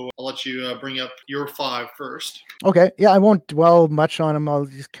so I'll let you bring up your 5 first. Okay, yeah, I won't dwell much on them. I'll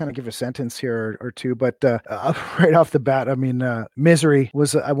just kind of give a sentence here or two, but right off the bat, I mean, Misery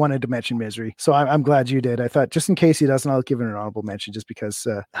was, I wanted to mention Misery, so I'm glad you did. I thought, just in case he doesn't, I'll give it an honorable mention just because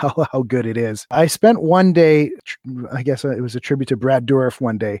how good it is. I spent one day, I guess it was a tribute to Brad Dourif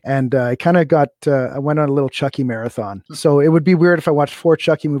one day, and I kind of I went on a little Chucky marathon. So it would be weird if I watched 4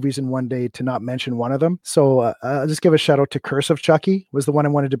 Chucky movies in one day to not mention one of them. So I'll just give a shout out to Curse of Chucky was the one I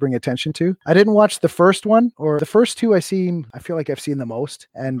wanted to bring attention to. I didn't watch the first one, or the first 2 I feel like I've seen the most.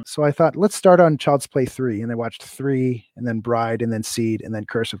 And so I thought, let's start on Child's Play 3. And I watched 3 and then Bride and then Seed and then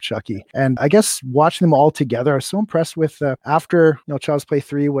Curse of Chucky. And I guess watching them all together, I was so impressed with after Child's Play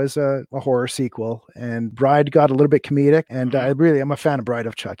 3 was a horror sequel, and Bride got a little bit comedic, and I'm a fan of Bride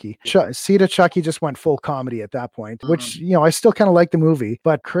of Chucky. Seed of Chucky just went full comedy at that point, which I still kind of like the movie.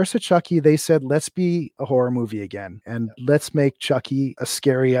 But Curse of Chucky, they said, let's be a horror movie again, and let's make Chucky a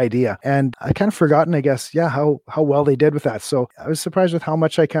scary idea. And I kind of forgotten, I guess, how well they did with that. So I was surprised with how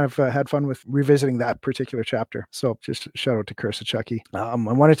much I kind of had fun with revisiting that particular chapter. So just shout out to Curse of Chucky. I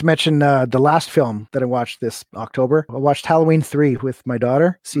wanted to mention the last film that I watched this October. I watched Halloween 3 with my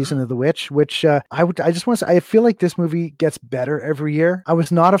daughter, Season of the Witch, which I feel like this movie gets better every year. I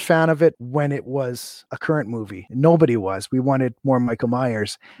was not a fan of it when it was a current movie. Nobody was. We wanted more Michael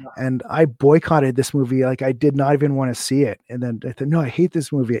Myers. And I boycotted this movie. Like, I did not even want to see it. And then I thought, no, I hate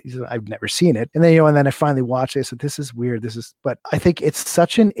this movie. movie. He said, I've never seen it. And then, and then I finally watched it. I said, this is weird. But I think it's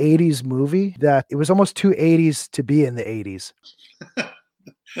such an 80s movie that it was almost too 80s to be in the 80s.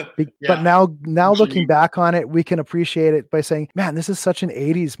 But now looking back on it, we can appreciate it by saying, man, this is such an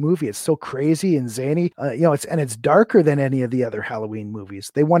 80s movie. It's so crazy and zany. It's darker than any of the other Halloween movies.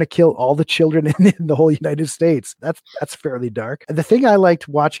 They want to kill all the children in the whole United States. That's fairly dark. And the thing I liked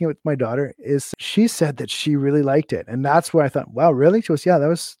watching it with my daughter is she said that she really liked it. And that's where I thought, wow, really? She was, yeah, that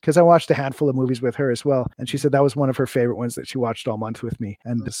was because I watched a handful of movies with her as well. And she said that was one of her favorite ones that she watched all month with me.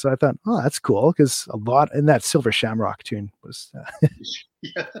 And so I thought, oh, that's cool, because a lot in that Silver Shamrock tune was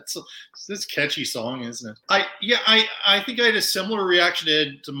yeah, that's catchy song, isn't it? I think I had a similar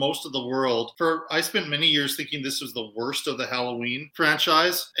reaction to most of the world. I spent many years thinking this was the worst of the Halloween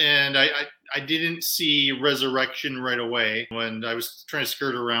franchise, and I didn't see Resurrection right away when I was trying to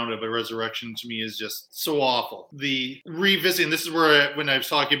skirt around it, but Resurrection to me is just so awful. The revisiting, this is where when I was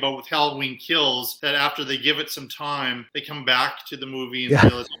talking about with Halloween Kills, that after they give it some time, they come back to the movie and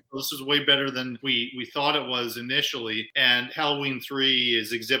realize, oh, this is way better than we thought it was initially. And Halloween 3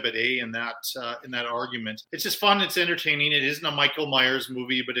 is Exhibit A in that argument. It's just fun. It's entertaining. It isn't a Michael Myers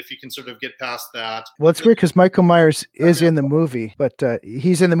movie, but if you can sort of get past that. Well, it's weird because Michael Myers is in the movie, but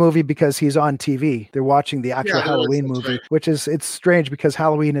he's in the movie because he's on TV. They're watching the actual Halloween movie, which is, it's strange because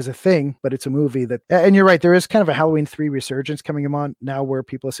Halloween is a thing, but it's a movie that, and you're right, there is kind of a Halloween 3 resurgence coming on now where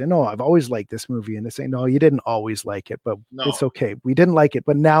people say, no, I've always liked this movie. And they say, no, you didn't always like it, but it's okay. We didn't like it,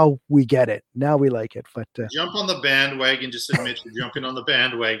 but now we get it. Now we like it. But jump on the bandwagon, just admit you're jumping on the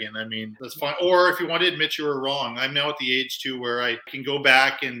bandwagon. I mean, that's fine. Or if you want to admit you were wrong, I'm now at the age too where I can go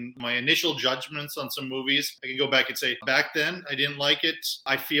back and my initial judgments on some movies, I can go back and say, back then I didn't like it.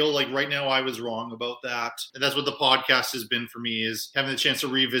 I feel like right now I was wrong about that. And that's what the podcast has been for me, is having the chance to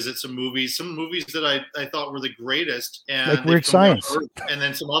revisit some movies that I thought were the greatest. And like Weird Science. And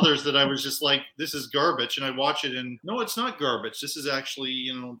then some others that I was just like, this is garbage. And I watch it and no, it's not garbage. This is actually,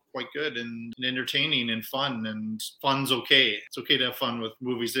 quite good and entertaining and fun, and fun's okay. It's okay to have fun with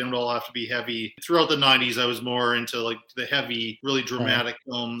movies. They don't all have to be heavy. Throughout the 90s, I was more into like the heavy, really dramatic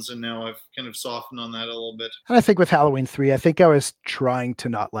films. And now I've kind of softened on that a little bit. And I think with Halloween 3, I think I was trying to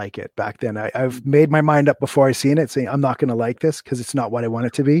not like it back then. I've made my mind up before I seen it, saying I'm not going to like this because it's not what I want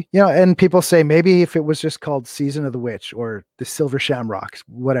it to be. And people say maybe if it was just called Season of the Witch or the Silver Shamrocks,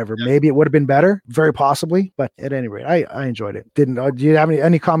 whatever, maybe it would have been better, very possibly. But at any rate, I enjoyed it. Do you have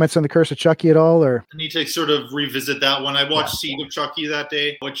any comments on The Curse of Chucky at all? Or I need to sort of revisit that one. I watched Seed of Chucky that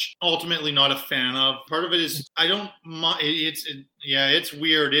day, which ultimately not a fan of. Part of it is I don't mind. It's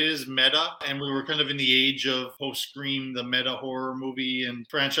weird. It is meta, and we were kind of in the age of post-Scream, the meta horror movie, and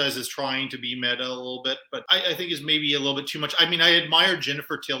franchise is trying to be meta a little bit, but I think is maybe a little bit too much. I mean, I admire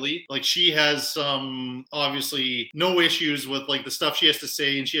Jennifer Tilly. Like, she has some obviously no issues with like the stuff she has to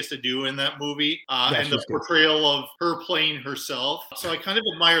say and she has to do in that movie, and the portrayal of her playing herself. So I kind of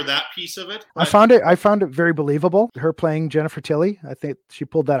admire that piece of it. I found it very believable. Her playing Jennifer Tilly, I think she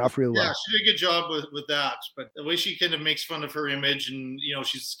pulled that off really well. Yeah, she did a good job with that. But the way she kind of makes fun of her image, and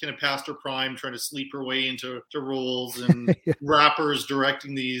she's kind of past her prime, trying to sleep her way into roles, and rappers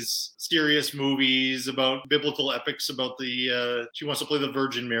directing these serious movies about biblical epics about she wants to play the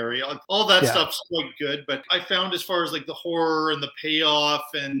Virgin Mary. All that stuff's quite good, but I found as far as like the horror and the payoff,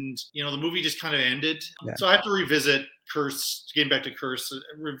 and the movie just kind of ended. So I have to revisit Curse, getting back to Curse,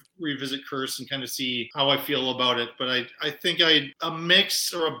 revisit Curse and kind of see how I feel about it. But I think a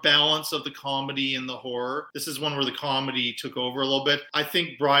mix or a balance of the comedy and the horror. This is one where the comedy took over a little bit. I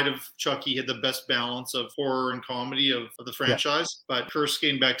think Bride of Chucky had the best balance of horror and comedy of the franchise. But Curse,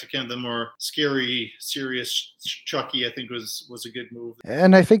 getting back to kind of the more scary, serious Chucky, I think was a good move.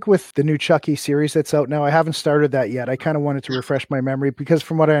 And I think with the new Chucky series that's out now, I haven't started that yet. I kind of wanted to refresh my memory because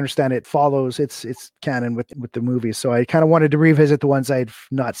from what I understand, it follows, it's canon with the movies. So I kind of wanted to revisit the ones I'd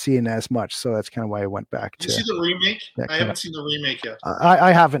not seen as much. So that's kind of why I went back to. Did you see the remake? I haven't seen the remake yet.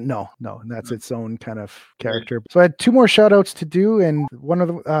 I haven't. No. And that's its own kind of character. So I had 2 more shout outs to do. And one of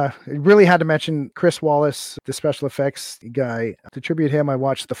them, I really had to mention Chris Wallace, the special effects guy. To tribute him, I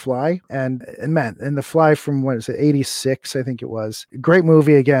watched The Fly, and man, The Fly from, what is it, 86, I think it was. Great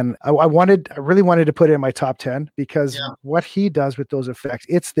movie. Again, I really wanted to put it in my top 10 because what he does with those effects,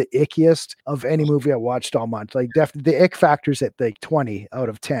 it's the ickiest of any movie I watched all month. Like, the ick factor's at like 20 out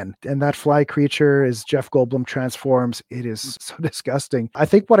of 10. And that fly creature, as Jeff Goldblum transforms, it is so disgusting. I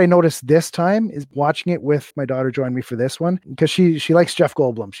think what I noticed this time is watching it with my daughter joined me for this one, because she likes Jeff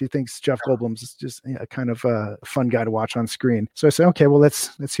Goldblum. She thinks Jeff Goldblum's just a kind of a fun guy to watch on screen. So I said, okay, well,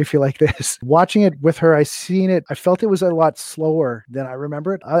 let's see if you like this. Watching it with her, I felt it was a lot slower than I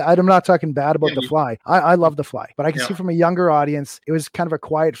remember it. I'm not talking bad about The Fly. I love The Fly, but I can see from a younger audience, it was kind of a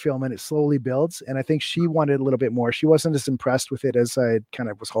quiet film and it slowly builds. And I think she wanted a little bit more. She wasn't as impressed with it as I kind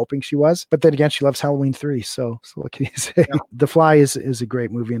of was hoping she was. But then again, she loves Halloween 3. So what can you say? Yeah. The Fly is a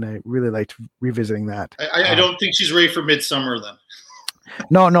great movie, and I really liked revisiting that. I don't think she's ready for Midsummer then.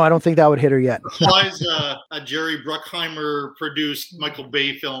 No, I don't think that would hit her yet. Fly's a Jerry Bruckheimer produced Michael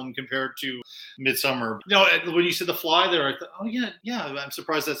Bay film compared to Midsummer. When you said The Fly there, I thought, oh yeah. I'm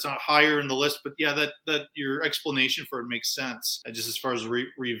surprised that's not higher in the list, but yeah, that your explanation for it makes sense. Just as far as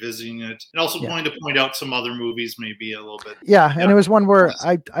revisiting it, and also going to point out some other movies maybe a little bit. Yeah, and it was one where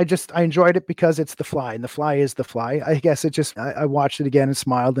I enjoyed it because it's The Fly, and The Fly is The Fly. I guess it just I watched it again and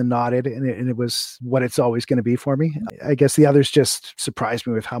smiled and nodded, and it was what it's always going to be for me. I guess the others just surprised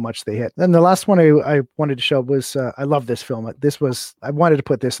me with how much they hit. And the last one I wanted to show was I love this film. I wanted to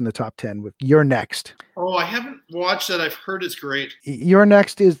put this in the top 10 with You're Next. Oh, I haven't watched that. I've heard it's great. You're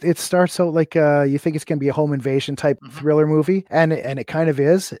Next it starts out like you think it's going to be a home invasion type thriller movie, and it kind of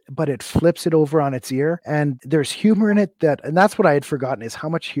is, but it flips it over on its ear, and there's humor in it and that's what I had forgotten, is how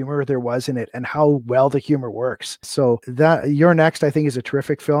much humor there was in it and how well the humor works. So that You're Next, I think, is a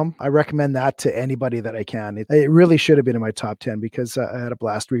terrific film. I recommend that to anybody that I can. It really should have been in my top 10 because I had a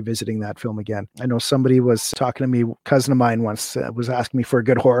blast revisiting that film again. I know somebody was talking to me, cousin of mine once was asking me for a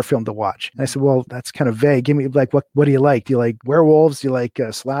good horror film to watch. And I said, well, that's kind of vague. Give me like, what do you like? Do you like werewolves? Do you like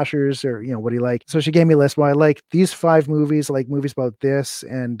slashers? Or, what do you like? So she gave me a list. Well, I like these 5 movies, I like movies about this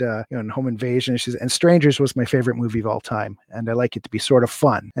and, and Home Invasion. And Strangers was my favorite movie of all time. And I like it to be sort of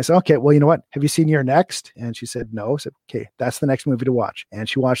fun. I said, okay, well, you know what? Have you seen You're Next? And she said, no. I said, okay, that's the next movie to watch. And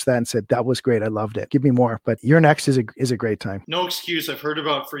she watched that and said, that was great. I loved it. Give me more. But You're Next is a great time. No excuse. I've heard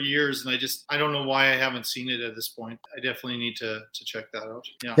about for years, and I don't know why I haven't seen it at this point. I definitely need to check that out.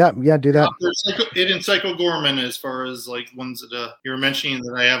 Yeah, do that. It and Psycho Gorman, as far as like ones that you're mentioning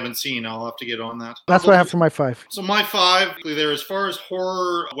that I haven't seen, I'll have to get on that. That's what I have for my 5. So my 5 there, as far as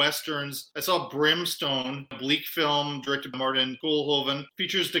horror westerns, I saw Brimstone, a bleak film directed by Martin Koolhoven,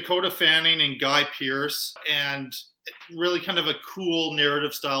 features Dakota Fanning and Guy Pearce, and really kind of a cool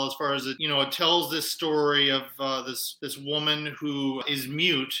narrative style as far as it tells this story of this woman who is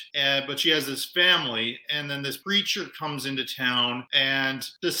mute, but she has this family, and then this preacher comes into town and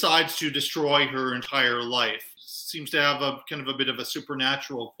decides to destroy her entire life. Seems to have a kind of a bit of a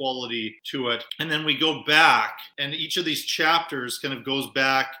supernatural quality to it. And then we go back, and each of these chapters kind of goes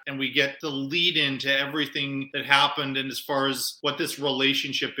back, and we get the lead into everything that happened and as far as what this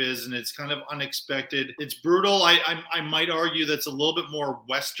relationship is, and it's kind of unexpected. It's brutal. I might argue that's a little bit more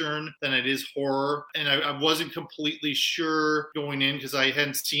Western than it is horror, and I wasn't completely sure going in because I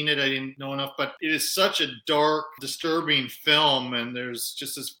hadn't seen it. I didn't know enough, but it is such a dark, disturbing film, and there's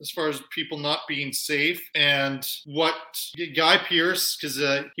just as far as people not being safe, and what Guy Pearce, because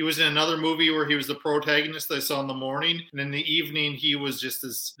he was in another movie where he was the protagonist that I saw in the morning, and in the evening he was just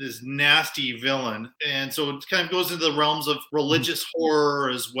this nasty villain, and so it kind of goes into the realms of religious horror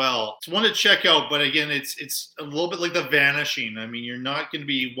as well. It's one to check out, but again, it's a little bit like The Vanishing. I mean, you're not going to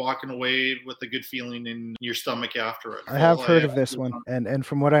be walking away with a good feeling in your stomach after it. I have heard of this one, and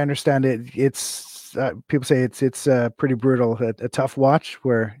from what I understand, it's people say it's pretty brutal, a tough watch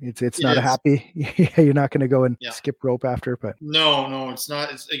where it's not a happy. You're not going to go and skip rope after, but no, it's not.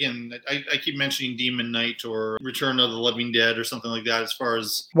 It's again, I keep mentioning Demon Knight or Return of the Living Dead or something like that. As far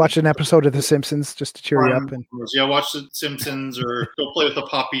as watch an episode of The Simpsons just to cheer you up, and watch The Simpsons or go play with a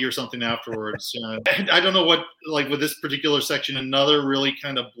puppy or something afterwards. I don't know what, like with this particular section, another really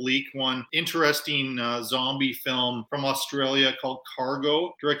kind of bleak one, interesting zombie film from Australia called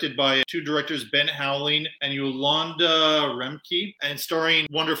Cargo, directed by 2 directors, Ben Howling and Yolanda Remke, and starring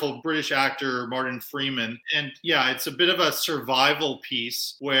wonderful British actor Martin Freeman. And it's a bit of a survival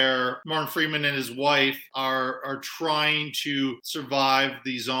piece where Martin Freeman and his wife are trying to survive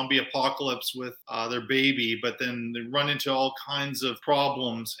the zombie apocalypse with their baby, but then they run into all kinds of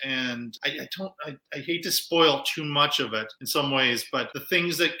problems. And I hate to spoil too much of it in some ways, but the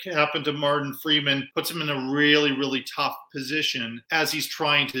things that happen to Martin Freeman puts him in a really, really tough position as he's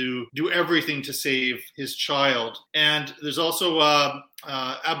trying to do everything to save his child. And there's also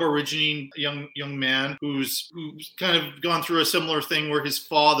Aborigine young man who's kind of gone through a similar thing where his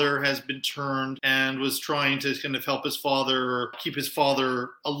father has been turned and was trying to kind of help his father or keep his father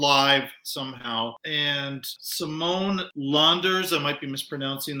alive somehow. And Simone Landers, I might be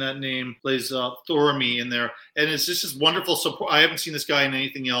mispronouncing that name, plays Thormy in there. And it's just this wonderful support. I haven't seen this guy in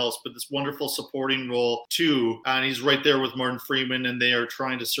anything else, but this wonderful supporting role too. And he's right there with Martin Freeman, and they are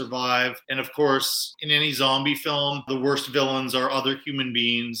trying to survive. And of course, in any zombie film, the worst villains are other human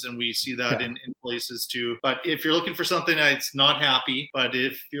beings, and we see that in places too. But if you're looking for something that's not happy, but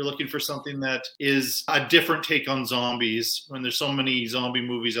if you're looking for something that is a different take on zombies, when there's so many zombie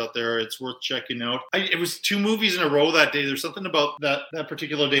movies out there, it's worth checking out. It was 2 movies in a row that day. There's something about that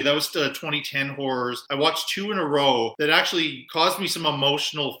particular day. That was 2010 horrors. I watched 2 in a row that actually caused me some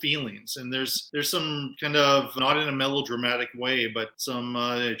emotional feelings. And there's some kind of, not in a melodramatic way, but some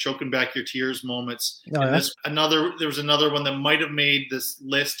choking back your tears moments. Oh, and yeah? there was another one that might have made this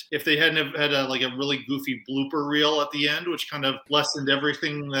list if they hadn't had a really goofy blooper reel at the end, which kind of lessened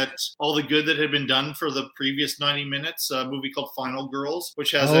everything, that all the good that had been done for the previous 90 minutes. A movie called Final Girls,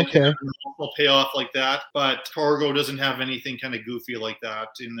 which has a kind of emotional payoff like that, but Cargo doesn't have anything kind of goofy like that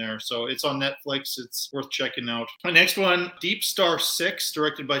in there. So it's on Netflix. It's worth checking out. My next one, Deep Star 6,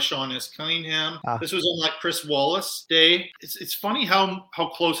 directed by Sean S. Cunningham. This was on that Chris Wallace day. It's funny how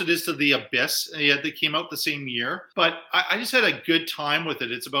close it is to The Abyss. Yeah, they came out the same year, but I just had a good time with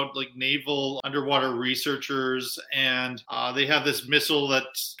it. It's about like naval underwater researchers, and they have this missile that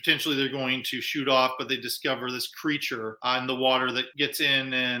potentially they're going to shoot off, but they discover this creature in the water that gets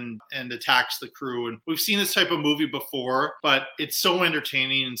in and attacks the crew. And we've seen this type of movie before, but it's so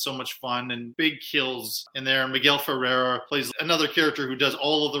entertaining and so much fun, and big kills in there. Miguel Ferreira plays another character who does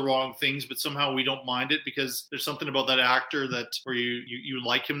all of the wrong things, but somehow we don't mind it because there's something about that actor that where you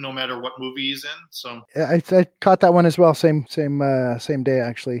like him no matter what movie he's in. So I caught that one as well. Same day,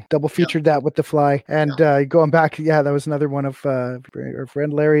 actually. Double featured that with The Fly. And going back, that was another one of our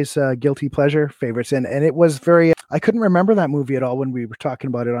friend Larry's guilty pleasure favorites. And it was very, I couldn't remember that movie at all when we were talking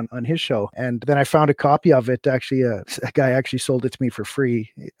about it on his show. And then I found a copy of it. Actually, a guy actually sold it to me for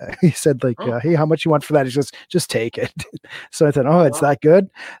free. He said hey, how much you want for that? He says, just take it. So I thought, it's that good.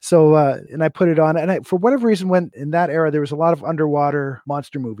 So, and I put it on, and for whatever reason, when in that era, there was a lot of underwater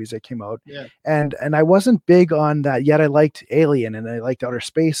monster movies that came out. Yeah. And I wasn't big on that, yet I liked Alien and I liked outer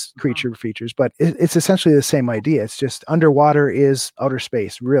space creature features, but it's essentially the same idea. It's just underwater is outer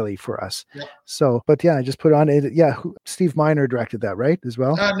space, really, for us. Yeah. So, but I just put on it. Yeah. Steve Miner directed that, right? As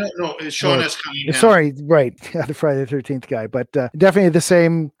well? No, it's Sean S. Cunningham. Sorry, right. Yeah, the Friday the 13th guy, but definitely the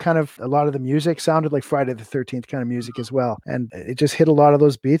same kind of, a lot of the music sounded like Friday the 13th kind of music as well. And it just hit a lot of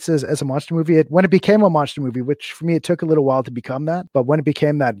those beats as a monster movie. When it became a monster movie, which for me, it took a little while to become that, but when it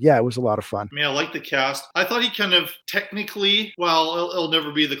became that, it was a lot of fun. I mean, I like the cast. I thought he kind of technically, it'll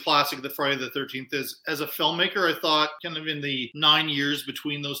never be the classic that Friday the 13th is. As a filmmaker, I thought kind of in the 9 years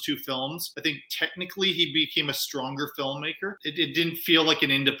between those two films, I think technically he became a stronger filmmaker. It didn't feel like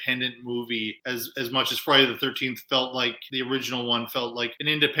an independent movie as much as Friday the 13th felt like the original one felt like an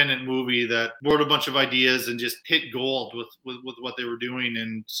independent movie that brought a bunch of ideas and just hit gold with what they were doing.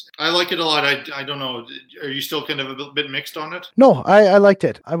 And I like it a lot. I don't know. Are you still kind of a bit mixed on it? No, I liked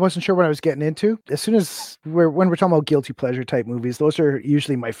it. I wasn't sure what I was getting into. As soon as when we're talking about guilty pleasure type movies, those are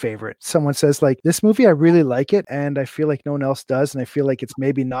usually my favorite. Someone says like, this movie, I really like it, and I feel like no one else does, and I feel like it's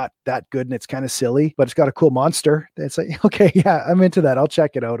maybe not that good and it's kind of silly, but it's got a cool monster. It's like, okay, yeah, I'm into that. I'll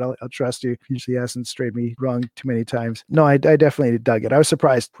check it out. I'll trust you. Usually hasn't strayed me wrong too many times. No, I definitely dug it. I was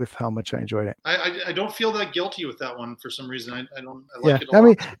surprised with how much I enjoyed it. I don't feel that guilty with that one for some reason. I like it a lot. I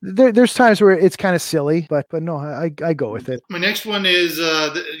mean, there's times where it's kind of silly, but no, I go with it. My next one is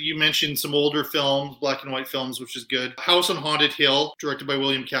you mentioned some older films, black and white films, which is good. House on Haunted Hill, directed by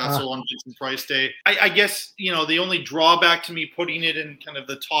William Castle on Vincent Price Day. I guess the only drawback to me putting it in kind of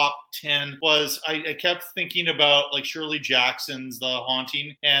the top 10 was I kept thinking about like Shirley Jackson's The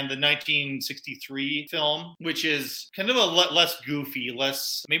Haunting and the 1963 film, which is kind of a less goofy,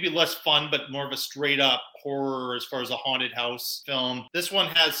 maybe less fun, but more of a straight up horror as far as a haunted house film. This one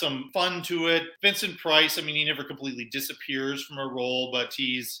has some fun to it. Vincent Price, I mean, he never completely disappears from a role, but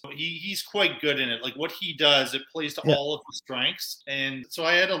he's quite good in it. Like what he does, it plays to all of his strengths. And so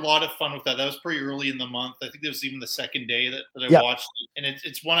I had a lot of fun with that. That was pretty early in the month. I think it was even the second day that I watched it. And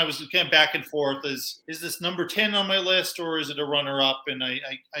it's one I was kind of back and forth. Is this number 10 on my list or is it a runner up? And I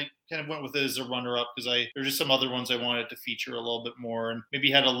kind of went with it as a runner-up because there's just some other ones I wanted to feature a little bit more and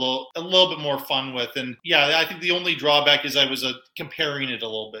maybe had a little bit more fun with. And Yeah, I think the only drawback is I was comparing it a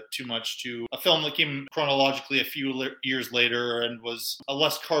little bit too much to a film that came chronologically a few years later and was a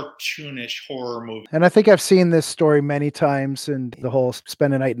less cartoonish horror movie. And I think I've seen this story many times, and the whole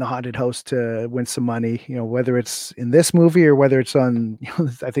spend a night in a haunted house to win some money, whether it's in this movie or whether it's on,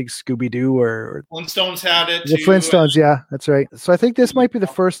 I think Scooby-Doo or Flintstones had it. The Flintstones, yeah, that's right. So I think this might be the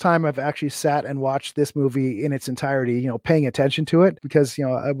first time I've actually sat and watched this movie in its entirety, paying attention to it, because,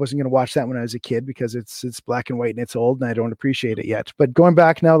 I wasn't going to watch that when I was a kid because it's black and white and it's old and I don't appreciate it yet. But going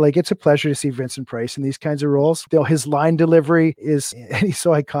back now, like, it's a pleasure to see Vincent Price in these kinds of roles. His line delivery is, and he's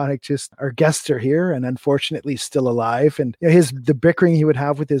so iconic. Just, our guests are here and unfortunately still alive. And the bickering he would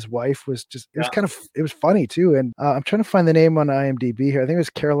have with his wife was just, it was funny too. And I'm trying to find the name on IMDb here. I think it was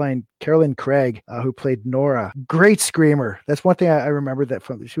Carolyn Craig, who played Nora. Great screamer. That's one thing I remember that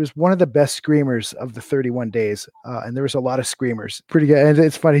from. She was one of the best screamers of the 31 days. And there was a lot of screamers. Pretty good. And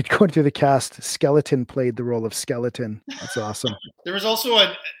it's funny going through the cast. Skeleton played the role of Skeleton. That's awesome. There was also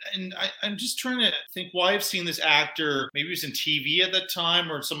I'm just trying to think why I've seen this actor. Maybe he was in TV at that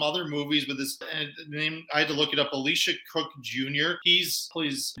time or some other movies with this name. I had to look it up. Alicia Cook Jr.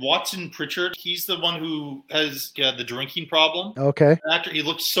 Plays Watson Pritchard. He's the one who has the drinking problem. Okay. Actor. He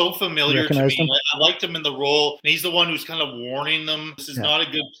looks so familiar to me. I liked him in the role. And he's the one who's kind of warning them. This is not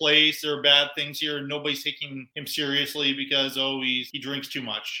a good place. There are bad things here. Nobody's taking him seriously because he drinks too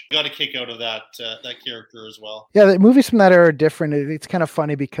much. Got a kick out of that character as well. Yeah, the movies from that era are different. It's kind of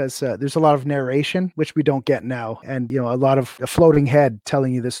funny because there's a lot of narration, which we don't get now. And, a lot of a floating head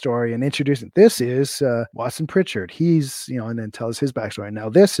telling you the story and introducing, this is Watson Pritchard. He's, and then tells his backstory. Now,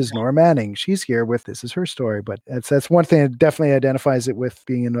 this is Nora Manning. She's here with, this is her story. But that's one thing that definitely identifies it with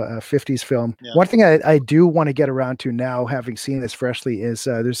being in a 50s film. Yeah. One thing I do want to get around to now, having seen this freshly, is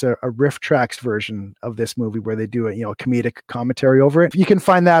there's a Riff Tracks version of this movie where they do a comedic commentary over it. You can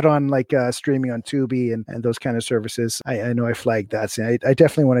find that on streaming on Tubi and those kind of services. I know I flagged that. So I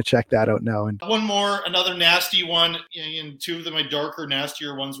definitely want to check that out now. And another nasty one. And two of my darker,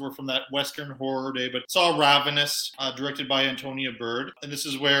 nastier ones were from that Western horror day, but saw Ravenous, directed by Antonia Bird. And this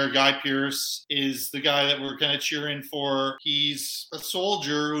is where Guy Pearce is the guy that we're kind of cheering for. He's a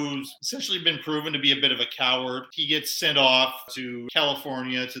soldier who's essentially been proven to be a bit of a coward. He gets sent off to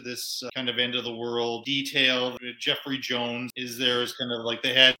California to this kind of end of the world detail. Jeffrey Jones is there as kind of like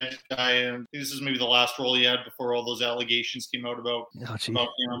the head guy. And this is maybe the last role he had before all those allegations came out about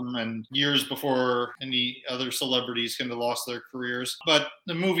him, and years before any other celebrities kind of lost their careers. But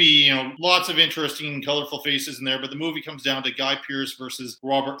the movie, lots of interesting, colorful faces in there. But the movie comes down to Guy Pearce versus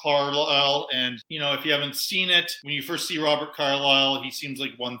Robert Carlyle. And, if you haven't seen it, when you first see Robert Carlyle, he seems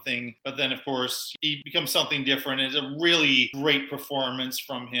like one thing. But then, of course, he becomes something different. It's a really great performance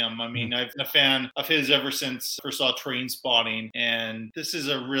from him. I mean, I've been a fan of his ever since I first saw Trainspotting. And this is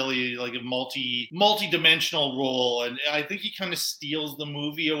a really a multi-dimensional role. And I think he kind of steals the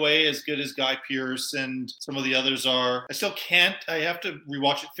movie away as good as Guy Pearce and some of the others are. I have to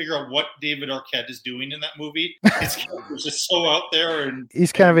rewatch it, figure out what David Arquette is doing in that movie. His character's just so out there. And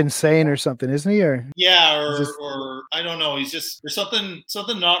he's kind of insane or something, isn't he? Or I don't know. He's just, there's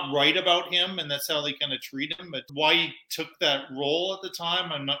something not right about him, and that's how they kind of treat him. But why he took that role at the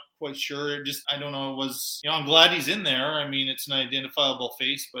time, I'm not quite sure. I don't know. It was, I'm glad he's in there. I mean, it's an identifiable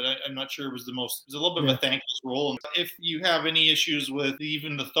face, but I'm not sure it was a little bit of a thankless role. And if you have any issues with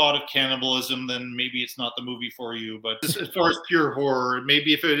even the thought of cannibalism, then maybe it's not the movie for you. But as far as pure horror,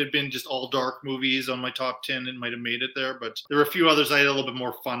 maybe if it had been just all dark movies on my top 10, it might have made it there. But there were a few others I had a little bit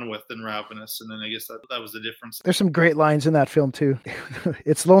more fun with than Ravenous. And then I guess that was the difference. There's some great lines in that film too.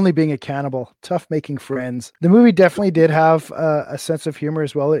 It's lonely being a cannibal, tough making friends. The movie definitely did have a sense of humor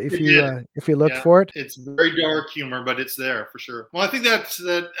as well. If you look for it, it's very dark humor, but it's there for sure. Well, I think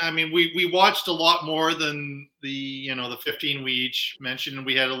I mean, we watched a lot more than the 15 we each mentioned, and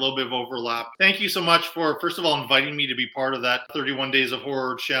we had a little bit of overlap. Thank you so much for, first of all, inviting me to be part of that 31 Days of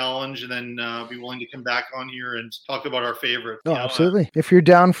Horror challenge, and then be willing to come back on here and talk about our favorite. Oh, absolutely. If you're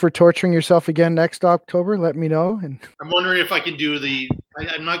down for torturing yourself again next October, let me know. And I'm wondering if I can do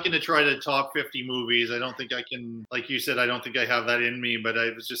I'm not going to try to top 50 movies. I don't think I can, like you said, I don't think I have that in me, but I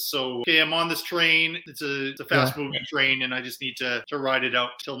was just I'm on this train. It's a fast moving train, and I just need to ride it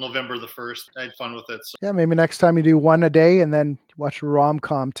out till November the 1st. I had fun with it. So. Yeah, maybe next time you do one a day, and then watch a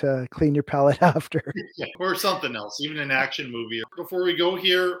rom-com to clean your palate after. Yeah, or something else, even an action movie. Before we go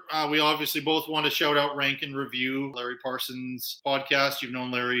here, we obviously both want to shout out Rank and Review, Larry Parsons' podcast. You've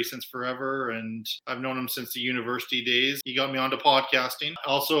known Larry since forever, and I've known him since the university days. He got me onto podcasting.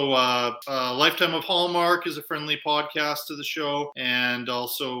 Also, Lifetime of Hallmark is a friendly podcast to the show, and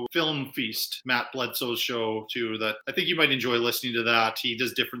also Film Feast, Matt Bledsoe's show too, that I think you might enjoy listening to that. He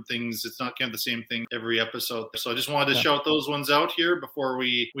does different things. It's not kind of the same thing every episode. So I just wanted to shout those ones out here before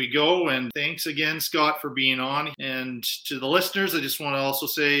we go. And thanks again, Scott, for being on. And to the listeners, I just want to also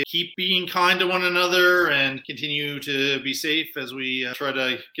say, keep being kind to one another and continue to be safe as we try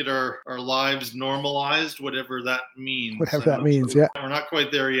to get our lives normalized, whatever that means. Whatever that means, yeah. We're not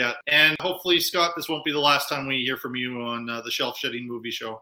quite there yet. And hopefully, Scott, this won't be the last time we hear from you on the Shelf Shedding Movie Show.